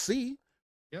DLC.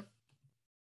 Yep.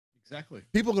 Exactly.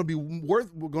 People are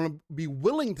going to be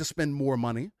willing to spend more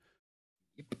money.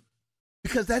 Yep.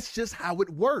 Because that's just how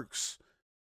it works.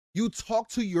 You talk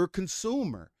to your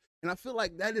consumer. And I feel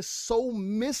like that is so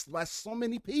missed by so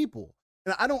many people.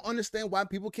 And I don't understand why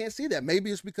people can't see that. Maybe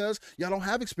it's because y'all don't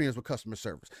have experience with customer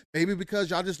service. Maybe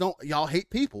because y'all hate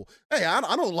people. Hey, I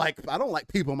don't like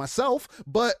people myself,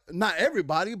 but not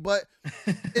everybody. But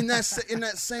in that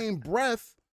same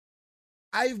breath,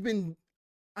 I'm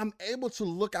able to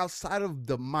look outside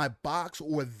of my box,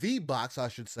 or the box, I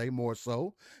should say, more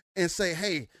so, and say,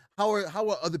 hey, how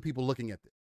are other people looking at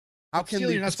this? How can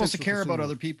you're not supposed to care about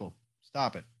other people?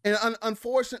 Stop it. And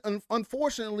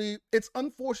unfortunately, it's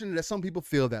unfortunate that some people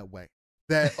feel that way.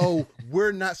 That,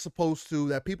 we're not supposed to,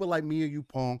 that people like me and you,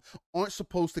 Pong, aren't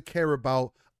supposed to care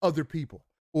about other people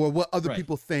or what other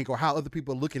people think or how other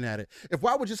people are looking at it. If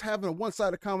I were just having a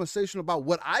one-sided conversation about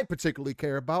what I particularly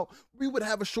care about, we would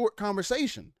have a short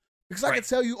conversation. Because I can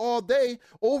tell you all day,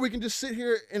 or we can just sit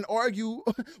here and argue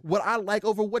what I like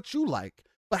over what you like.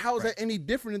 But how is that any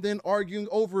different than arguing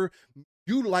over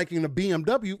you liking a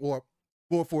BMW, or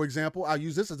for example, I'll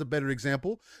use this as a better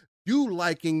example, you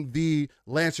liking the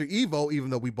Lancer Evo, even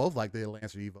though we both like the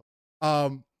Lancer Evo.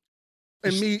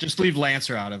 Just leave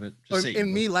Lancer out of it.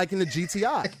 Me liking the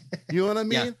GTI. You know what I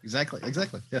mean? Yeah, exactly.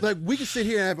 Yeah. Like, we can sit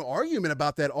here and have an argument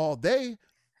about that all day,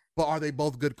 but are they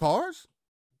both good cars?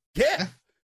 Yeah.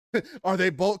 Are they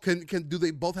both do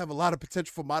they both have a lot of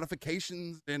potential for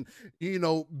modifications and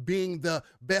being the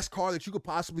best car that you could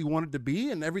possibly want it to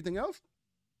be and everything else?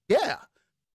 Yeah.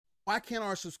 Why can't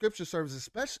our subscription services,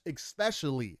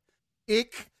 especially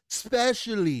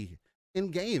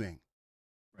in gaming,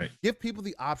 give people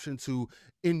the option to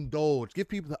indulge, give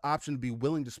people the option to be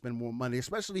willing to spend more money,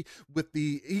 especially with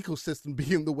the ecosystem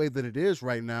being the way that it is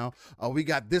right now? We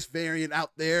got this variant out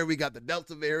there. We got the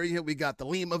Delta variant. We got the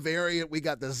Lima variant. We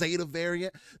got the Zeta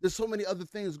variant. There's so many other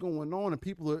things going on, and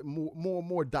people are more and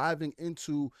more diving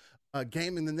into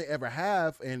gaming than they ever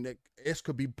have, and it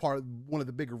could be one of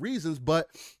the bigger reasons. But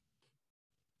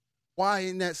why,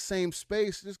 in that same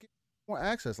space, just get more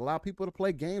access, allow people to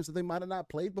play games that they might have not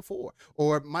played before,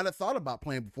 or might have thought about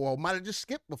playing before, or might have just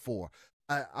skipped before?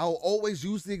 I'll always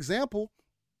use the example,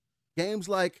 games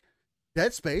like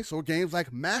Dead Space or games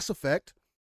like Mass Effect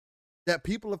that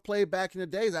people have played back in the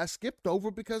days, I skipped over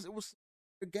because it was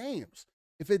games.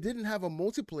 If it didn't have a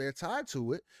multiplayer tied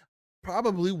to it,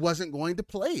 probably wasn't going to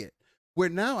play it. where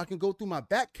now I can go through my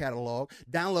back catalog,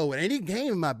 download any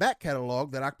game in my back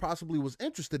catalog that I possibly was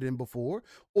interested in before,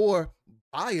 or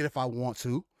buy it if I want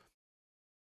to,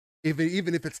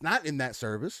 even if it's not in that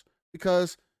service.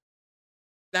 Because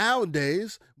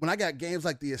nowadays, when I got games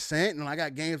like The Ascent, and I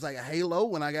got games like Halo,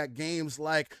 when I got games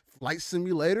like Flight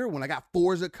Simulator, when I got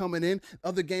Forza coming in,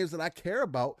 other games that I care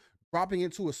about, dropping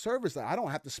into a service that I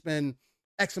don't have to spend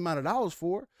X amount of dollars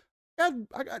for,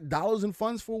 I got dollars and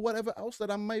funds for whatever else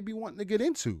that I might be wanting to get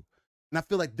into. And I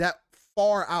feel like that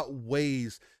far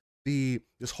outweighs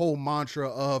this whole mantra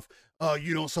of,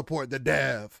 you don't support the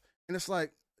dev. And it's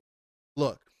like,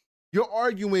 look, you're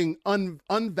arguing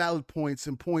unvalid points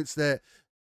and points that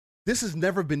this has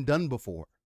never been done before.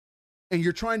 And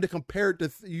you're trying to compare it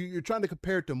to you're trying to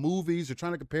compare it to movies, you're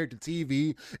trying to compare it to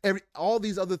TV, all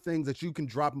these other things that you can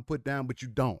drop and put down, but you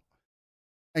don't.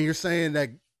 And you're saying that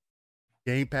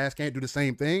Game Pass can't do the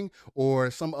same thing, or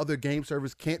some other game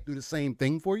service can't do the same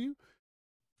thing for you.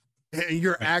 And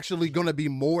you're actually going to be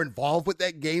more involved with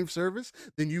that game service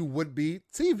than you would be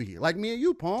TV. Like me and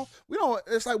you, Paul,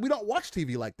 it's like we don't watch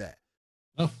TV like that.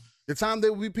 Oh. The time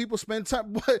that people spend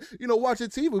time, watching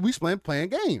TV, we spend playing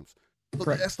games. So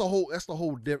that's the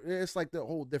whole difference. It's like the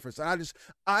whole difference.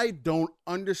 I don't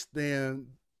understand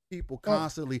people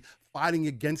constantly fighting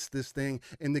against this thing,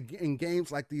 and in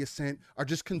games like The Ascent are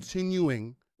just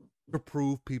continuing to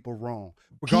prove people wrong.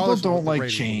 People don't like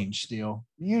change, Steele.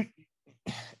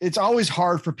 It's always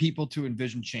hard for people to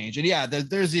envision change. And yeah,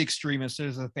 there's the extremists,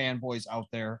 there's the fanboys out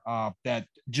there that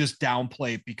just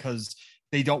downplay it because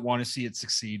they don't want to see it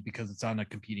succeed because it's on a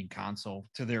competing console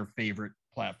to their favorite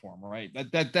platform, right?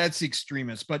 That's the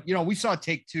extremist. But we saw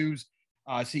Take-Two's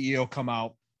CEO come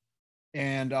out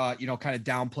and kind of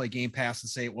downplay Game Pass and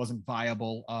say it wasn't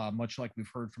viable, much like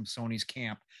we've heard from Sony's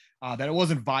camp, that it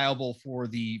wasn't viable for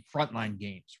the frontline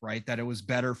games, right? That it was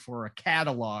better for a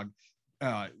catalog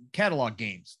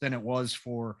games than it was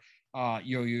for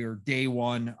your day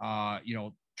one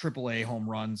AAA home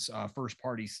runs, first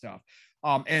party stuff.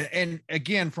 And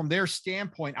again, from their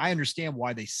standpoint, I understand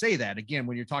why they say that. Again,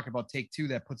 when you're talking about Take-Two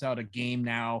that puts out a game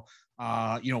now,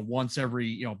 once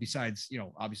every, besides,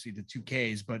 obviously the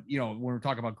 2Ks, but, when we're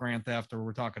talking about Grand Theft or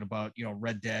we're talking about,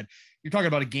 Red Dead, you're talking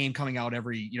about a game coming out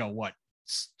every,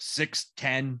 6,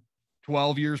 10,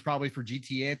 12 years probably for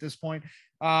GTA at this point.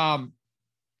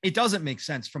 It doesn't make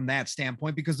sense from that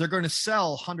standpoint because they're going to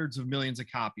sell hundreds of millions of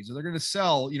copies, or they're going to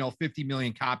sell, 50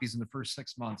 million copies in the first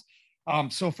 6 months.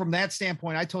 So from that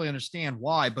standpoint, I totally understand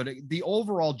why, but the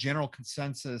overall general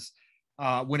consensus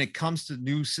when it comes to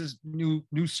new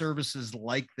services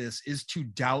like this is to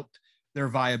doubt their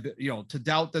viability, to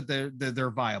doubt that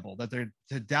they're viable,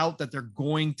 to doubt that they're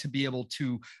going to be able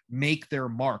to make their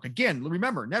mark. Again,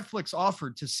 remember, Netflix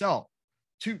offered to sell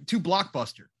to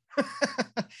Blockbuster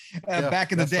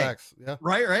back in the day. Facts. Yeah.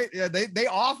 Right. Yeah. They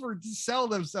offered to sell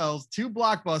themselves to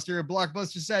Blockbuster, and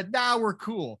Blockbuster said, "Nah, we're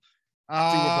cool." See where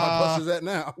Blockbuster's at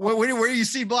now. Where do you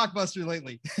see Blockbuster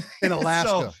lately? In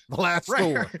Alaska, the last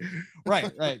store.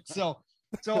 Right.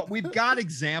 So we've got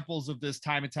examples of this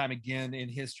time and time again in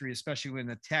history, especially in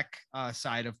the tech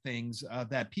side of things,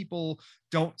 that people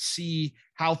don't see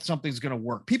how something's going to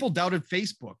work. People doubted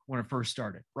Facebook when it first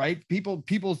started, right? People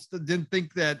didn't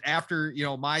think that after,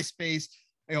 MySpace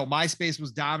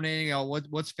was dominating.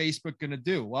 What's Facebook going to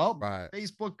do? Well, right.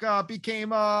 Facebook became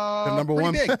the number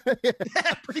one,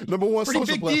 number one pretty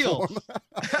social big platform. Deal.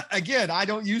 Again, I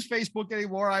don't use Facebook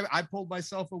anymore. I pulled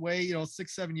myself away,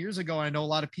 6-7 years ago. And I know a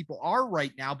lot of people are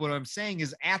right now. But what I'm saying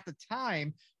is, at the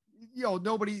time,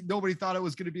 nobody thought it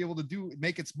was going to be able to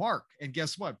make its mark. And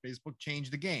guess what? Facebook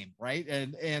changed the game, right?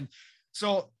 And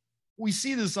so we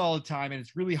see this all the time, and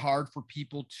it's really hard for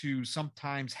people to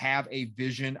sometimes have a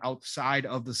vision outside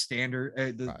of the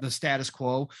standard, the status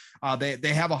quo.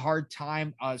 They have a hard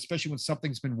time, especially when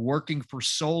something's been working for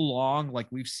so long, like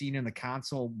we've seen in the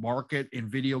console market and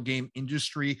video game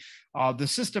industry. The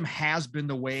system has been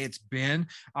the way it's been,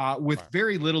 with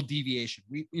very little deviation.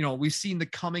 We've seen the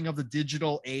coming of the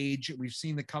digital age. We've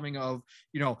seen the coming of,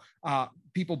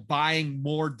 people buying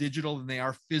more digital than they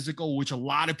are physical, which a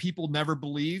lot of people never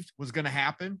believed was going to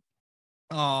happen.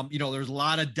 There's a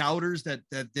lot of doubters that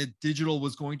digital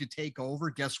was going to take over.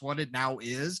 Guess what? It now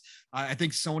is. I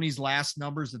think Sony's last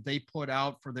numbers that they put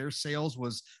out for their sales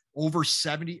was over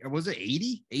 70, or was it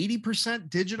 80%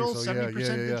 digital, 70%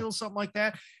 digital, something like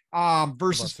that,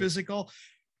 versus physical.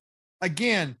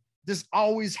 Again, this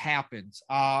always happens.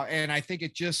 And I think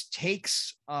it just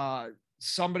takes,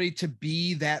 somebody to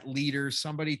be that leader,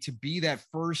 somebody to be that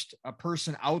first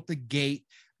person out the gate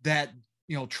that,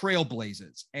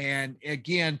 trailblazes. And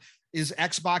again, Is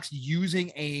Xbox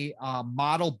using a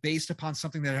model based upon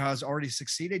something that has already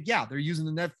succeeded? Yeah, they're using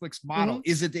the Netflix model.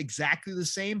 Mm-hmm. Is it exactly the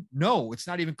same? No, it's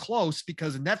not even close,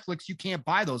 because in Netflix, you can't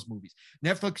buy those movies.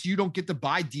 Netflix, you don't get to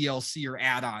buy DLC or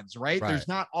add-ons, right? There's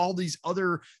not all these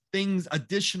other things,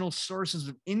 additional sources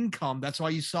of income. That's why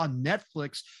you saw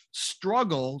Netflix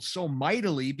struggle so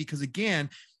mightily, because again,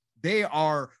 they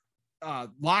are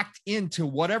locked into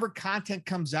whatever content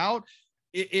comes out.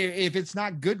 If it's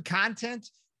not good content,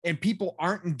 and people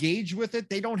aren't engaged with it,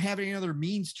 they don't have any other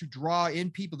means to draw in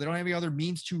people. They don't have any other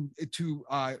means to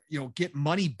get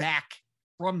money back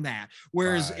from that.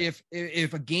 Whereas if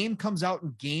a game comes out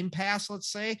in Game Pass,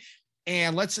 let's say,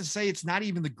 and let's just say it's not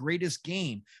even the greatest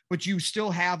game, but you still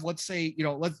have, let's say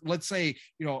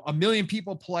 1 million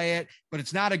people play it, but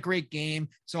it's not a great game.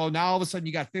 So now all of a sudden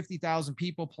you got 50,000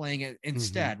 people playing it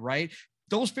instead, right?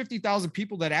 Those 50,000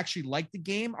 people that actually like the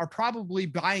game are probably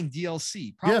buying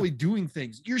DLC, probably doing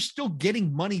things. You're still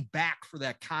getting money back for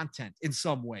that content in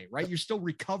some way, right? You're still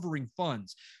recovering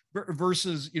funds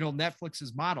versus,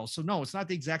 Netflix's model. So no, it's not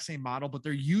the exact same model, but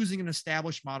they're using an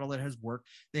established model that has worked.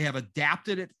 They have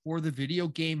adapted it for the video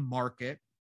game market,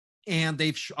 and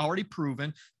they've already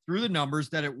proven through the numbers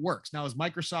that it works. Now, is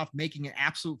Microsoft making an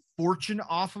absolute fortune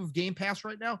off of Game Pass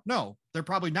right now? No, they're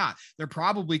probably not. They're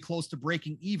probably close to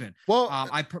breaking even. Well,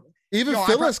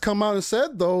 Phil has come out and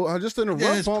said, though, I just interrupt.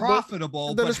 It's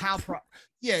profitable, but how?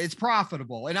 Yeah, it's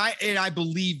profitable, and I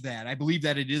believe that. I believe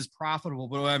that it is profitable.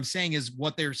 But what I'm saying is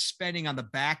what they're spending on the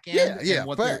back end, and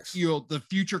what the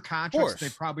future contracts they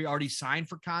probably already signed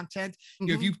for content.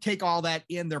 Mm-hmm. If you take all that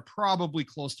in, they're probably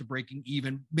close to breaking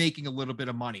even, making a little bit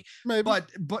of money. Maybe.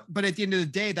 But at the end of the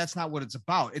day, that's not what it's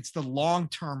about. It's the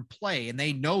long-term play, and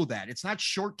they know that. It's not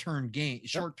short-term gain.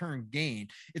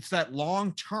 It's that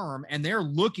long-term, and they're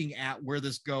looking at where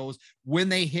this goes when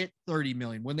they hit 30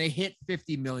 million, when they hit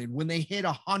 50 million, when they hit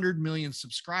 100 million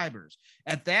subscribers.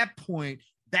 At that point,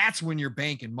 that's when you're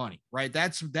banking money, right?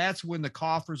 That's when the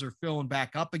coffers are filling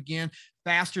back up again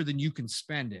faster than you can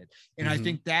spend it. And I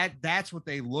think that's what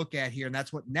they look at here. And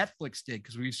that's what Netflix did,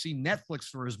 because we've seen Netflix,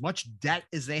 for as much debt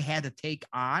as they had to take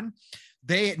on,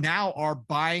 they now are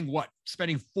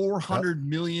spending $400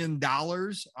 million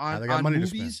on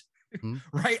movies.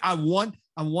 Right, on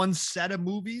one set of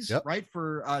movies, right,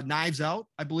 for Knives Out,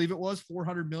 I believe it was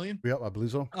 400 million. Yep, I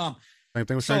believe so. Same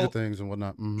thing with Stranger Things and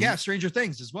whatnot. Yeah, Stranger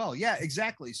Things as well. Yeah,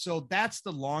 exactly. So that's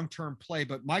the long-term play,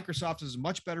 but Microsoft is a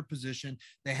much better position.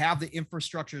 They have the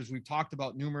infrastructure, as we've talked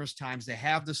about numerous times. They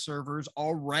have the servers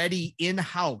already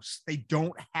in-house. They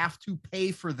don't have to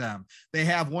pay for them. They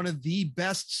have one of the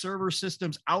best server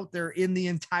systems out there in the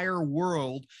entire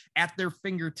world at their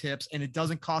fingertips, and it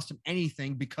doesn't cost them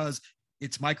anything because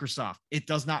it's Microsoft. It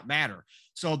does not matter.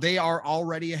 So they are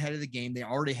already ahead of the game. They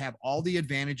already have all the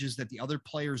advantages that the other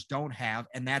players don't have.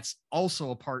 And that's also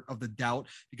a part of the doubt,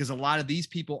 because a lot of these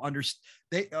people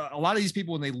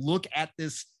when they look at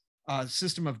this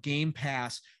system of Game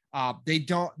Pass,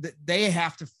 they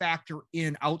have to factor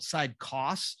in outside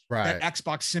costs that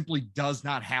Xbox simply does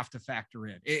not have to factor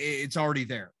in. It's already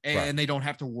there, and they don't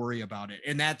have to worry about it.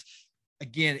 And that's,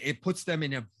 again, it puts them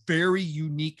in a very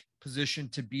unique position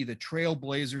to be the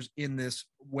trailblazers in this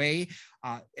way.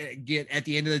 Again, at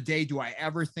the end of the day, do I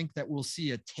ever think that we'll see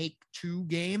a Take-Two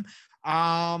game?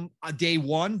 A day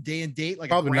and date, like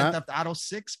probably a Grand Theft Auto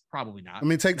 6? Probably not. I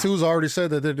mean, Take-Two's already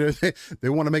said that they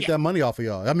want to make that money off of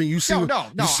y'all. I mean, you see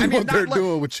what they're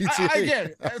doing with GTA.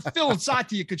 Again, Phil and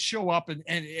Satya could show up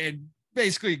and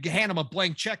basically hand them a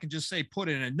blank check and just say, put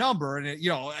in a number. And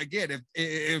again,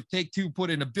 if Take-Two put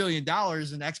in $1 billion and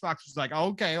Xbox was like, oh,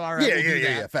 okay, all right,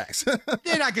 yeah, facts.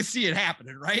 Then I can see it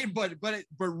happening, right? But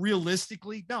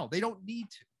realistically, no, they don't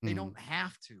need to. They don't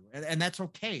have to, and that's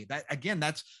okay.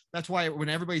 That's why when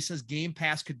everybody says Game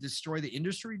Pass could destroy the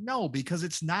industry, no, because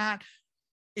it's not.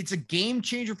 It's a game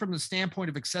changer from the standpoint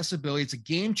of accessibility. It's a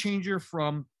game changer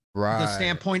from the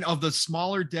standpoint of the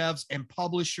smaller devs and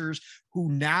publishers who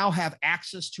now have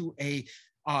access to a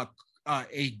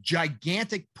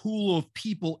gigantic pool of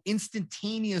people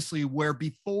instantaneously, where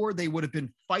before they would have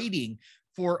been fighting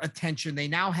for attention. They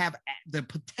now have the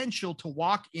potential to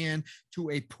walk in to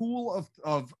a pool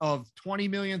of 20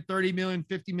 million, 30 million,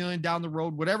 50 million down the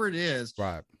road, whatever it is,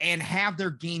 and have their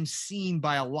game seen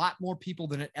by a lot more people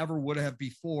than it ever would have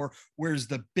before. Whereas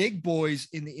the big boys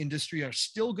in the industry are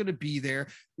still going to be there.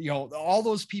 All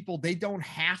those people, they don't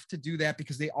have to do that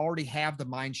because they already have the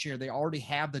mind share. They already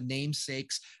have the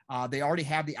namesakes. They already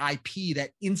have the IP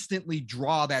that instantly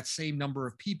draw that same number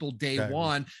of people day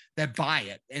one that buy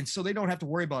it. And so they don't have to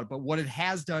worry about it. But what it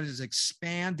has done is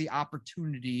expand the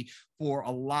opportunity for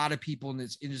a lot of people in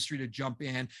this industry to jump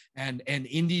in, and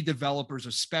indie developers,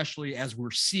 especially as we're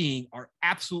seeing, are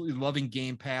absolutely loving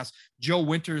Game Pass. Joe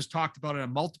Winters talked about it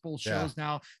on multiple shows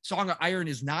now. Song of Iron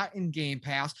is not in Game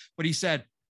Pass, but he said,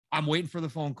 I'm waiting for the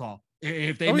phone call.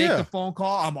 If they make the phone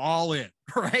call, I'm all in,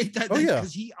 right?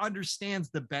 Because he understands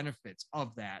the benefits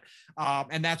of that.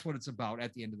 And that's what it's about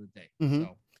at the end of the day.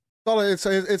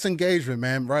 So it's engagement,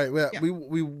 man, right?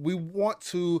 We want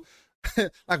to,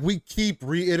 like we keep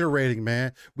reiterating,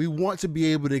 man, we want to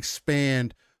be able to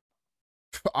expand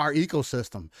our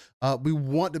ecosystem. We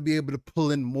want to be able to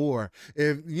pull in more.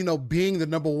 If, being the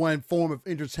number one form of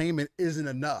entertainment isn't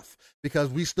enough, because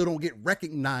we still don't get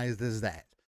recognized as that.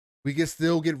 We can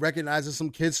still get recognized as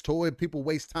some kid's toy people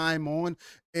waste time on,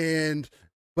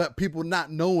 but people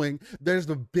not knowing there's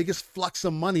the biggest flux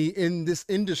of money in this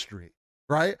industry,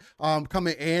 right?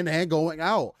 Coming in and going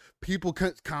out. People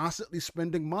constantly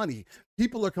spending money.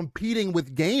 People are competing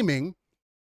with gaming.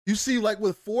 You see, like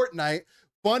with Fortnite,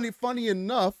 funny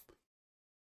enough,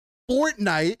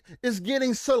 Fortnite is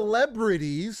getting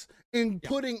celebrities and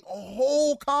putting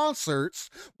whole concerts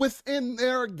within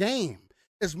their game.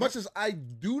 As much as I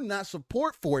do not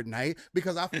support Fortnite,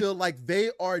 because I feel like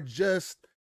they're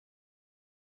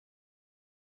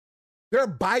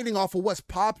biting off of what's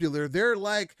popular. They're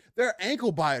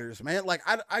ankle biters, man. Like,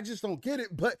 I just don't get it,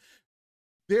 but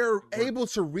they're able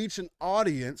to reach an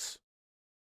audience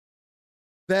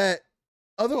that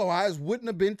otherwise wouldn't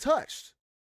have been touched.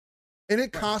 And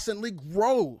it constantly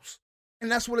grows.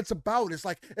 And that's what it's about. It's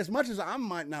like, as much as I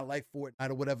might not like Fortnite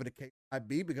or whatever the case might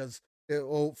be, because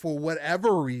for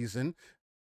whatever reason,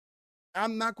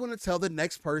 I'm not going to tell the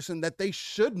next person that they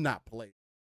should not play.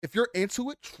 If you're into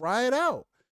it, try it out.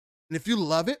 And if you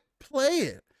love it, play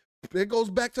it. It goes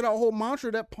back to that whole mantra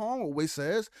that Paul always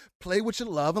says, play what you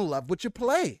love and love what you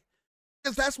play.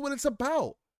 Because that's what it's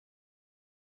about.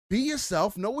 Be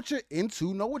yourself, know what you're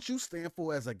into, know what you stand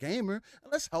for as a gamer,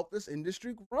 and let's help this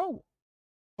industry grow.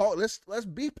 Paul, let's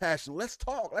be passionate. Let's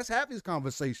talk. Let's have these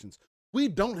conversations. We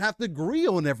don't have to agree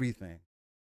on everything.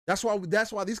 That's why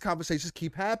these conversations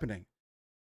keep happening.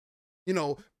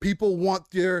 People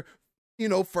want their,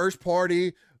 first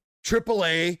party,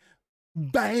 AAA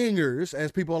bangers,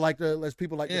 as people like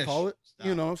to call it. Stop.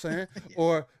 You know what I'm saying?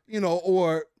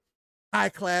 Or high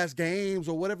class games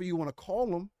or whatever you want to call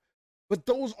them. But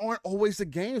those aren't always the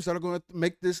games that are going to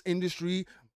make this industry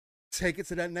take it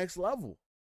to that next level.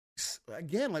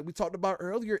 Again, like we talked about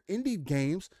earlier, indie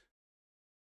games,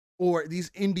 or these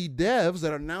indie devs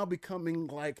that are now becoming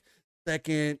like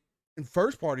second and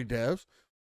first party devs,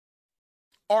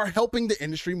 are helping the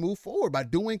industry move forward by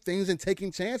doing things and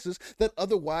taking chances that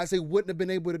otherwise they wouldn't have been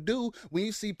able to do. When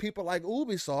you see people like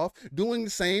Ubisoft doing the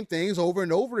same things over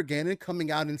and over again and coming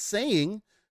out and saying,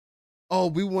 oh,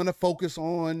 we want to focus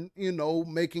on,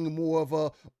 making more of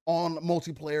on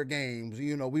multiplayer games.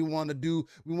 We want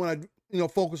to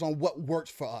focus on what works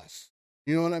for us.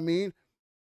 You know what I mean?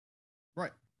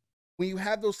 Right. When you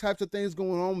have those types of things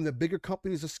going on, when the bigger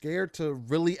companies are scared to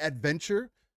really adventure,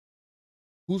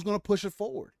 who's going to push it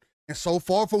forward? And so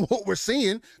far from what we're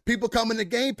seeing, people coming to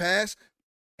Game Pass,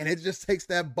 and it just takes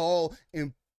that ball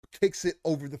and kicks it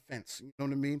over the fence. You know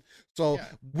what I mean? So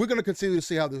we're going to continue to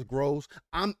see how this grows.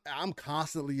 I'm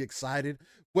constantly excited.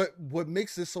 What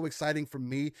makes this so exciting for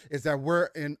me is that we're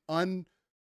in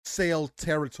unsailed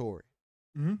territory.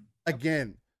 Mm-hmm.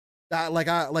 Again, like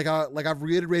I've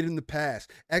reiterated in the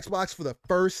past, Xbox for the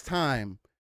first time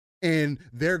in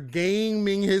their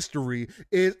gaming history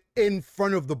is in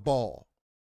front of the ball.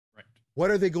 Right.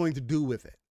 What are they going to do with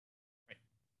it? Right.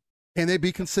 Can they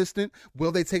be consistent?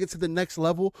 Will they take it to the next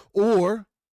level? Or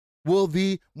will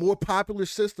the more popular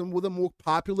system with a more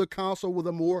popular console, with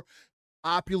a more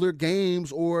popular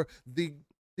games, or the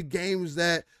games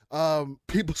that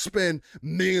people spend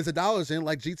millions of dollars in,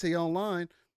 like GTA Online,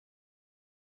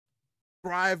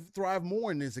 thrive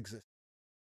more in this existence?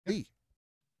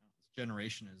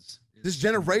 This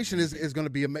generation is going to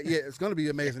be it's going to be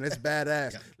amazing. It's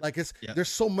badass. Like there's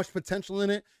so much potential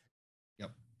in it.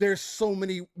 Yep. There's so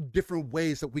many different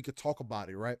ways that we could talk about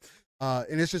it, right?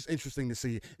 And it's just interesting to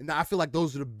see. And I feel like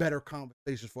those are the better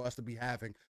conversations for us to be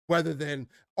having, rather than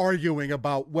arguing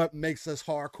about what makes us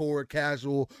hardcore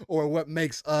casual, or what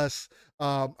makes us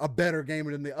a better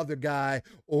gamer than the other guy,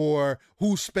 or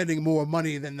who's spending more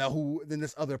money than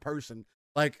this other person.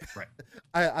 Like, right.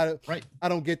 I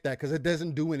don't get that, because it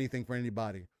doesn't do anything for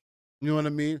anybody. You know what I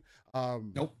mean?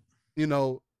 Nope.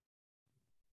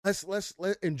 Let's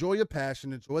enjoy your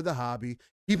passion, enjoy the hobby,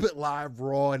 keep it live,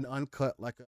 raw, and uncut,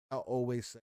 like I always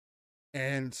say.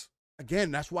 And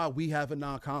again, that's why we have a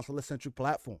non-console centric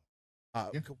platform.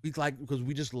 Because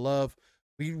we just love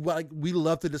We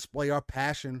love to display our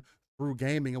passion through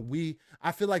gaming, and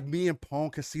I feel like me and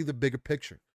Pong can see the bigger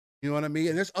picture. You know what I mean?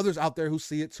 And there's others out there who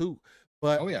see it too.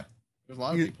 But oh yeah, there's a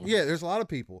lot of people. Yeah, there's a lot of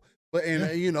people. But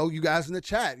you know, you guys in the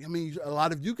chat, I mean, a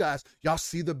lot of you guys, y'all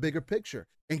see the bigger picture.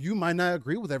 And you might not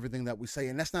agree with everything that we say.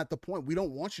 And that's not the point. We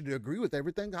don't want you to agree with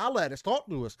everything. Holla at us, talk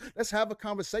to us. Let's have a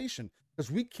conversation.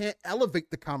 Because we can't elevate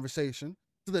the conversation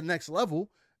to the next level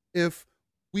if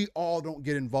we all don't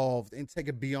get involved and take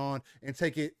it beyond and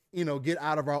take it, you know, get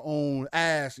out of our own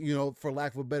ass, you know, for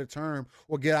lack of a better term,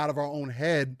 or get out of our own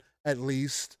head at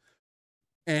least,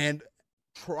 and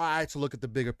try to look at the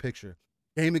bigger picture.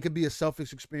 Gaming could be a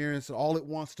selfish experience, all it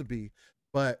wants to be,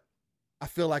 but I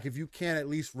feel like if you can at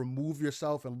least remove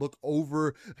yourself and look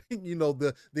over, you know,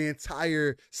 the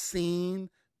entire scene,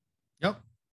 yep,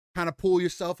 kind of pull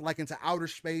yourself like into outer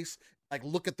space, like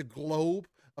look at the globe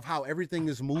of how everything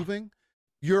is moving,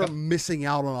 you're missing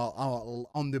out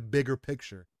on the bigger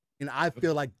picture. And I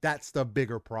feel like that's the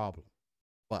bigger problem.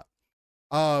 But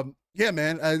yeah,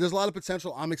 man, there's a lot of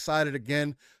potential. I'm excited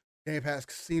again. Game Pass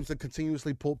seems to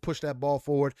continuously push that ball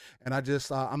forward, and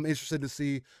I'm interested to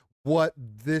see what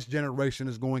this generation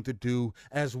is going to do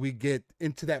as we get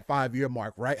into that 5-year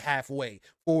mark, right? Halfway,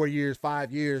 4 years,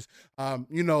 5 years.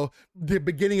 You know, the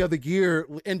beginning of the year,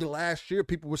 into last year,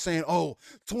 people were saying, oh,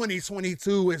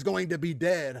 2022 is going to be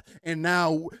dead. And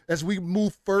now as we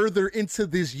move further into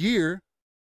this year,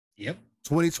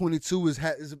 2022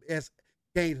 has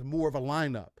gained more of a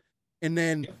lineup. And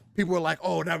then people were like,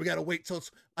 oh, now we got to wait till,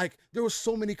 like, there were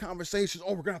so many conversations.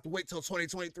 Oh, we're going to have to wait till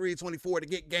 2023, 24 to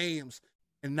get games.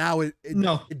 And now it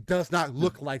does not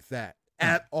look like that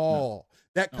at all.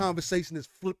 That conversation is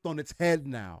flipped on its head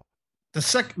now. The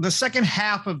second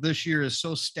half of this year is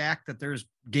so stacked that there's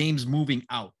games moving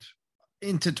out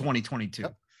into 2022.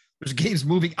 Yep. There's games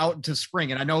moving out into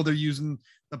spring. And I know they're using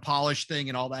the polish thing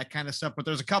and all that kind of stuff, but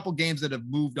there's a couple games that have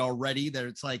moved already that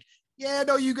it's like, yeah,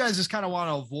 no, you guys just kind of want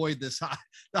to avoid the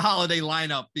holiday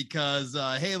lineup because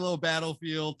Halo,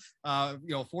 Battlefield, you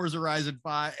know, Forza Horizon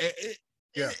 5,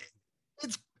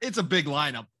 it's a big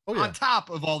lineup on top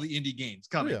of all the indie games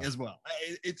coming as well.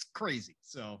 It's crazy.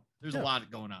 So there's a lot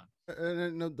going on.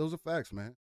 And those are facts,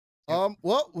 man.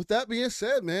 Well, with that being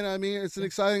said, man, I mean, it's an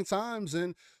exciting times.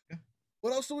 And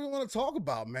what else do we want to talk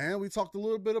about, man? We talked a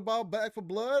little bit about Back 4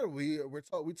 Blood. We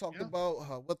talked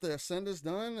about what the Ascend has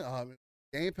done.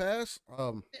 Game Pass.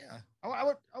 I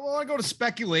want to go to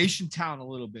speculation town a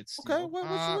little bit, Steve. Okay,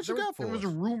 what you got for us? There was a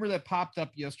rumor that popped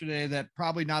up yesterday that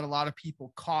probably not a lot of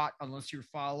people caught unless you're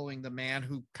following the man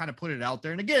who kind of put it out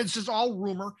there. And again, it's just all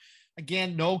rumor.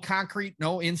 Again, no concrete,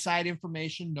 no inside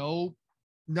information, no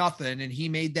nothing. And he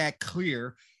made that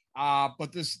clear.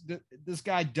 But this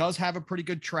guy does have a pretty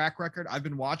good track record. I've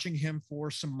been watching him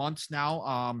for some months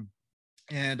now.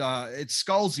 And it's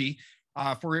Scalzi.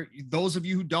 For those of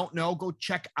you who don't know, go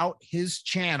check out his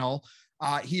channel.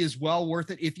 He is well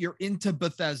worth it. If you're into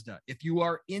Bethesda, if you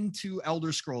are into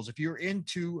Elder Scrolls, if you're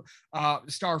into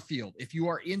Starfield, if you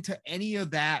are into any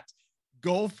of that,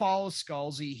 go follow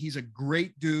Scalzi. He's a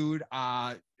great dude,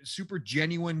 super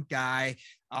genuine guy.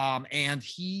 And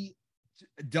he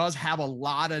does have a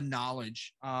lot of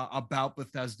knowledge about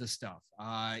Bethesda stuff.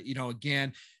 You know,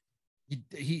 again,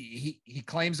 he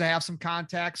claims to have some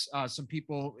contacts. Some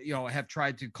people, you know, have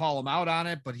tried to call him out on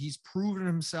it, but he's proven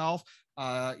himself,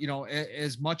 you know,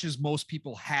 as much as most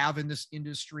people have in this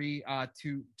industry,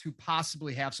 to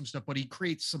possibly have some stuff. But he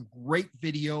creates some great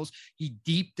videos. He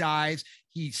deep dives.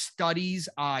 He studies.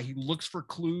 He looks for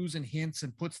clues and hints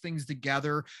and puts things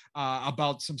together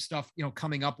about some stuff, you know,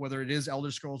 coming up, whether it is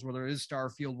Elder Scrolls, whether it is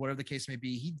Starfield, whatever the case may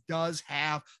be. He does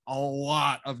have a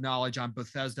lot of knowledge on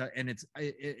Bethesda and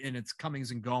its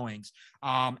comings and goings,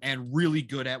 and really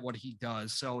good at what he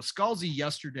does. So Scalzi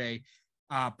yesterday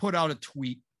put out a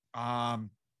tweet.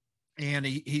 And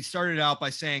he started out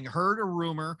by saying, heard a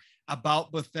rumor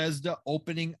about Bethesda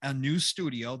opening a new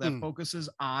studio that focuses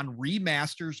on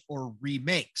remasters or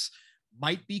remakes.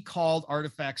 Might be called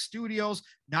Artifact Studios.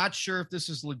 Not sure if this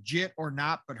is legit or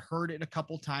not, but heard it a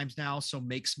couple times now, so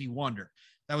makes me wonder.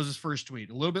 That was his first tweet.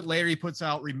 A little bit later, he puts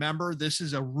out, remember, this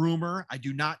is a rumor. I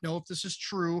do not know if this is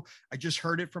true. I just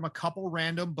heard it from a couple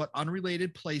random but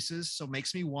unrelated places, so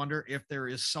makes me wonder if there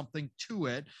is something to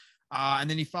it. And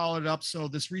then he followed it up. So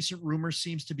this recent rumor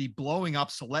seems to be blowing up.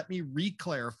 So let me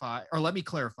clarify.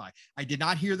 I did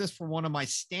not hear this from one of my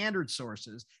standard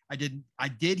sources. I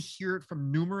did hear it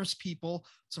from numerous people,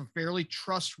 some fairly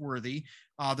trustworthy.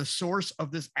 The source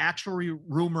of this actual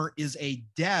rumor is a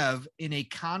dev in a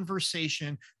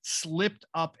conversation slipped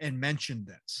up and mentioned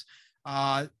this.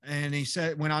 And he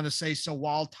went on to say, so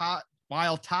while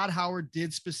while Todd Howard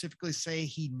did specifically say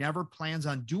he never plans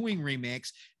on doing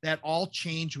remakes, that all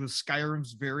changed with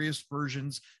Skyrim's various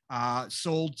versions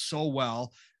sold so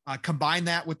well. Combine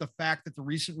that with the fact that the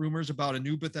recent rumors about a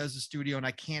new Bethesda studio, and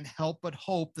I can't help but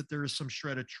hope that there is some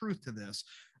shred of truth to this.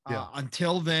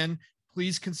 Until then,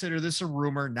 please consider this a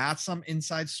rumor, not some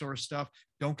inside source stuff.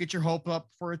 Don't get your hope up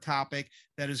for a topic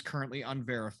that is currently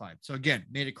unverified. So again,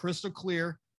 made it crystal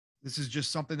clear. This is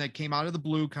just something that came out of the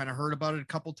blue, kind of heard about it a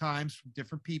couple times from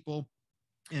different people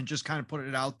and just kind of put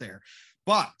it out there.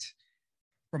 But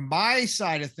from my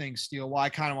side of things, Steele, why I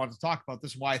kind of wanted to talk about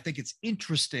this, why I think it's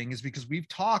interesting is because we've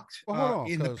talked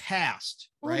in the past,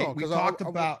 right? We talked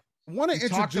about. I want to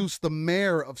introduce the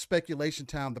mayor of Speculation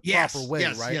Town the proper way,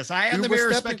 right? Yes, I am the mayor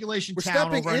of Speculation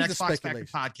Town over on Xbox Factory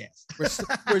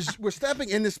Podcast. We're stepping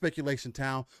into Speculation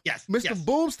Town. Yes, Mr.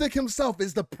 Boomstick himself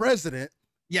is the president.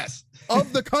 Yes,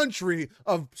 of the country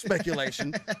of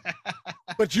speculation,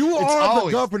 but you are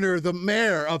the governor, the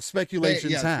mayor of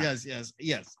Speculation Town.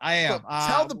 Yes, I am. So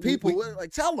tell the people,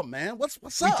 tell them, man,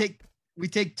 what's up? We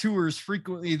take tours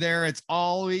frequently there. It's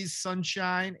always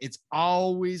sunshine. It's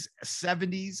always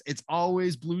 70s. It's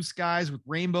always blue skies with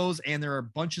rainbows, and there are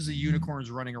bunches of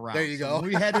unicorns running around. There you go. When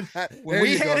we headed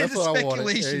to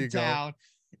Speculation Town,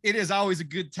 it is always a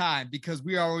good time because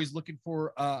we are always looking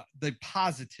for the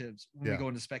positives when we go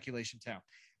into Speculation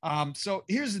Town. So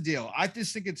here's the deal. I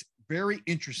just think it's very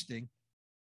interesting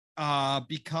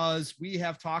because we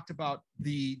have talked about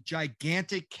the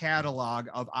gigantic catalog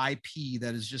of IP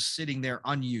that is just sitting there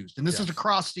unused. And this is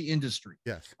across the industry.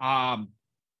 Yes.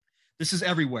 This is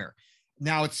everywhere.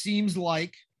 Now, it seems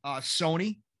like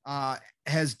Sony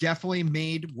has definitely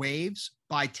made waves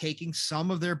by taking some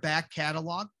of their back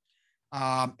catalog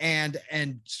and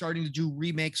starting to do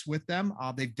remakes with them.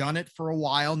 They've done it for a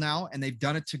while now, and they've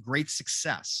done it to great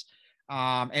success.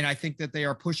 And I think that they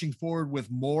are pushing forward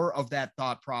with more of that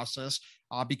thought process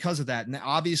because of that. And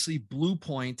obviously, Blue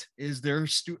Point is their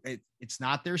it's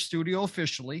not their studio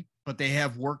officially, but they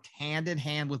have worked hand in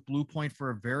hand with Blue Point for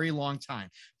a very long time.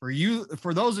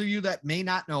 For those of you that may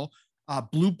not know,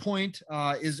 Blue Point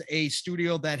is a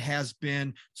studio that has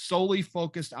been solely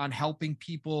focused on helping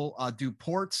people do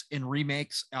ports and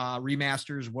remakes,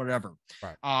 remasters, whatever.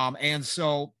 Right. And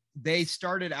so they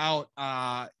started out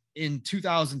in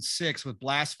 2006 with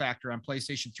Blast Factor on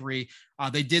PlayStation 3.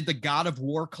 They did the God of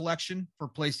War collection for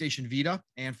PlayStation Vita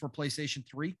and for PlayStation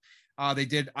 3. They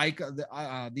did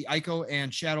the Ico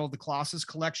and Shadow of the Colossus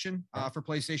collection for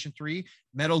PlayStation 3,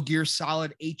 Metal Gear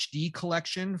Solid HD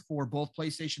collection for both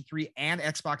PlayStation 3 and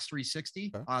Xbox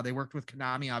 360. They worked with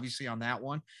Konami, obviously, on that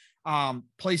one.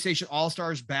 PlayStation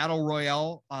All-Stars Battle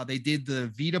Royale. They did the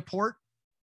Vita port.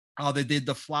 They did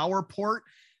the Flower port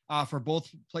for both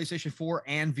PlayStation 4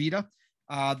 and Vita.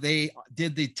 They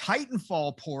did the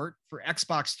Titanfall port for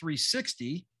Xbox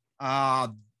 360.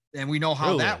 And we know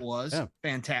how that was.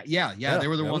 Fantastic. Yeah. They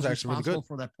were the ones responsible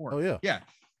for that port. Oh, yeah.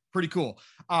 Pretty cool.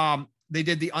 They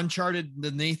did the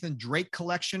the Nathan Drake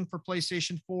collection for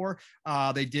PlayStation 4.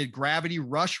 They did Gravity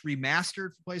Rush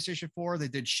remastered for PlayStation 4. They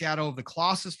did Shadow of the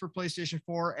Colossus for PlayStation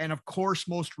 4. And of course,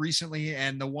 most recently,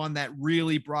 and the one that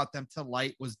really brought them to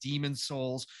light was Demon's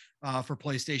Souls for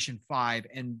PlayStation 5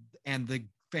 and the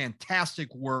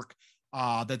fantastic work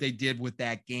that they did with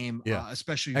that game,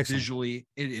 especially visually.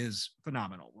 It is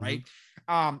phenomenal, right?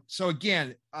 Mm-hmm. So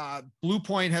again, Blue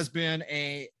Point has been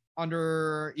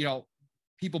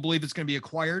people believe it's going to be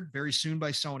acquired very soon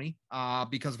by Sony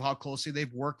because of how closely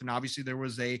they've worked. And obviously there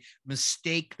was a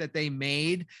mistake that they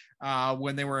made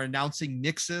when they were announcing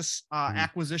Nixxes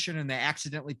acquisition, and they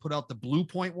accidentally put out the Blue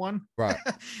Point one. Right.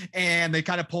 And they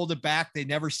kind of pulled it back. They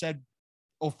never said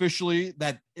officially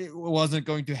that it wasn't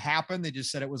going to happen. They just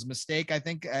said it was a mistake, I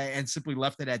think, and simply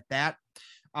left it at that.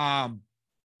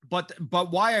 But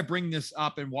why I bring this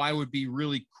up and why it would be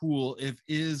really cool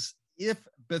if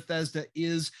Bethesda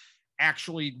is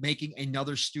actually making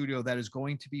another studio that is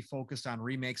going to be focused on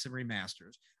remakes and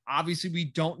remasters. Obviously, we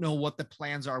don't know what the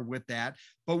plans are with that,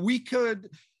 but we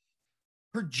could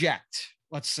project,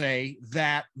 let's say,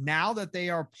 that now that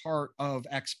they are part of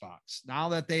Xbox, now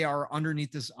that they are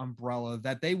underneath this umbrella,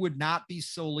 that they would not be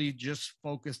solely just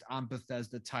focused on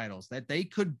Bethesda titles, that they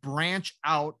could branch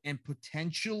out and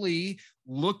potentially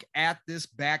look at this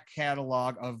back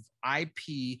catalog of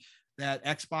IP that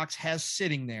Xbox has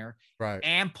sitting there, right,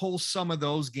 and pull some of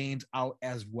those games out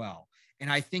as well.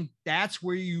 And I think that's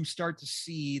where you start to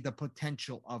see the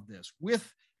potential of this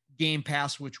with Game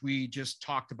Pass, which we just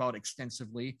talked about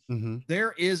extensively. Mm-hmm.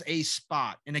 There is a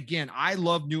spot. And again, I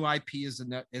love new IP as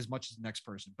much as the next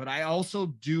person, but I also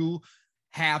do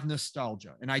have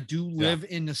nostalgia, and I do live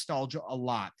in nostalgia a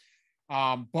lot.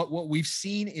 But what we've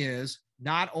seen is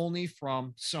not only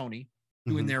from Sony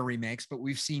doing their remakes, but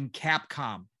we've seen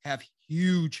Capcom have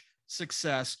huge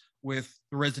success with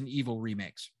the Resident Evil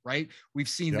remakes, right? We've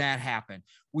seen that happen.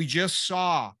 We just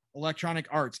saw Electronic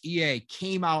Arts, EA,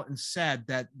 came out and said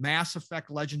that Mass Effect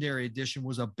Legendary Edition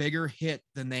was a bigger hit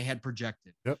than they had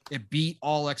projected. It beat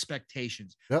all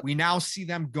expectations. We now see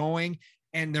them going,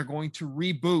 and they're going to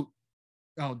reboot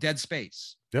Dead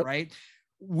Space, right?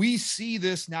 We see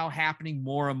this now happening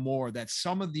more and more, that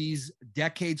some of these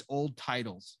decades old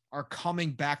titles are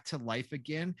coming back to life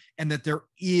again, and that there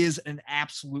is an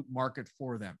absolute market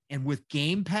for them. And with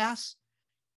Game Pass,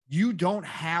 you don't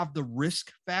have the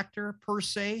risk factor per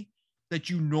se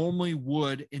that you normally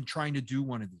would in trying to do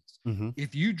one of these.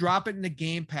 If you drop it in the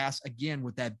Game Pass, again,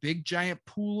 with that big giant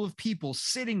pool of people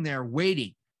sitting there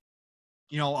waiting,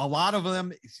 a lot of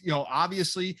them,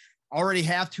 obviously already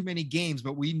have too many games,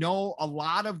 but we know a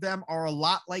lot of them are a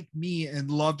lot like me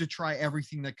and love to try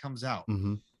everything that comes out.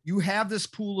 You have this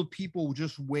pool of people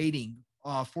just waiting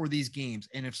for these games.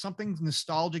 And if something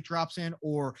nostalgic drops in,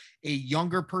 or a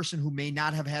younger person who may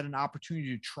not have had an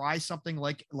opportunity to try something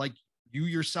like you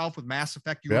yourself with Mass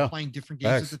Effect, you were playing different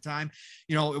games at the time,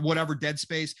 whatever, Dead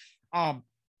Space,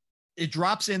 it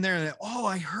drops in there and,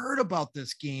 I heard about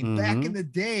this game back in the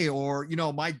day, or,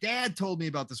 my dad told me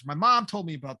about this, my mom told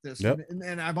me about this,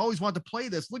 and I've always wanted to play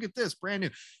this. Look at this, brand new.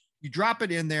 You drop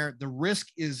it in there, the risk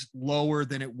is lower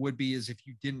than it would be as if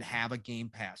you didn't have a Game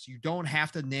Pass. You don't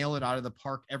have to nail it out of the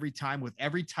park every time. With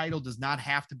every title, does not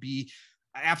have to be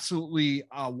absolutely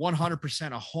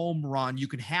 100% a home run. You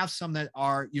can have some that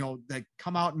are, that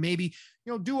come out and maybe,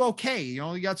 do okay.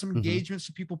 You got some engagements,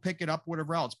 so people pick it up,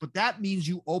 whatever else. But that means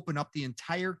you open up the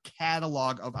entire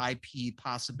catalog of IP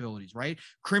possibilities, right?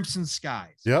 Crimson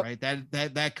Skies, right?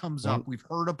 That comes up. We've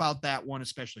heard about that one,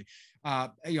 especially.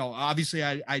 Obviously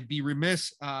I'd be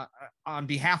remiss on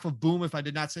behalf of Boom if I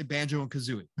did not say Banjo and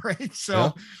Kazooie, right?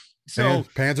 So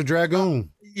Panzer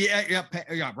Dragoon.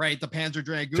 Right. The Panzer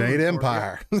Dragoon. Jade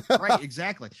Empire. Right.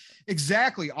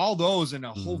 Exactly. All those, and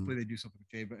hopefully they do something with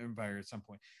Jade Empire at some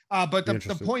point. But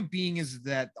the point being is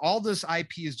that all this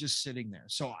IP is just sitting there.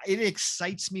 So it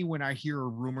excites me when I hear a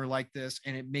rumor like this,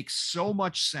 and it makes so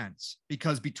much sense,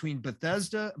 because between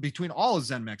Bethesda, between all of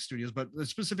ZeniMax Studios, but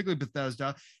specifically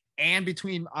Bethesda, and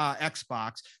between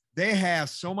Xbox, they have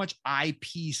so much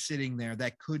IP sitting there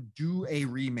that could do a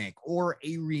remake or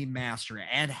a remaster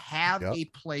and have a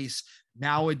place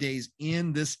nowadays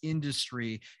in this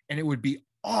industry. And it would be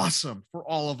awesome for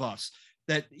all of us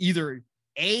that either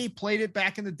A, played it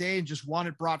back in the day and just want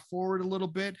it brought forward a little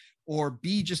bit, or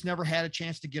B, just never had a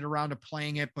chance to get around to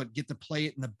playing it, but get to play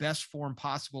it in the best form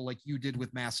possible, like you did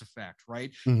with Mass Effect,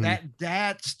 right?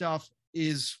 That stuff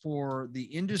is for the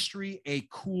industry a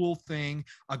cool thing,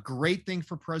 a great thing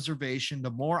for preservation.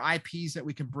 The more IPs that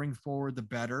we can bring forward, the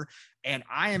better. And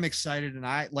I am excited, and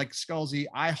I, like Scalzi,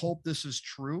 I hope this is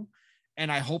true. And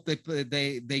I hope that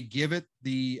they give it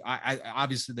I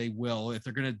obviously they will. If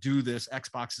they're going to do this,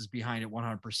 Xbox is behind it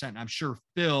 100%. I'm sure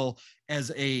Phil, as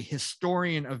a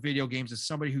historian of video games, as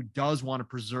somebody who does want to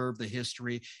preserve the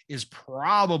history, is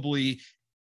probably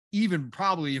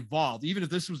involved, even if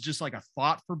this was just like a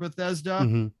thought for Bethesda,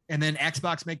 and then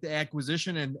Xbox make the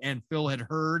acquisition, and Phil had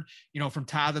heard, from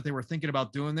Todd that they were thinking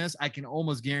about doing this. I can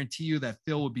almost guarantee you that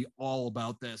Phil would be all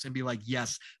about this and be like,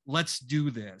 yes, let's do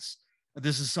this.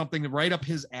 This is something right up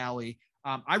his alley.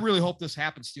 I really hope this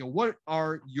happens, Steele. What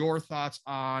are your thoughts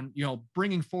on,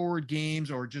 bringing forward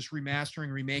games, or just remastering,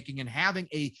 remaking, and having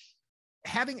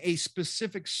a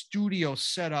specific studio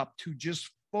set up to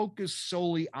just focus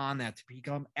solely on that, to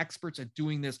become experts at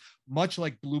doing this, much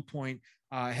like Bluepoint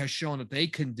has shown that they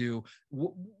can do?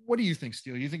 What do you think,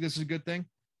 Steele? You think this is a good thing?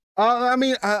 I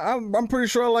mean, I'm pretty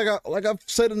sure, like I've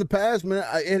said in the past, man,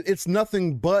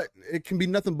 it can be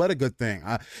nothing but a good thing.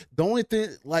 The only thing,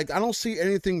 I don't see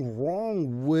anything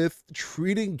wrong with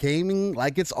treating gaming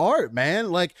like it's art,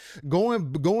 man. Like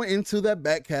going into that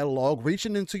back catalog,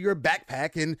 reaching into your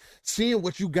backpack and seeing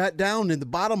what you got down in the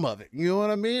bottom of it. You know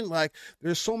what I mean? Like,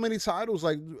 there's so many titles,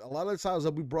 like a lot of the titles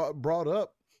that we brought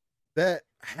up that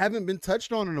haven't been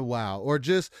touched on in a while, or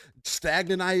just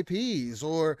stagnant IPs,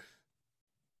 or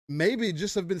maybe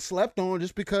just have been slept on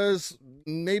just because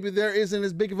maybe there isn't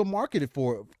as big of a market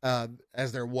for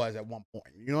as there was at one point.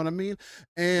 You know what I mean?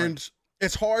 And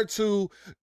it's hard to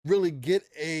really get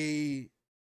an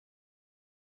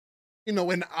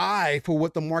eye for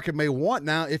what the market may want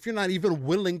now if you're not even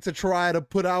willing to try to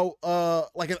put out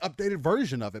like an updated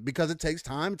version of it, because it takes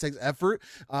time, it takes effort.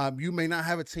 You may not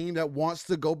have a team that wants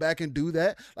to go back and do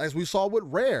that, as we saw with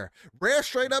Rare. Rare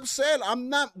straight up said,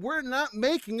 we're not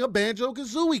making a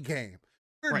Banjo-Kazooie game.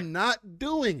 We're not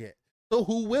doing it. So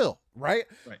who will? right?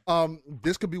 Right.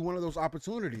 This could be one of those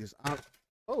opportunities. And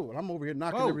I'm over here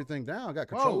knocking everything down. I got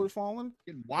controllers falling.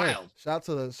 Getting wild. Hey, shout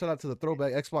out to the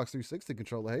throwback Xbox 360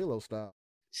 controller, Halo style.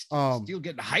 Still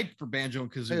getting hyped for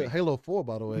Banjo-Kazooie. Halo 4,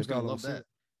 by the way. Who's gonna love that?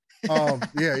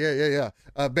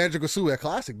 Yeah. Banjo-Kazooie, a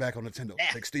classic back on Nintendo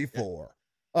 64.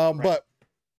 But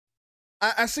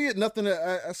I see it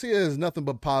I see it as nothing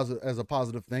but positive, as a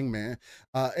positive thing, man.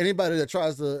 Anybody that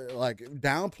tries to like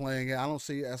downplaying it, I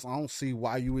don't see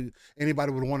why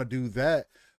anybody would want to do that.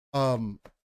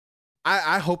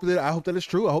 I hope that it's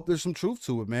true. I hope there's some truth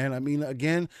to it, man. I mean,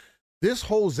 again, this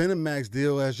whole ZeniMax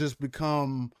deal has just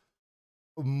become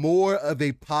more of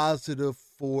a positive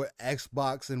for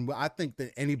Xbox, and I think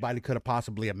that anybody could have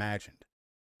possibly imagined.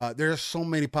 There's so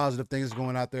many positive things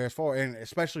going out there and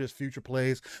especially as future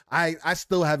plays. I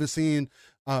still haven't seen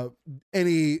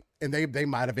any, and they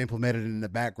might have implemented it in the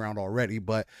background already,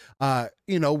 but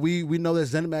we know that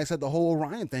ZeniMax had the whole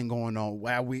Orion thing going on.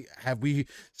 Wow, we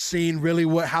seen really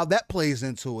how that plays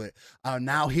into it.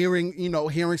 Now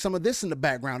hearing some of this in the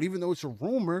background, even though it's a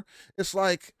rumor, it's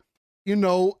like,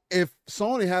 if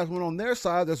Sony has one on their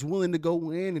side that's willing to go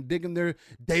in and dig in their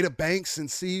data banks and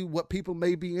see what people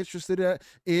may be interested in,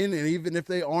 and even if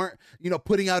they aren't,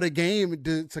 putting out a game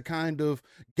to kind of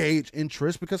gauge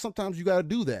interest, because sometimes you got to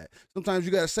do that. Sometimes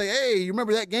you got to say, hey, you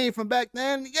remember that game from back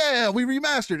then? Yeah, we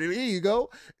remastered it. Here you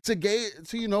go. To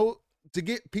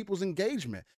get people's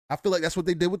engagement. I feel like that's what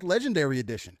they did with the Legendary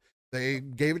Edition. They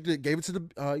gave it to the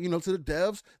to the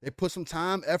devs. They put some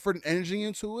time, effort, and energy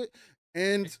into it,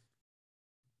 and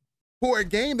for a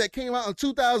game that came out in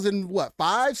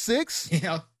 2005, 6?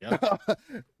 Yeah.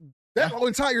 That whole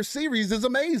entire series is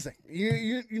amazing.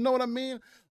 You know what I mean?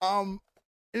 And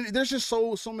there's just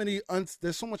so many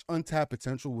there's so much untapped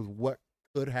potential with what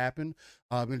could happen,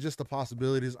 and just the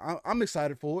possibilities. I'm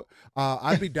excited for it.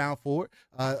 I'd be down for it.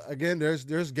 Again,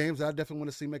 there's games that I definitely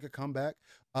want to see make a comeback.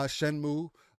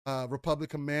 Shenmue, Republic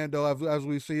Commando, as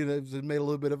we've seen, it's made a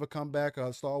little bit of a comeback.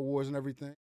 Star Wars and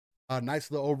everything. Knights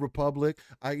of the Old Republic.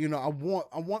 I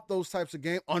want those types of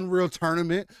games. Unreal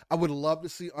Tournament. I would love to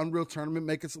see Unreal Tournament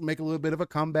make a little bit of a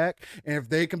comeback. And if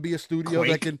they can be a studio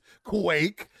that can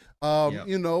Quake,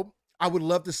 I would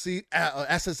love to see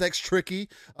SSX Tricky,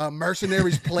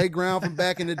 Mercenaries Playground from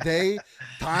back in the day,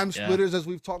 Time Splitters, as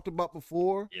we've talked about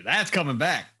before. Yeah, that's coming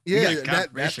back. Yeah,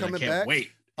 that's coming back. Wait.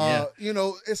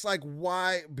 It's like,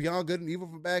 why Beyond Good and Evil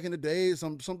from back in the day,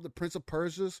 some of the Prince of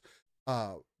Persia's,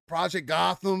 Project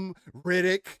Gotham,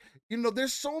 Riddick.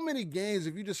 There's so many games.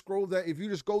 If you just go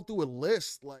through a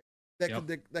list like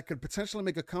that could potentially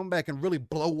make a comeback and really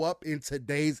blow up in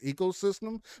today's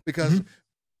ecosystem. Because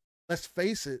let's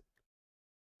face it,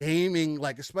 gaming,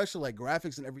 like especially like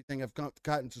graphics and everything, have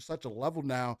gotten to such a level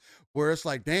now where it's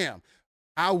like, damn,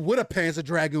 how would a Panzer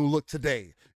Dragoon look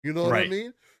today? You know what I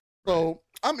mean? So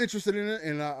I'm interested in it,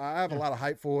 and I have a lot of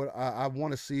hype for it. I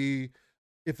want to see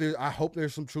I hope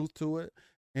there's some truth to it.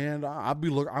 And I'm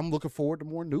looking forward to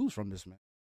more news from this, man.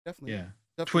 Definitely.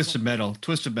 Yeah. Twisted Metal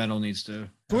needs to.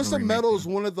 Twisted Metal is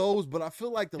one of those, but I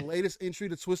feel like the latest entry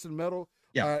to Twisted Metal.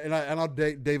 Yeah. And I know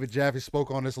David Jaffe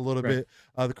spoke on this a little bit.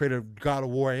 The creator of God of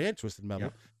War and Twisted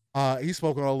Metal. He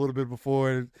spoke on it a little bit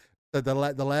before. That the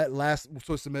last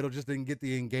Twisted Metal just didn't get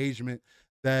the engagement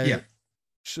that it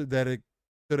should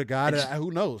have got.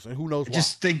 Who knows? And who knows why? I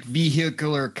just think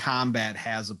vehicular combat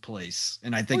has a place,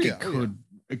 and I think it could.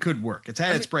 It could work. It's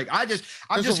had its break. I'm just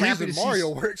happy to see Mario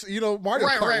works. Mario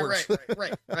Kart works.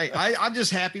 Right. I'm just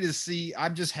happy to see.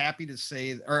 I'm happy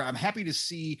to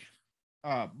see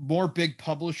more big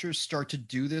publishers start to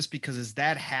do this, because as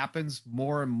that happens,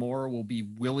 more and more will be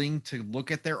willing to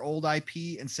look at their old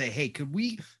IP and say, hey, could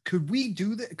we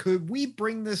do that? Could we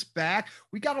bring this back?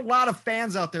 We got a lot of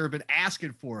fans out there who have been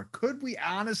asking for it. Could we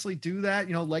honestly do that?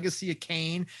 Legacy of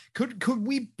Kain. Could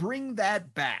we bring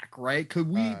that back? Right? Could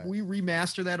we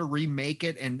remaster that or remake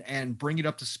it and bring it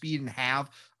up to speed and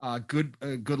have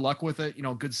good luck with it,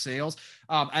 good sales.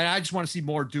 And I just want to see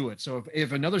more do it. So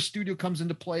if another studio comes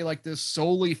into play like this,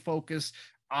 solely focused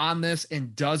on this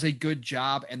and does a good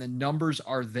job, and the numbers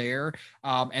are there,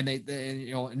 and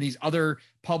and these other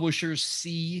publishers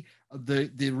see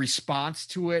the response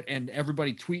to it, and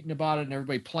everybody tweeting about it and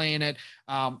everybody playing it,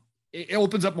 it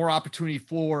opens up more opportunity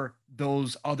for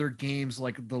those other games,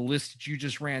 like the list that you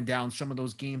just ran down, some of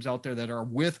those games out there that are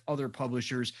with other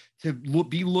publishers to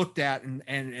be looked at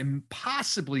and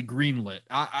possibly greenlit.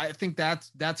 I think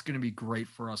that's going to be great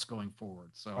for us going forward.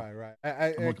 So right.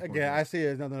 I see it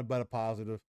as nothing but a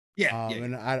positive.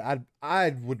 And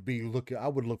I would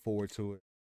look forward to it.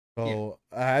 So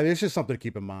it's just something to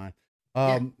keep in mind.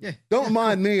 Don't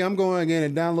mind me. I'm going in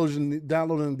and downloading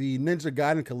the Ninja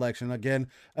Gaiden collection again.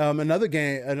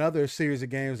 Another series of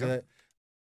games that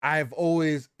I've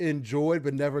always enjoyed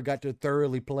but never got to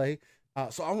thoroughly play.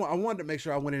 So I wanted to make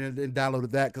sure I went in and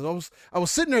downloaded that, because I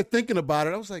was sitting there thinking about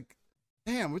it. I was like,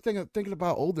 damn, we're thinking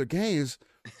about older games.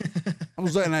 I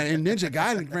was like, and Ninja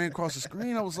Gaiden ran across the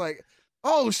screen. I was like,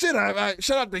 oh shit! I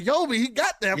shout out to Yobi. He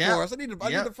got that for us. I need to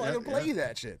fucking play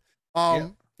that shit.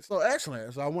 So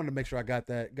excellent. So I wanted to make sure I got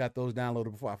those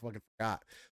downloaded before I fucking forgot.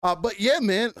 But yeah,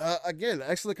 man. Again,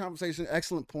 excellent conversation,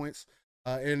 excellent points,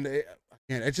 and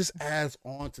it just adds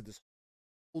on to this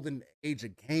golden age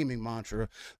of gaming mantra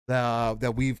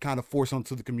that we've kind of forced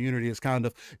onto the community. It's kind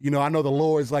of, I know the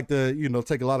lords like to,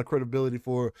 take a lot of credibility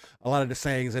for a lot of the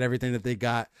sayings and everything that they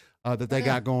got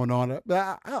going on.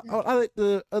 But I like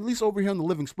to, at least over here on the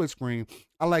Living Split Screen,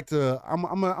 I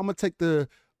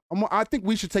think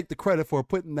we should take the credit for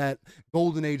putting that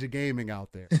golden age of gaming out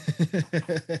there.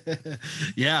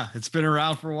 Yeah, it's been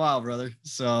around for a while, brother.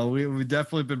 So we've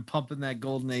definitely been pumping that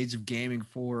golden age of gaming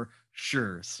for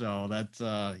sure. So that's we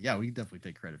can definitely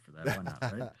take credit for that. Why not,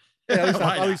 right?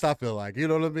 At least I feel like, you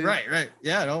know what I mean? Right.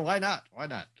 Yeah, no, why not?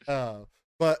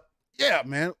 But yeah,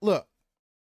 man, look.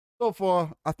 So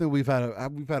far, I think we've had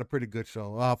a pretty good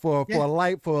show. For a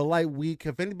light week.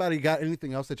 If anybody got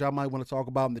anything else that y'all might want to talk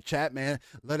about in the chat, man,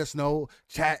 let us know.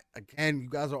 Chat again. You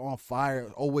guys are on fire.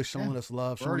 Always showing us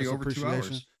love, showing us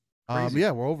appreciation.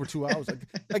 We're over 2 hours.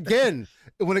 Again,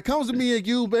 when it comes to me and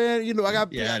you, man,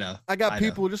 I got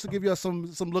people, just to give you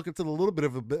some look into a little bit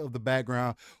of the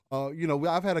background.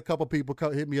 I've had a couple people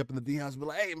hit me up in the DMs and be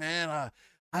like, hey, man,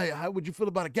 how would you feel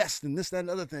about a guest and this, that,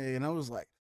 and other thing? And I was like,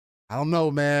 I don't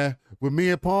know, man. With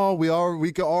me and Paul,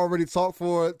 we could already talk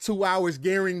for 2 hours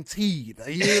guaranteed.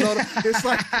 It's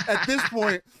like, at this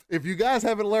point, if you guys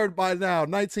haven't learned by now,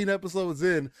 19 episodes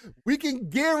in, we can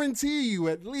guarantee you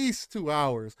at least 2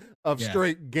 hours of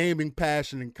straight gaming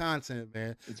passion and content,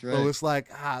 man. That's right. So it's like,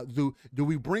 do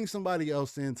we bring somebody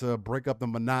else in to break up the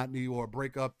monotony or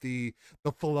break up the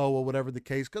flow or whatever the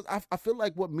case? Because I feel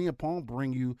like what me and Paul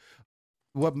bring you,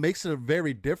 what makes it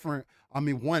very different, I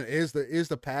mean, one is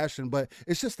the passion, but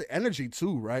it's just the energy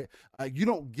too, right? You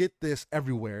don't get this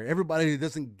everywhere. Everybody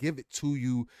doesn't give it to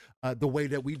you the way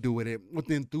that we do it with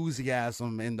the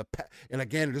enthusiasm and and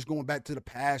again, just going back to the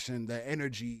passion, the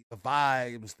energy, the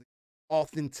vibes, the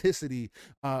authenticity.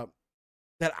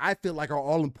 That I feel like are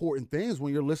all important things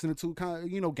when you're listening to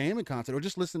gaming content or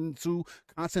just listening to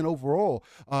content overall.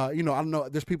 I don't know.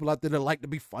 There's people out there that like to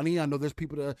be funny. I know there's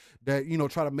people that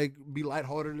try to be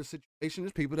lighthearted in the situation.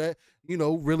 There's people that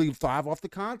really thrive off the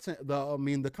content.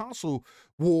 The console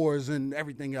wars and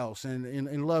everything else,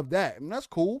 and love that. And that's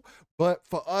cool. But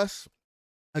for us,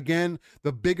 again,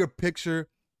 the bigger picture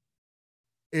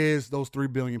is those 3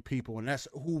 billion people, and that's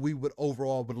who we would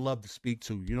love to speak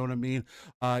to. You know what I mean?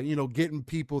 Getting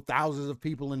people, thousands of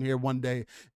people in here one day,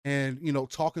 and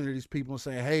talking to these people and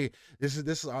saying, hey, this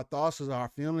is our thoughts, this is our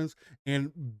feelings,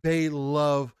 and they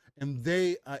love. And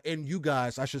they and you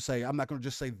guys, I should say, I'm not going to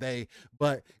just say they,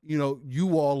 but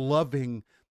you all loving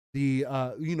the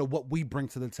what we bring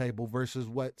to the table versus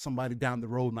what somebody down the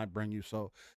road might bring you.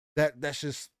 So that's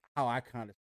just how I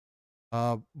kind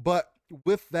of. But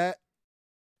with that,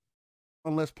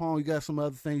 unless, Paul, you got some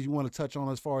other things you want to touch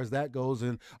on as far as that goes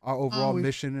and our overall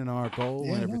mission and our goal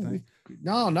and everything.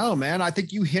 No, man. I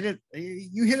think you hit it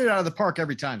out of the park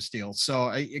every time, Steele. So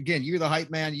again, you're the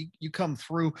hype man. You come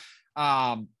through.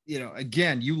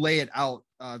 Again, you lay it out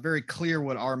very clear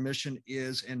what our mission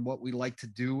is and what we like to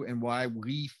do and why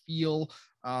we feel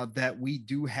that we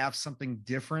do have something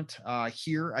different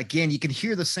here. Again, you can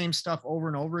hear the same stuff over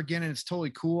and over again, and it's totally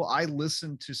cool. I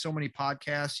listen to so many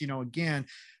podcasts, again,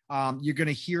 you're going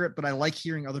to hear it, but I like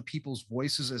hearing other people's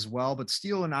voices as well. But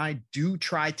Steele and I do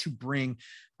try to bring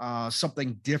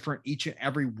something different each and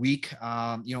every week.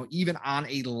 Even on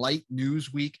a light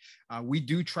news week, we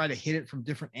do try to hit it from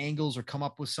different angles or come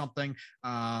up with something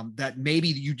that maybe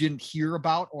you didn't hear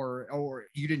about or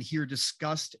you didn't hear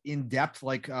discussed in depth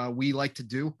like we like to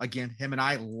do. Again, him and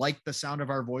I like the sound of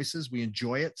our voices. We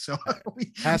enjoy it. So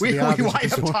we wind up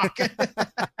talking.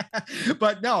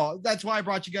 But no, that's why I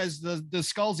brought you guys the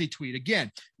Scalzi tweet.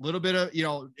 Again, a little bit of,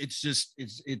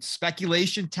 it's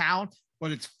speculation town,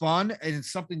 but it's fun and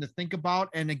it's something to think about.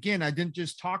 And again, I didn't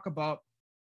just talk about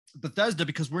Bethesda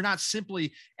because we're not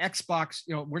simply Xbox,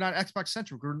 we're not Xbox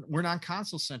centric. We're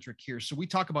non-console centric here. So we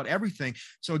talk about everything.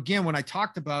 So again, when I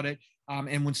talked about it,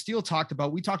 and when Steele talked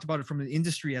about, we talked about it from the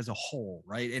industry as a whole,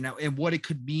 right? And what it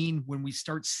could mean when we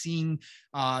start seeing,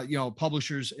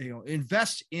 publishers,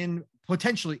 invest in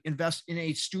potentially invest in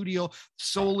a studio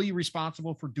solely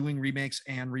responsible for doing remakes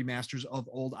and remasters of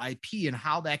old IP, and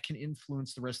how that can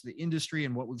influence the rest of the industry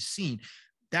and what we've seen.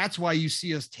 That's why you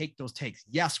see us take those takes.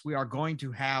 Yes, we are going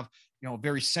to have,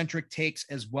 very centric takes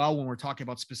as well when we're talking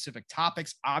about specific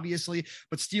topics, obviously.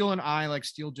 But Steele and I, like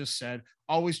Steele just said,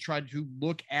 always try to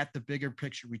look at the bigger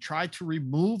picture. We try to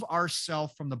remove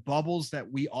ourselves from the bubbles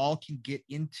that we all can get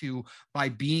into by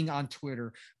being on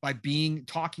Twitter, by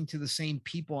talking to the same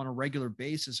people on a regular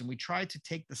basis. And we try to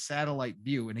take the satellite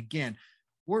view. And again,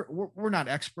 we're not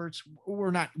experts.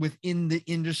 We're not within the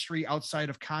industry outside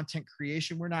of content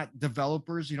creation. We're not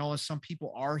developers, as some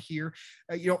people are here.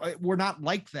 We're not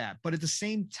like that. But at the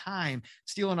same time,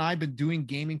 Steele and I have been doing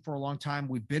gaming for a long time.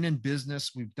 We've been in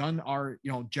business. We've done our,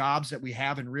 jobs that we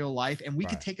have in real life. And we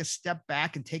can take a step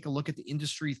back and take a look at the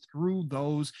industry through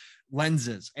those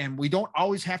lenses. And we don't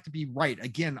always have to be right.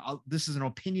 Again, this is an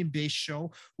opinion-based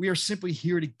show. We are simply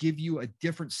here to give you a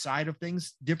different side of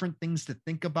things, different things to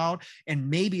think about, and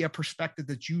maybe a perspective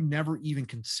that you never even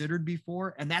considered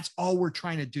before. And that's all we're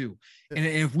trying to do. And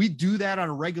if we do that on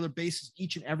a regular basis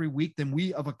each and every week, then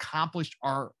we have accomplished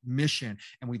our mission.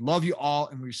 And we love you all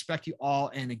and we respect you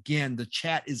all. And again, the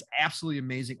chat is absolutely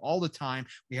amazing all the time.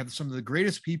 We have some of the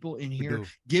greatest people in here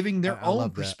giving their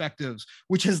own perspectives,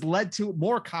 which has led to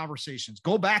more conversations.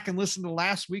 Go back and listen to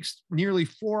last week's nearly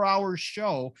 4-hour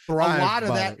show. A lot of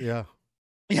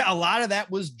that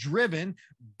was driven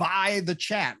by the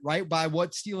chat, right? By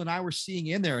what Steele and I were seeing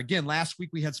in there. Again, last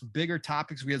week we had some bigger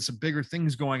topics. We had some bigger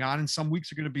things going on, and some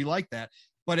weeks are going to be like that.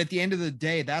 But at the end of the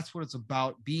day, that's what it's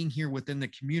about, being here within the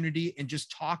community and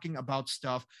just talking about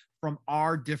stuff from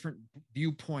our different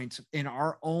viewpoints in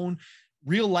our own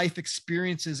real life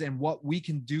experiences and what we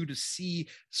can do to see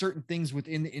certain things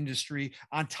within the industry,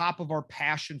 on top of our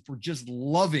passion for just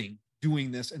loving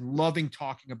doing this and loving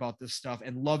talking about this stuff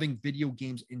and loving video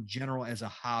games in general as a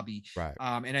hobby. Right.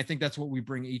 And I think that's what we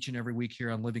bring each and every week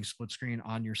here on Living Split Screen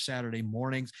on your Saturday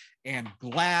mornings, and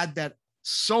glad that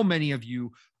so many of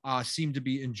you seem to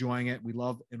be enjoying it. We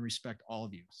love and respect all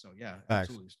of you. So yeah,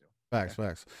 absolutely. Still. Facts.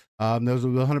 Those are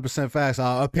 100% facts.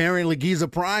 Apparently, Giza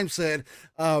Prime said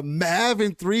Mav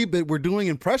and 3-Bit were doing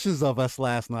impressions of us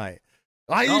last night.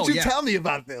 Why didn't you tell me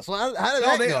about this? Well,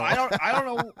 how did that go? I don't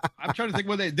know. I'm trying to think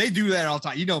what they do that all the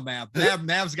time. Mav.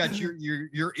 Mav's got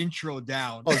your intro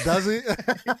down. Oh, does he?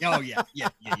 Oh yeah.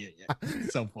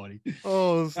 So funny.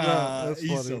 Oh, that's funny.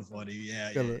 He's so funny. Yeah.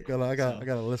 I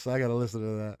gotta listen. I gotta listen to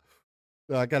that.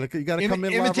 You gotta come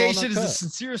in. Invitation live, is the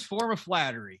sincerest form of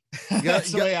flattery. I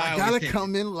gotta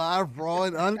come in live, raw,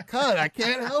 and uncut. I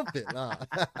can't help it.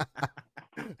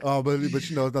 But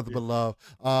it's nothing but love.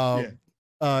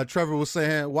 Trevor was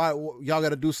saying, why y'all got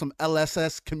to do some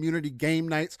LSS community game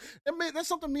nights? And man, that's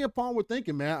something me and Paul were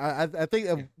thinking, man. I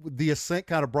think the Ascent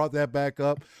kind of brought that back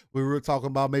up. We were talking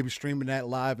about maybe streaming that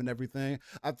live and everything.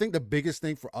 I think the biggest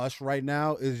thing for us right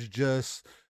now is just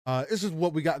this is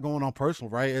what we got going on personal,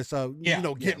 right? It's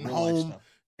getting home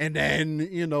and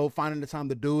then finding the time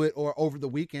to do it, or over the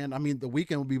weekend. I mean, the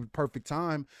weekend would be the perfect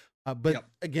time, but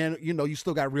again, you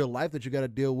still got real life that you got to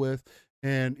deal with,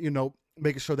 and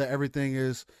making sure that everything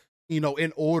is in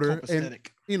order. Copacetic.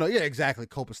 And exactly,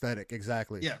 copacetic,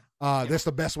 exactly. That's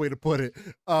the best way to put it.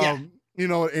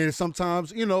 And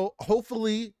sometimes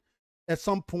hopefully at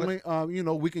some point,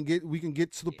 we can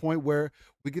get to the point where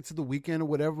we get to the weekend or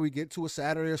whatever, we get to a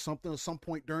Saturday or something, at some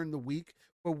point during the week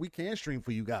where we can stream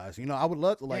for you guys. I would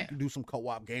love to do some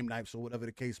co-op game nights or whatever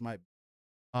the case might be.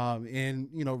 And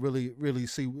really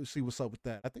see what's up with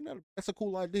that. I think that's a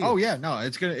cool idea. Oh yeah, no, I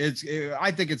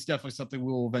think it's definitely something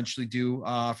we'll eventually do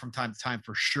from time to time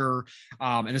for sure.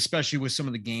 And especially with some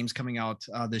of the games coming out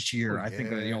this year. I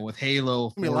think with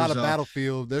Halo, Forza, a lot of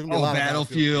Battlefield. There's gonna be a lot of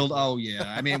Battlefield. Oh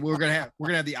yeah, I mean we're gonna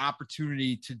have the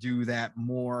opportunity to do that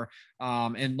more.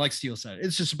 And like Steele said,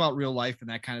 it's just about real life and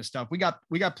that kind of stuff. We got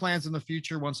plans in the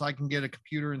future once I can get a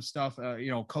computer and stuff.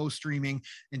 Co-streaming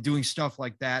and doing stuff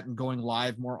like that and going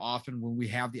live more often when we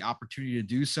have the opportunity to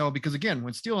do so. Because again,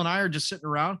 when Steele and I are just sitting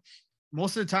around,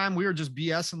 most of the time we are just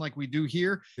BSing like we do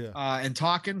here and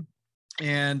talking.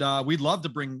 And we'd love to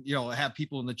bring, have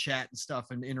people in the chat and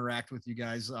stuff and interact with you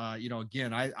guys.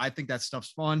 Again, I think that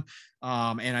stuff's fun.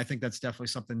 And I think that's definitely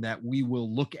something that we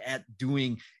will look at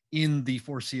doing in the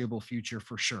foreseeable future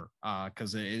for sure.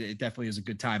 Because it definitely is a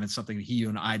good time. It's something that he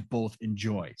and I both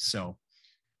enjoy. So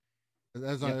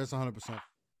that's 100%.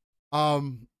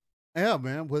 Yeah,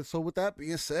 man. So with that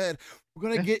being said, we're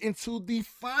going to get into the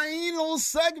final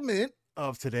segment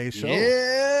of today's show.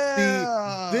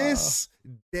 Yeah. This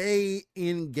Day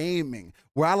in Gaming,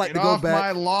 where I like Get to go off back.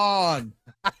 my lawn.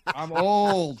 I'm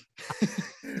old.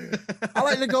 I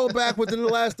like to go back within the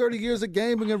last 30 years of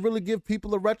gaming and really give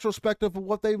people a retrospective of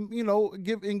what they,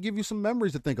 give you some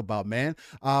memories to think about, man.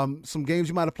 Some games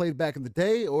you might have played back in the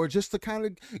day, or just to kind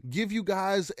of give you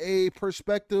guys a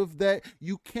perspective that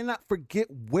you cannot forget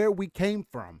where we came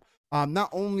from. Not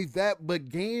only that, but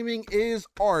gaming is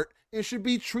art and should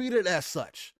be treated as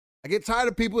such. I get tired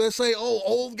of people that say, "Oh,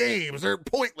 old games, they're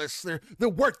pointless, they're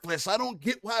worthless. I don't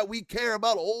get why we care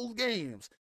about old games."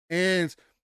 And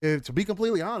to be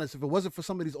completely honest, if it wasn't for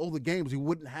some of these older games, we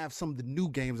wouldn't have some of the new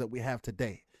games that we have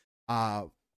today.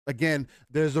 Again,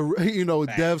 there's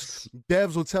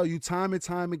devs will tell you time and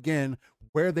time again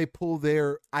where they pull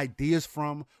their ideas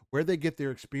from, where they get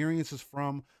their experiences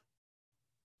from.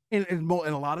 And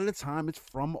a lot of the time, it's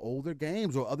from older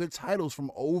games or other titles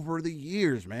from over the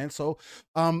years, man. So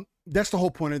that's the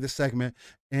whole point of this segment.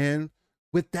 And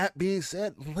with that being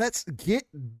said, let's get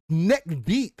neck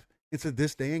deep into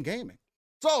this day in gaming.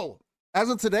 So, as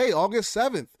of today, August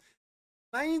 7th,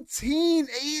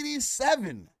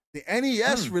 1987, the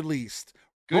NES released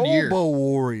Robo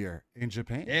Warrior in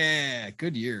Japan. Yeah,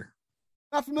 good year.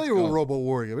 Not familiar with Robo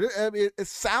Warrior. It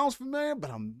sounds familiar,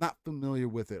 but I'm not familiar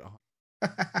with it.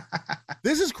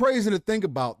 This is crazy to think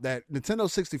about, that Nintendo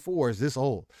 64 is this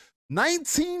old.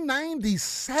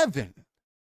 1997,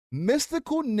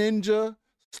 Mystical Ninja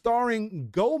starring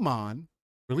Goemon,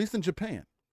 released in Japan.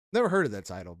 Never heard of that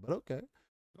title, but okay.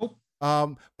 Nope.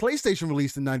 PlayStation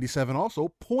released in 97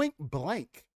 also, Point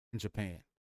Blank in Japan.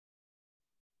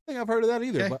 I think I've heard of that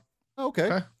either, but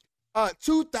okay.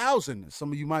 2000,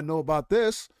 some of you might know about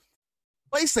this.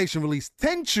 PlayStation released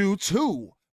Tenchu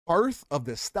 2, Birth of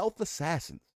the Stealth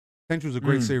Assassins. Tenchu is a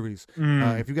great series.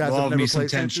 If you guys have never played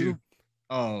Tenchu,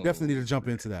 definitely need to jump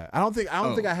into that. I don't think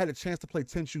I had a chance to play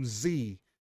Tenchu Z.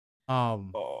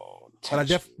 But I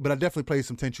definitely played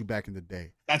some Tenchu back in the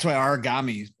day. That's why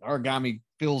Origami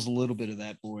fills a little bit of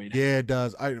that void. Yeah, it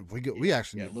does. We need to. We got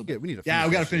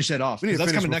to finish that off.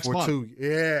 That's coming next month too.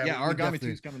 Yeah, Origami 2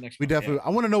 is coming next month. We definitely. I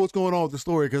want to know what's going on with the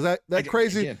story, because that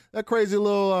crazy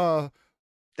little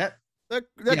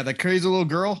that crazy little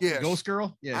girl, ghost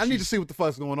girl. Yeah, I need to see what the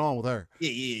fuck's going on with her.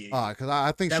 Yeah. Because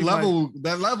I think that level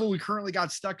we currently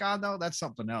got stuck on, though, that's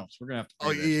something else. We're gonna have to.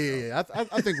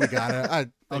 I think we got it. I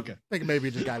think maybe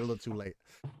it just got a little too late.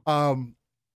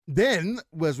 Then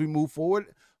as we move forward,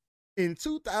 in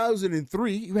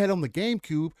 2003, you had on the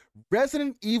GameCube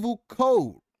Resident Evil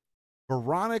Code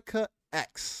Veronica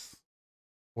X,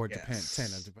 or Japan 10.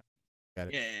 Got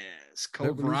it. Yes,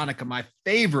 Code Veronica, my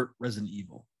favorite Resident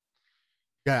Evil.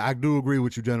 Yeah, I do agree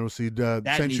with you, General C.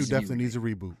 Tenchu definitely needs a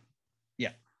reboot.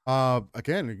 Yeah.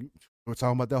 Again, we're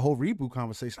talking about that whole reboot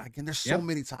conversation. Again, there's so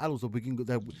many titles that we can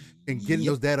go and get in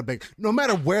those databases. No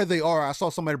matter where they are, I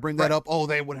saw somebody bring that up. Oh,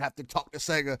 they would have to talk to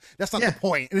Sega. That's not the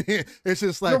point. It's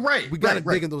just like we got to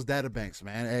dig in those databanks,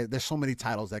 man. And there's so many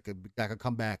titles that could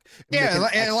come back. And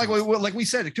like we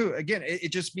said too. Again,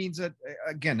 it just means that,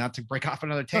 again, not to break off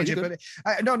another tangent, but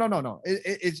no.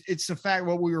 It's the fact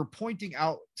what we were pointing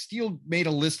out. Steel made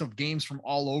a list of games from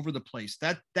all over the place.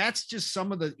 That's just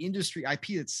some of the industry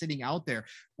IP that's sitting out there.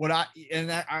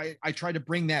 I try to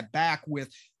bring that back with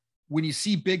when you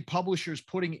see big publishers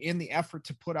putting in the effort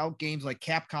to put out games like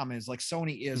Capcom is, like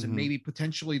Sony is, and maybe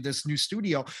potentially this new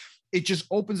studio, it just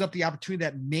opens up the opportunity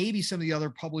that maybe some of the other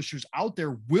publishers out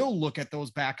there will look at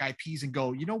those back IPs and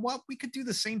go, you know what, we could do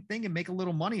the same thing and make a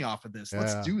little money off of this.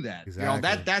 Let's do that.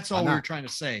 Exactly. That's all we were trying to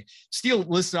say. Steel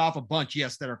listed off a bunch,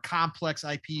 that are complex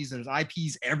IPs. There's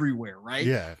IPs everywhere, right?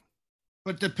 Yeah.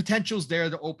 But the potential's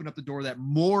there to open up the door that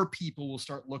more people will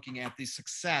start looking at the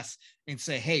success and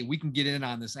say, hey, we can get in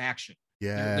on this action.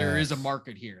 Yeah. There is a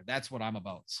market here. That's what I'm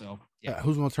about. So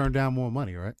who's going to turn down more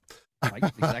money, right? Right,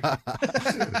 exactly.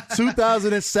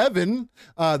 2007,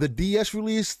 the DS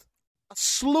released a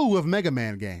slew of Mega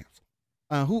Man games.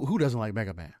 Who doesn't like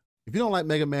Mega Man? If you don't like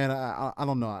Mega Man, I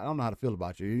don't know. I don't know how to feel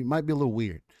about you. You might be a little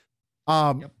weird.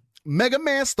 Mega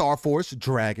Man Star Force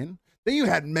Dragon. Then you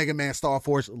had Mega Man Star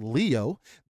Force Leo.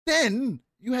 Then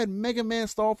you had Mega Man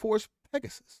Star Force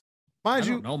Pegasus. I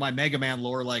don't know my Mega Man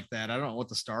lore like that. I don't know what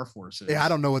the Star Force is. Yeah, I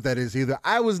don't know what that is either.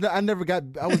 I was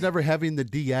never having the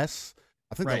DS.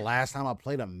 I think the last time I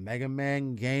played a Mega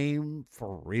Man game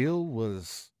for real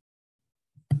was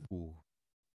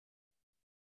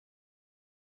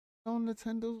on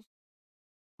Nintendo.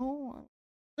 Oh, is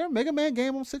there a Mega Man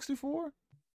game on 64?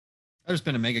 There's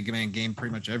been a Mega Man game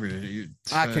pretty much every year.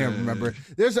 I can't remember.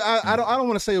 I don't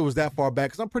want to say it was that far back,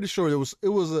 because I'm pretty sure it was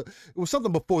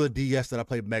something before the DS that I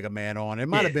played Mega Man on. It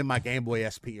might have been my Game Boy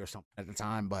SP or something at the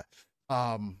time, but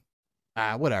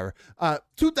Whatever.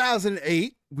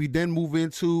 2008, we then move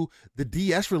into the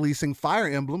DS releasing Fire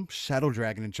Emblem Shadow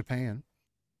Dragon in Japan.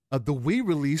 The Wii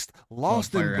released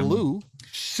Lost in Blue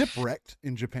Shipwrecked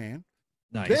in Japan.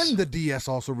 Nice. Then the DS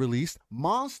also released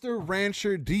Monster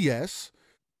Rancher DS.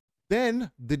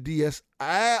 Then the DS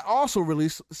also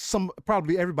released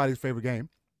probably everybody's favorite game,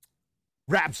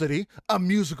 Rhapsody, a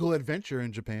musical adventure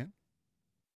in Japan.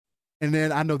 And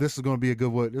then I know this is going to be a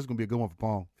good one. This is going to be a good one for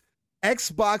Pong.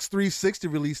 Xbox 360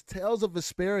 released Tales of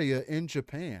Vesperia in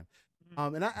Japan.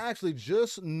 And I actually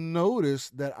just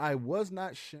noticed that I was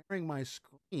not sharing my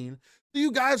screen, so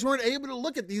you guys weren't able to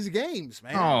look at these games,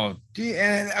 man. Oh,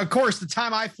 and of course, the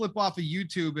time I flip off of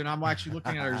YouTube and I'm actually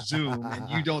looking at our Zoom, and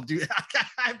you don't do that.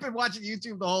 I've been watching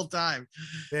YouTube the whole time.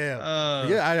 Damn.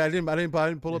 I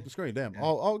didn't pull up the screen. Damn.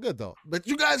 All good though. But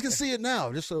you guys can see it now,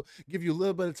 just so give you a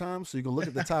little bit of time, so you can look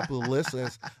at the top of the list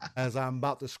as I'm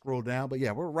about to scroll down. But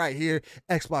yeah, we're right here.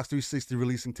 Xbox 360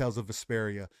 releasing Tales of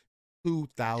Vesperia.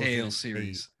 2008 Tale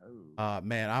series.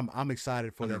 Man, I'm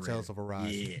excited for that Tales of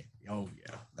Arise. Yeah. Oh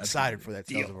yeah. That's excited for that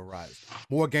Tales of Arise.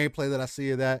 More gameplay that I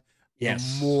see of that,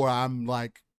 yes. The more I'm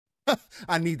like,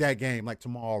 I need that game like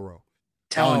tomorrow.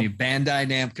 Telling you, Bandai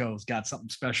Namco's got something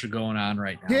special going on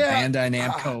right now. Yeah, Bandai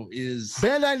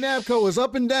Namco is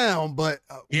up and down, but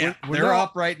they're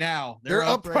up right now. They're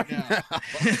up right now.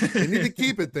 They need to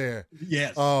keep it there.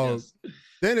 Yes.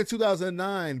 Then in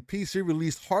 2009, PC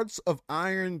released Hearts of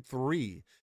Iron 3.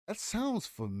 That sounds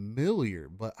familiar,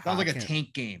 but sounds like a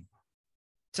tank game.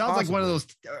 Sounds like one of those,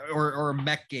 or a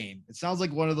mech game. It sounds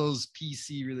like one of those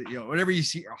PC, really, whatever you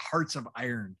see, Hearts of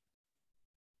Iron.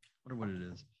 I wonder what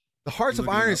it is. The Hearts of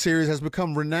Iron series has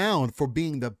become renowned for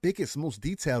being the biggest, most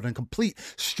detailed, and complete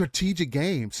strategic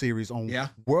game series on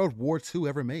World War II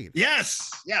ever made. Yes.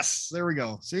 There we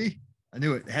go. See, I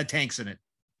knew it. It had tanks in it.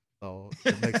 So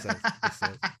it makes sense.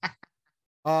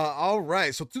 All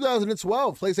right. So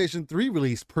 2012, PlayStation 3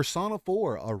 released Persona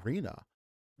 4 Arena.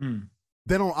 Then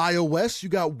on iOS, you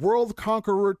got World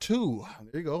Conqueror 2.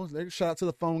 There you go. Shout out to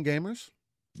the phone gamers.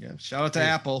 Yeah. Shout out to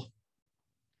Apple.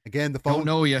 Again, the phone don't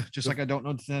know you, just like I don't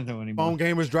know Nintendo anymore. Phone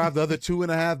gamers drive the other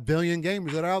 2.5 billion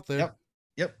gamers that are out there.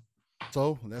 Yep.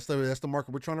 So that's the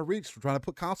market we're trying to reach. We're trying to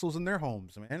put consoles in their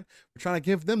homes, man. We're trying to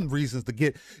give them reasons to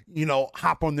get,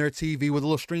 hop on their TV with a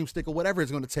little stream stick or whatever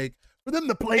it's going to take for them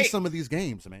to play some of these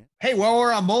games, man. Hey, while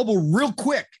we're on mobile, real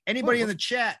quick, anybody in the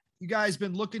chat, you guys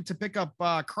been looking to pick up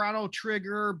Chrono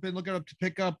Trigger, been looking up to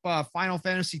pick up Final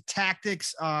Fantasy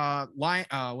Tactics,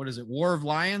 what is it? War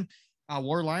Lions?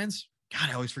 God,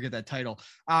 I always forget that title.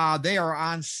 They are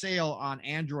on sale on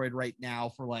Android right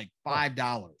now for like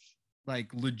 $5,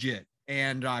 like legit.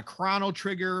 And Chrono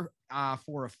Trigger,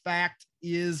 for a fact,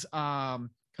 is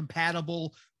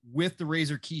compatible with the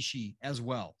Razer Kishi as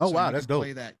well. Oh, so wow, that's dope.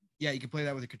 Play that. Yeah, you can play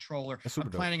that with a controller. I'm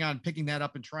planning on picking that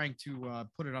up and trying to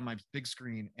put it on my big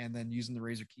screen and then using the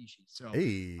Razer Kishi. So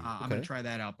I'm going to try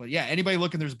that out. But yeah, anybody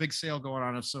looking, there's a big sale going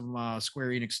on of some Square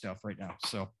Enix stuff right now.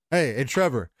 So hey, and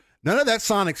Trevor, none of that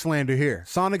Sonic slander here.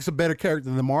 Sonic's a better character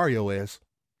than Mario is.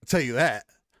 I'll tell you that.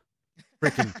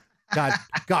 Freaking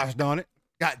gosh darn it.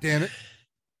 God damn it.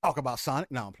 Talk about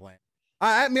Sonic. No, I'm playing.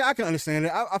 I mean, I can understand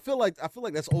it. I feel like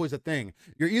that's always a thing.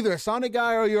 You're either a Sonic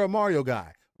guy or you're a Mario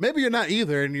guy. Maybe you're not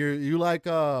either, and you like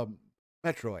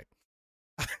Metroid.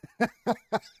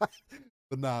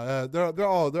 But no, they're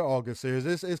all good series.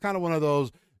 It's kind of one of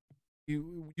those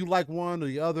you like one or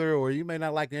the other, or you may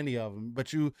not like any of them,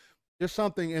 but there's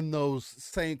something in those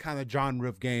same kind of genre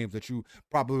of games that you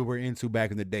probably were into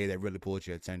back in the day that really pulled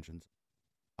your attention.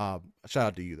 Shout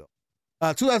out to you though.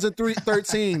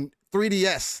 2013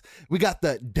 3DS, we got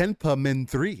the Denpa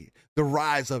 3, the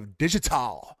rise of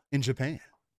digital in Japan.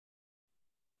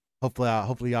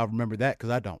 Hopefully y'all remember that because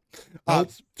I don't.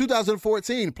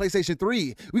 2014 PlayStation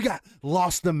 3, we got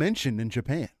Lost Dimension in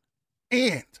Japan,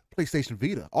 and PlayStation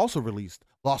Vita also released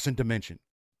Lost in Dimension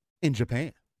in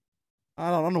Japan.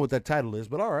 I don't know what that title is,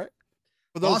 but all right.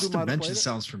 Lost Dimension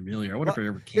sounds familiar. I wonder if it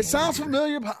ever came. It sounds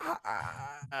familiar, but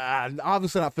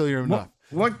obviously not familiar enough.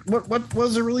 What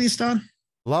was it released on?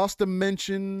 Lost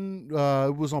Dimension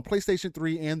was on PlayStation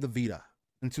 3 and the Vita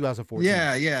in 2014.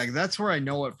 Yeah, that's where I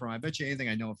know it from. I bet you anything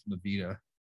I know it from the Vita.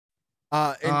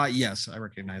 Yes, I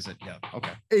recognize it. Yeah,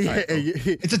 okay. Right, cool.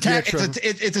 It's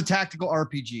a tactical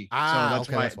RPG.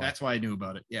 So that's why I knew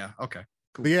about it. Yeah, okay.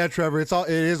 Cool. But yeah, Trevor, it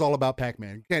is all about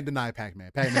Pac-Man. You can't deny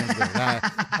Pac-Man. Pac-Man's good.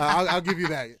 I'll give you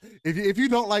that. If you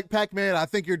don't like Pac-Man, I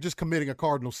think you're just committing a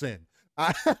cardinal sin.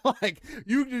 Like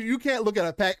you can't look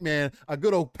at a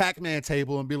good old Pac-Man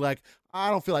table and be like, I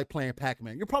don't feel like playing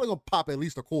Pac-Man. You're probably gonna pop at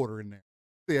least a quarter in there.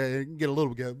 Yeah, you can get a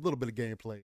little bit of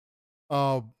gameplay.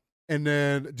 And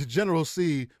then the General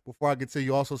C, before I get to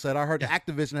you, also said, I heard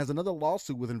Activision has another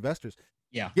lawsuit with investors.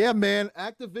 Yeah, man.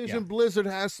 Activision Blizzard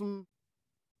has some.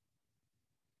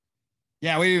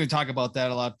 Yeah, we didn't even talk about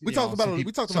that a lot. We talked about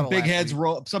it. Some big heads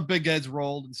rolled. Some big heads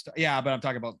rolled and stuff. Yeah, but I'm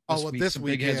talking about this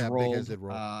week. Big heads rolled.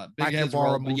 Big heads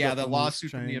rolled. But yeah, the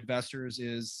lawsuit from the investors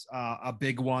is a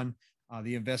big one.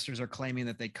 The investors are claiming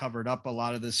that they covered up a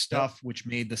lot of this stuff, which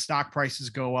made the stock prices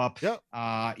go up.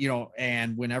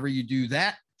 And whenever you do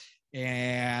that,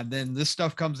 and then this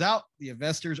stuff comes out, the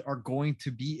investors are going to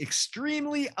be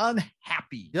extremely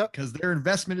unhappy because their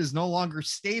investment is no longer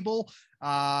stable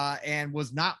and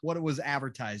was not what it was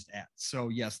advertised at. So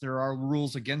yes, there are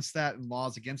rules against that and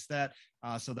laws against that.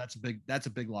 So that's a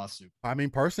big lawsuit. I mean,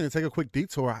 personally, to take a quick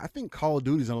detour, I think Call of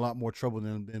Duty is in a lot more trouble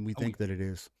than we think that it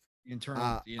is.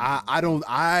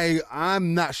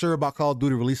 I'm not sure about Call of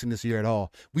Duty releasing this year at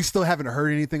all. We still haven't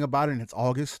heard anything about it, and it's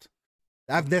August.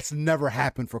 That's never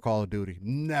happened for Call of Duty.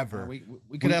 Never.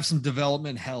 We could have some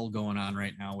development hell going on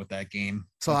right now with that game.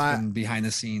 So behind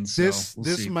the scenes. This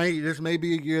may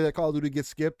be a year that Call of Duty gets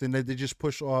skipped, and they just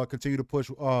continue to push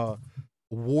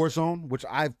Warzone, which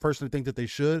I personally think that they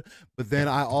should. But then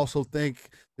I also think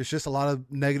there's just a lot of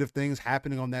negative things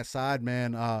happening on that side,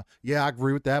 man. I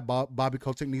agree with that. Bobby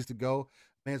Kotick needs to go.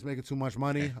 Man's making too much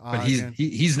money. But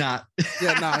he's not.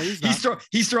 Yeah, no, he's not.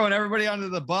 He's throwing everybody under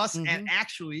the bus, and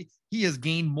actually he has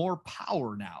gained more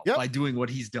power now by doing what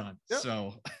he's done.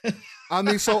 So I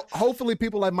mean, so hopefully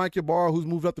people like Mike Ybarra, who's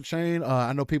moved up the chain.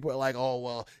 I know people are like, oh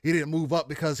well, he didn't move up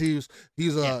because he's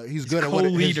good at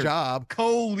his job.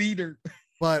 Co-leader.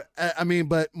 But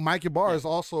Mike Ybarra is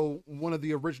also one of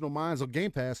the original minds of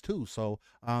Game Pass too. So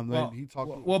he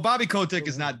talked. Well, Bobby Kotick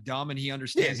is not dumb, and he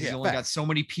understands he's only got so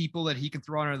many people that he can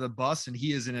throw under the bus, and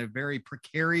he is in a very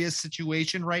precarious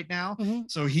situation right now.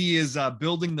 So he is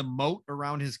building the moat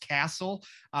around his castle.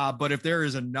 But if there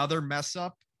is another mess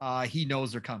up, he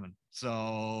knows they're coming.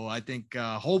 So I think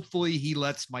hopefully he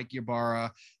lets Mike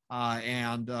Ybarra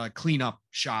and clean up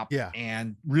shop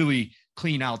and really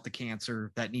clean out the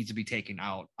cancer that needs to be taken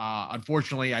out.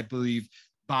 Unfortunately, I believe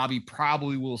Bobby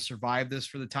probably will survive this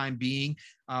for the time being.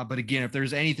 But again, if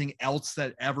there's anything else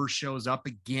that ever shows up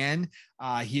again,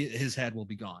 his head will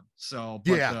be gone. So,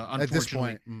 at this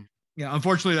point,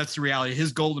 unfortunately, that's the reality.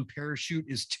 His golden parachute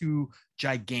is too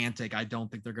gigantic. I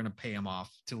don't think they're going to pay him off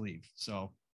to leave.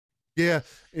 So. Yeah,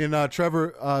 and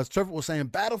Trevor was saying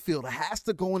Battlefield has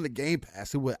to go in the Game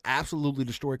Pass. It would absolutely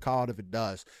destroy COD if it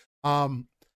does.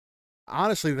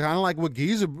 Honestly, kind of like what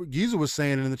Giza was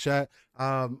saying in the chat.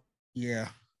 I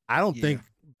don't think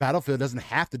Battlefield doesn't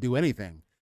have to do anything.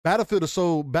 Battlefield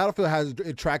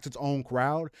attracts its own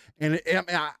crowd, and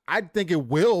I think it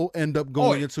will end up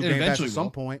going into Game Pass at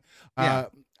some point. I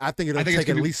think it'll take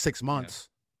at least 6 months.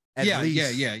 Yeah.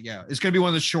 It's going to be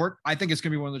one of the I think it's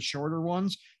going to be one of the shorter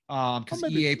ones. Because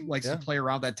EA likes to play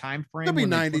around that time frame. Could be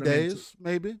 90 days,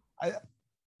 maybe.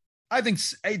 I think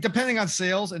depending on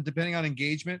sales and depending on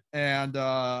engagement and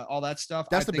all that stuff,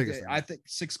 that's the biggest thing. I think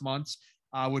 6 months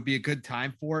would be a good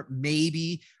time for it.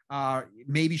 Maybe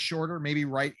shorter, maybe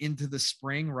right into the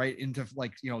spring, right into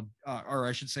or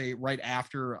I should say right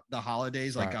after the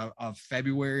holidays, like of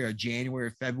February or January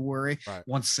or February. Right.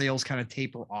 Once sales kind of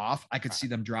taper off, I could see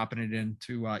them dropping it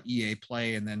into EA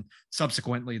Play, and then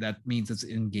subsequently that means it's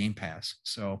in Game Pass.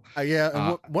 So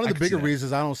one of the bigger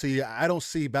reasons I don't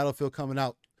see Battlefield coming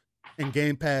out in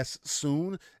Game Pass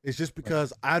soon is just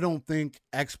because I don't think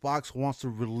Xbox wants to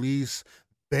release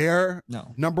their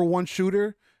number one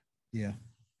shooter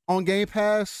on Game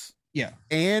Pass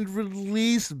and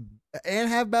release and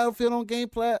have Battlefield on Game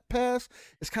Pass.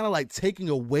 It's kind of like taking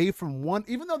away from one,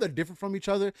 even though they're different from each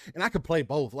other, and I could play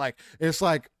both. Like, it's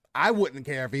like I wouldn't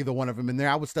care if either one of them in there.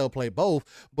 I would still play both,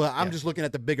 but I'm just looking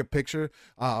at the bigger picture.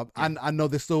 I know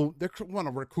they want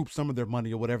to recoup some of their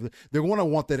money or whatever. They want to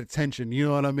want that attention. You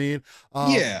know what I mean?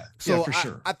 So for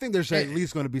sure. I think there's at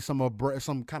least going to be some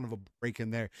kind of a break in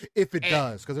there if it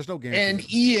does, because there's no guarantee.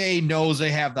 And EA knows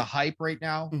they have the hype right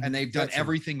now, and they've done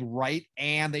everything right,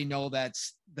 and they know that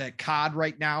COD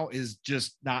right now is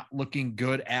just not looking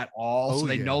good at all. So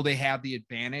they know they have the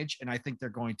advantage, and I think they're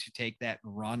going to take that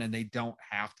and run, and they don't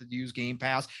have to use Game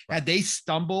Pass. Had they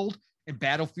stumbled and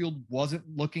Battlefield wasn't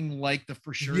looking like the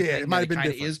for sure thing it might have been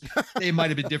different. It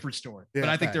might have been a different story. But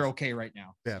I think they're okay right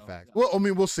now. Yeah, so, facts. Well, I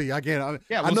mean, we'll see. Again,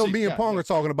 I know me and Pong are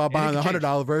talking about buying the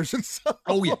 $100 version. So.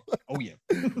 Oh yeah.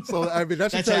 So I mean,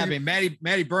 that's happening.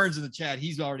 Matty Burns in the chat.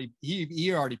 He already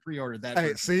pre-ordered that.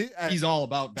 Hey, see, he's all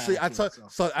about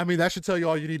Battlefield. So I mean, that should tell you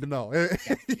all you need to know.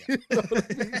 You know what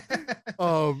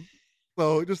I mean?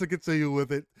 So just to continue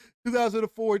with it,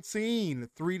 2014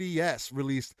 3DS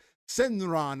released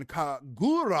Senran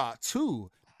Kagura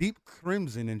 2 Deep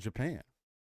Crimson in Japan.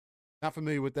 Not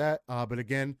familiar with that, but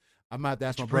again, I might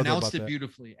ask my brother pronounced about it that.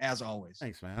 beautifully, as always.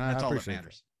 Thanks, man. That's I all that appreciate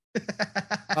matters.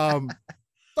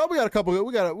 So we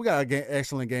got an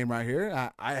excellent game right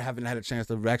here. I haven't had a chance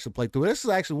to actually play through it. This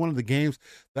is actually one of the games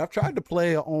that I've tried to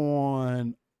play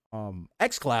on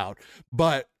xCloud,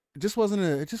 but it just wasn't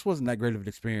that great of an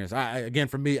experience. Again,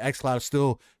 for me, xCloud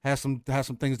still has some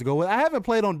things to go with. I haven't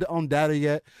played on data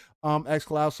yet,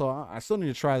 xCloud, so I still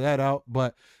need to try that out.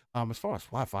 But as far as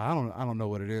Wi-Fi, I don't know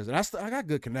what it is, and I got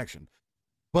good connection.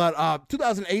 But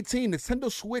 2018, Nintendo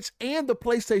Switch and the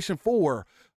PlayStation 4,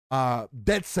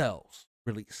 Dead Cells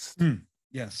released.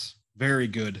 Yes, very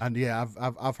good. And yeah,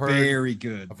 I've heard very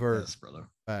good. I've heard, yes, brother.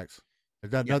 Facts.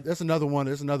 That's another one.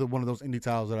 It's another one of those indie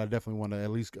titles that I definitely want to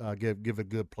at least give a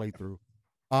good playthrough.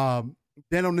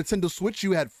 Then on Nintendo Switch,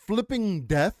 you had Flipping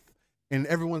Death, and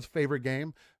everyone's favorite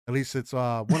game. At least it's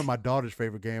one of my daughter's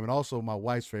favorite game, and also my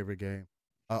wife's favorite game.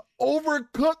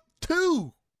 Overcooked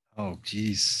 2. Oh,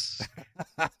 jeez.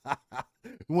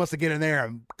 Who wants to get in there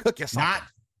and cook you something? Not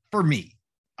for me.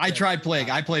 I tried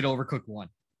playing. I played Overcooked 1.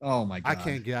 Oh my God.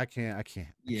 I can't.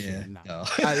 Yeah. No.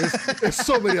 There's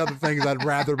so many other things I'd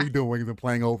rather be doing than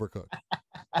playing Overcooked.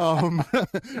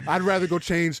 I'd rather go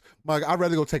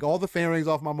take all the fairings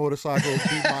off my motorcycle,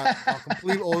 do my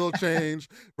complete oil change,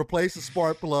 replace the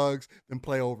spark plugs, then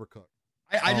play Overcooked.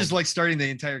 I just like starting the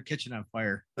entire kitchen on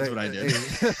fire. That's what I did.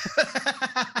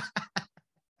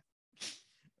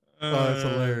 Oh, it's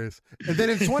hilarious. And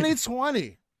then in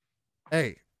 2020,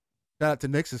 hey, shout out to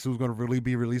Nixus, who's going to really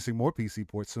be releasing more PC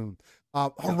ports soon.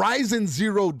 Horizon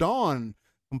Zero Dawn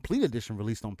Complete Edition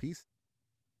released on PC.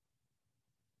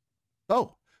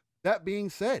 So, that being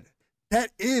said,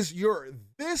 that is your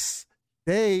This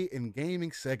Day in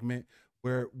Gaming segment,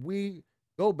 where we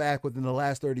go back within the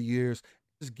last 30 years,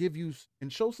 just give you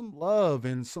and show some love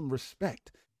and some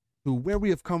respect to where we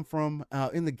have come from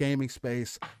in the gaming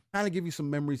space, kind of give you some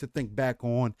memories to think back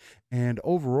on, and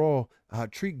overall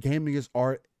treat gaming as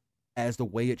art as the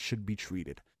way it should be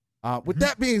treated. With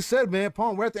that being said, man,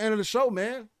 Paul, we're at the end of the show,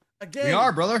 man. Again, we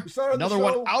are, brother. Another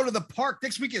one out of the park.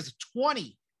 Next week is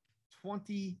 20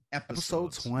 episodes.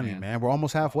 Episode 20, man. We're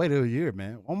almost halfway to a year,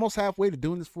 man. Almost halfway to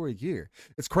doing this for a year.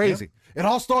 It's crazy. Yep. It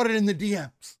all started in the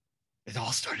DMs. It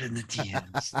all started in the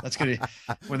DMs. That's gonna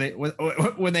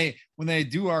when they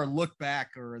do our look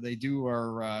back, or they do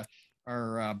our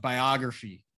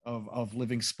biography of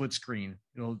Living Split Screen.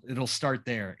 It'll start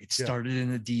there. It started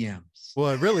in the DMs. Well,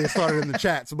 it started in the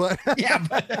chats, but yeah,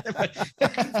 but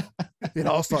it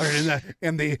all started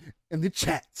in the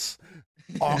chats.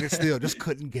 August still just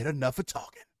couldn't get enough of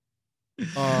talking.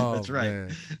 Oh, that's right.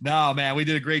 Man. No, man, we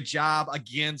did a great job.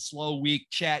 Again, slow week.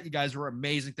 Chat, you guys were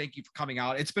amazing. Thank you for coming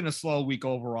out. It's been a slow week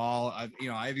overall.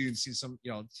 I've even seen some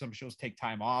shows take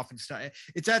time off and stuff.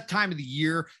 It's that time of the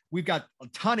year. We've got a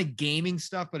ton of gaming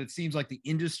stuff, but it seems like the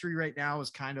industry right now is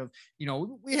kind of,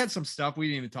 we had some stuff we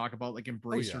didn't even talk about, like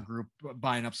Embracer Group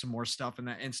buying up some more stuff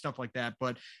and stuff like that.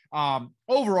 But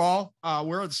overall,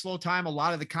 we're at a slow time. A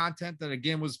lot of the content that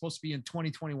again was supposed to be in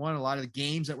 2021, a lot of the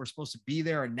games that were supposed to be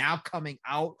there are now coming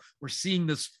out. We're seeing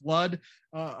this flood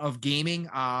of gaming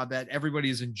that everybody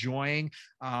is enjoying.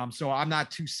 So I'm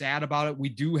not too sad about it. We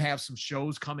do have some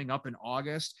shows coming up in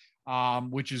August,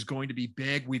 which is going to be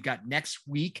big. We've got next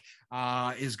week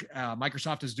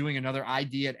Microsoft is doing another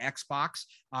ID at Xbox.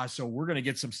 So we're going to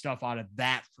get some stuff out of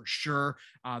that for sure.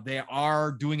 They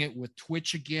are doing it with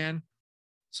Twitch again.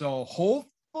 So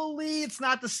hopefully it's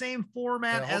not the same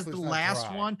format as the last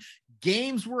one.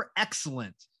 Games were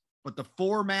excellent, but the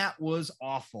format was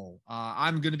awful.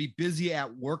 I'm going to be busy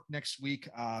at work next week,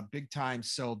 big time.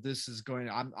 So this is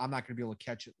I'm not going to be able to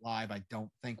catch it live. I don't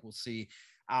think. We'll see.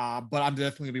 But I'm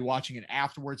definitely going to be watching it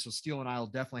afterwards. So Steele and I will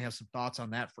definitely have some thoughts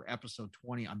on that for episode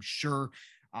 20, I'm sure.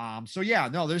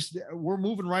 We're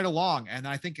moving right along. And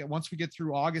I think once we get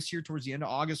through August here, towards the end of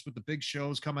August with the big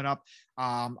shows coming up,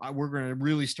 we're going to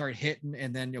really start hitting.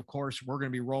 And then of course we're going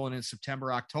to be rolling in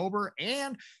September, October,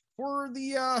 and for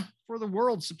the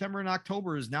world, September and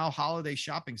October is now holiday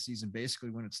shopping season, basically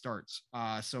when it starts.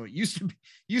 So it used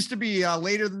to be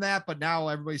later than that, but now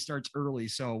everybody starts early.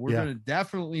 So we're going to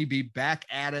definitely be back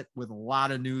at it with a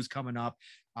lot of news coming up.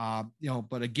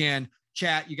 But again,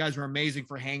 chat, you guys were amazing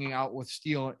for hanging out with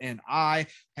Steele, and I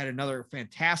had another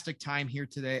fantastic time here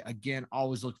today. Again,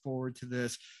 always look forward to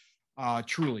this,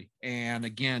 truly. And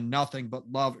again, nothing but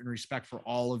love and respect for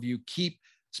all of you. Keep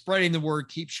spreading the word,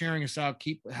 keep sharing us out,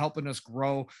 keep helping us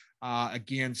grow.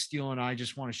 Again, Steele and I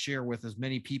just want to share with as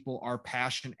many people our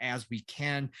passion as we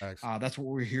can. That's what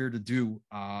we're here to do.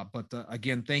 But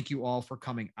again, thank you all for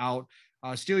coming out.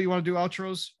 Steele, you want to do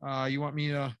outros? You want me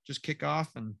to just kick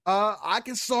off? And I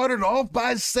can start it off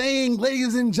by saying,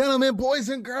 ladies and gentlemen, boys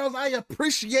and girls, I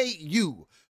appreciate you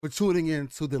for tuning in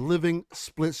to the Living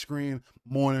Split Screen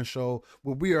Morning Show,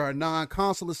 where we are a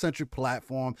non-console centric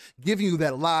platform, giving you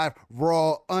that live,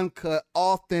 raw, uncut,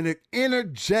 authentic,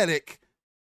 energetic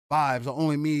vibes that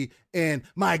only me and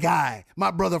my guy, my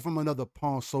brother from another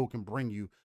Pong Soul can bring you.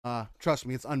 Trust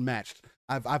me, it's unmatched.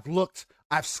 I've looked,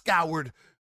 I've scoured,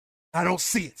 I don't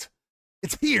see it.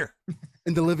 It's here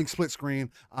in the Living Split Screen.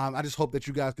 I just hope that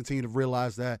you guys continue to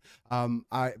realize that.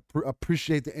 I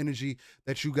appreciate the energy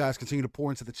that you guys continue to pour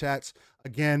into the chats.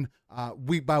 Again,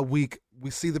 week by week,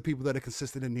 we see the people that are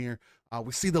consistent in here.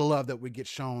 We see the love that we get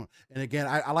shown. And again,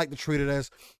 I like to treat it as,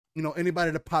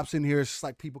 anybody that pops in here, it's just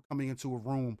like people coming into a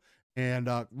room and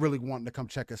really wanting to come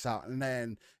check us out. And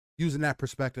then using that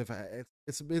perspective,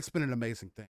 it's been an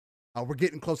amazing thing. We're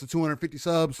getting close to 250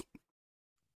 subs.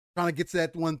 Trying to get to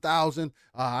that 1,000.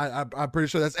 I'm pretty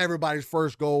sure that's everybody's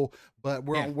first goal, but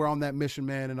we're on that mission,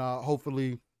 man, and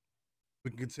hopefully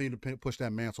we can continue to push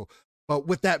that mantle. But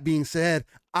with that being said,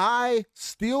 I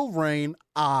still reign.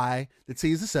 The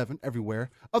T is the 7 everywhere,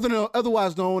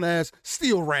 otherwise known as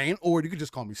Steel Rain, or you could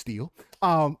just call me Steel.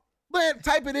 But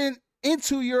type it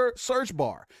into your search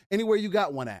bar anywhere you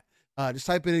got one at. Just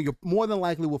type it in. You more than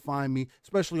likely will find me,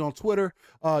 especially on Twitter,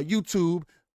 YouTube,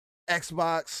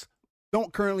 Xbox.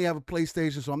 Don't currently have a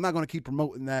PlayStation, so I'm not going to keep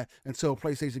promoting that until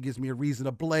PlayStation gives me a reason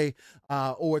to play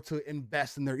or to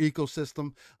invest in their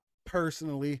ecosystem.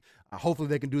 Personally, hopefully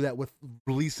they can do that with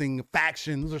releasing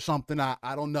factions or something.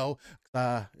 I don't know.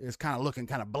 It's kind of looking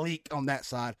kind of bleak on that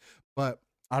side, but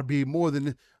I'd be more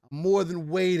than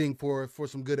waiting for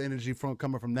some good energy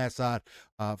coming from that side,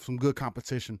 some good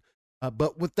competition.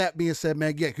 But with that being said,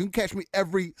 man, you can catch me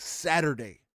every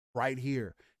Saturday right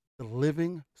here. The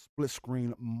Living Split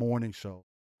Screen Morning Show,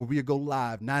 where we go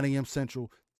live 9 a.m.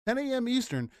 Central, 10 a.m.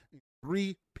 Eastern,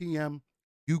 3 p.m.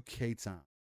 UK time.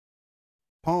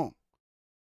 Pong,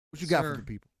 what you got for the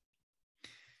people?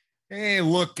 Hey,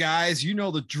 look, guys, you know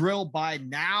the drill by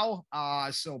now.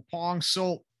 So Pong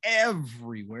Soul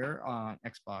everywhere on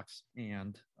Xbox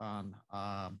and on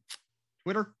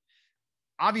Twitter.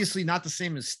 Obviously not the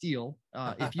same as Steel.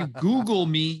 If you Google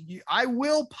me, I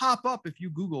will pop up if you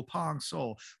Google Pong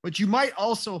Soul, but you might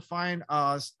also find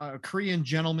a Korean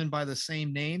gentleman by the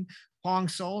same name, Pong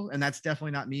Soul, and that's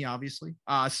definitely not me, obviously.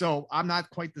 So I'm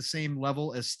not quite the same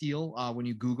level as Steel when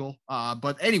you Google.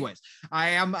 But anyways, I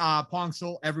am Pong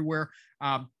Soul everywhere.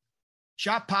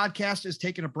 Shop Podcast is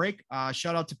taking a break.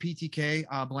 Shout out to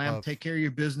PTK. Blam, take care of your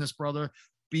business, brother.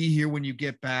 Be here when you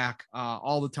get back,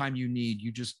 all the time you need.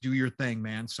 You just do your thing,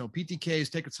 man. So PTK is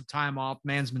taking some time off.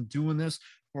 Man's been doing this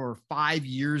for 5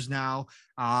 years now,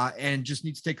 and just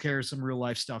needs to take care of some real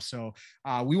life stuff. So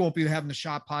we won't be having the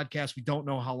Shop Podcast. We don't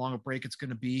know how long a break it's going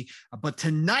to be. But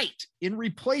tonight, in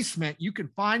replacement, you can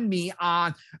find me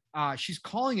on, she's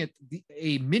calling it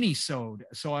a mini-sode.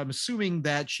 So I'm assuming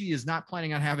that she is not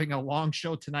planning on having a long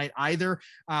show tonight either.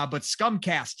 But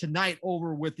Scumcast tonight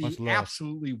over with the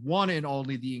absolutely one and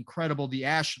only, the incredible, the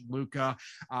Ash Luca,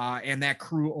 and that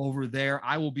crew over there.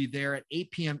 I will be there at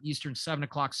 8 p.m. Eastern, 7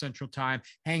 o'clock Central Time,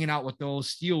 hanging out with those.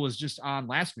 Steel was just on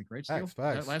last week, right? Steel?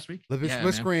 Facts. Last week? Living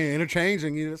Split Screen,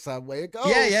 interchanging. That's the way it goes.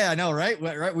 Yeah, I know, right?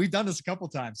 We've done this a couple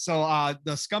times. So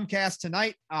the Scumcast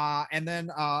tonight, and then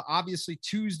obviously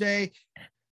Tuesday.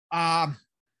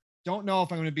 Don't know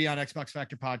if I'm going to be on Xbox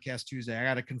Factor Podcast Tuesday. I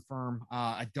got to confirm.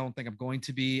 I don't think I'm going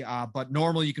to be, but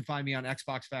normally you can find me on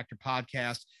Xbox Factor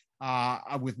Podcast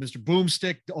with Mr.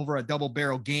 Boomstick over at Double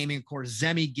Barrel Gaming, of course,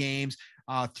 Zemi Games.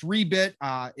 3-Bit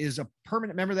is a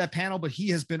permanent member of that panel, but he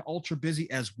has been ultra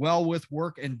busy as well with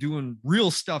work and doing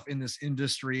real stuff in this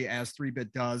industry as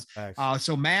 3-Bit does.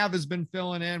 So Mav has been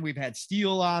filling in. We've had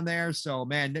Steel on there. So,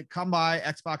 man, come by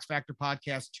Xbox Factor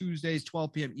Podcast Tuesdays,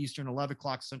 12 p.m. Eastern, 11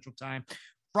 o'clock Central Time.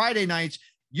 Friday nights,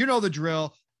 you know the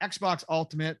drill. Xbox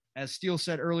Ultimate, as Steel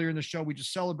said earlier in the show, we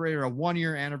just celebrated a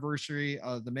 1-year anniversary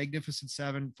of the Magnificent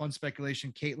Seven. Fun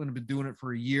Speculation. Caitlin had been doing it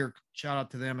for a year. Shout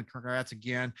out to them and congrats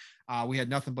again. We had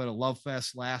nothing but a love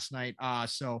fest last night.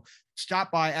 So stop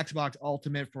by Xbox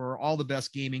Ultimate for all the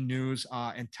best gaming news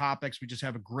and topics. We just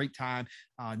have a great time.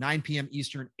 9 p.m.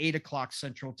 Eastern, 8 o'clock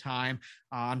Central Time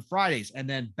on Fridays. And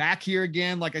then back here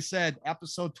again, like I said,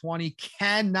 episode 20.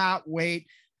 Cannot wait.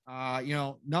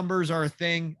 Numbers are a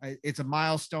thing. It's a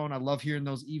milestone. I love hearing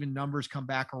those even numbers come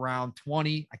back around.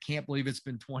 20. I can't believe it's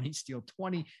been 20 Steel.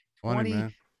 20.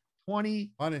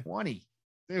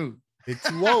 dude. It's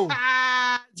whoa.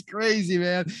 It's crazy,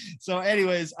 man. So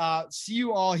anyways, see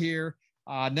you all here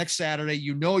next Saturday.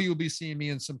 You'll be seeing me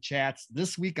in some chats.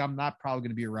 This week, I'm not probably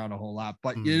going to be around a whole lot,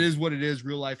 but it is what it is.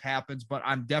 Real life happens, but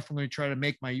I'm definitely trying to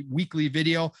make my weekly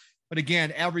video. But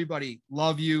again, everybody,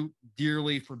 love you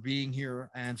dearly for being here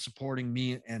and supporting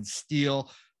me and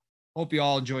Steel. Hope you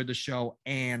all enjoyed the show,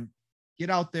 and get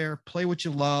out there, play what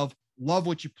you love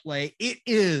what you play. It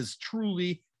is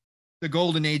truly the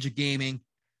golden age of gaming.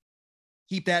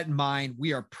 Keep that in mind.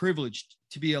 We are privileged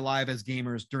to be alive as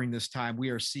gamers during this time. We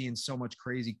are seeing so much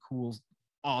crazy, cool,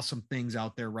 awesome things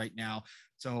out there right now.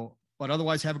 So, but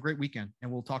otherwise, have a great weekend,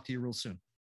 and we'll talk to you real soon.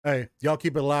 Hey, y'all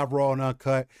keep it live, raw, and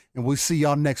uncut, and we'll see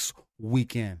y'all next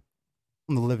weekend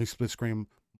on the Living Split Screen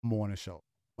Morning Show.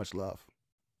 Much love.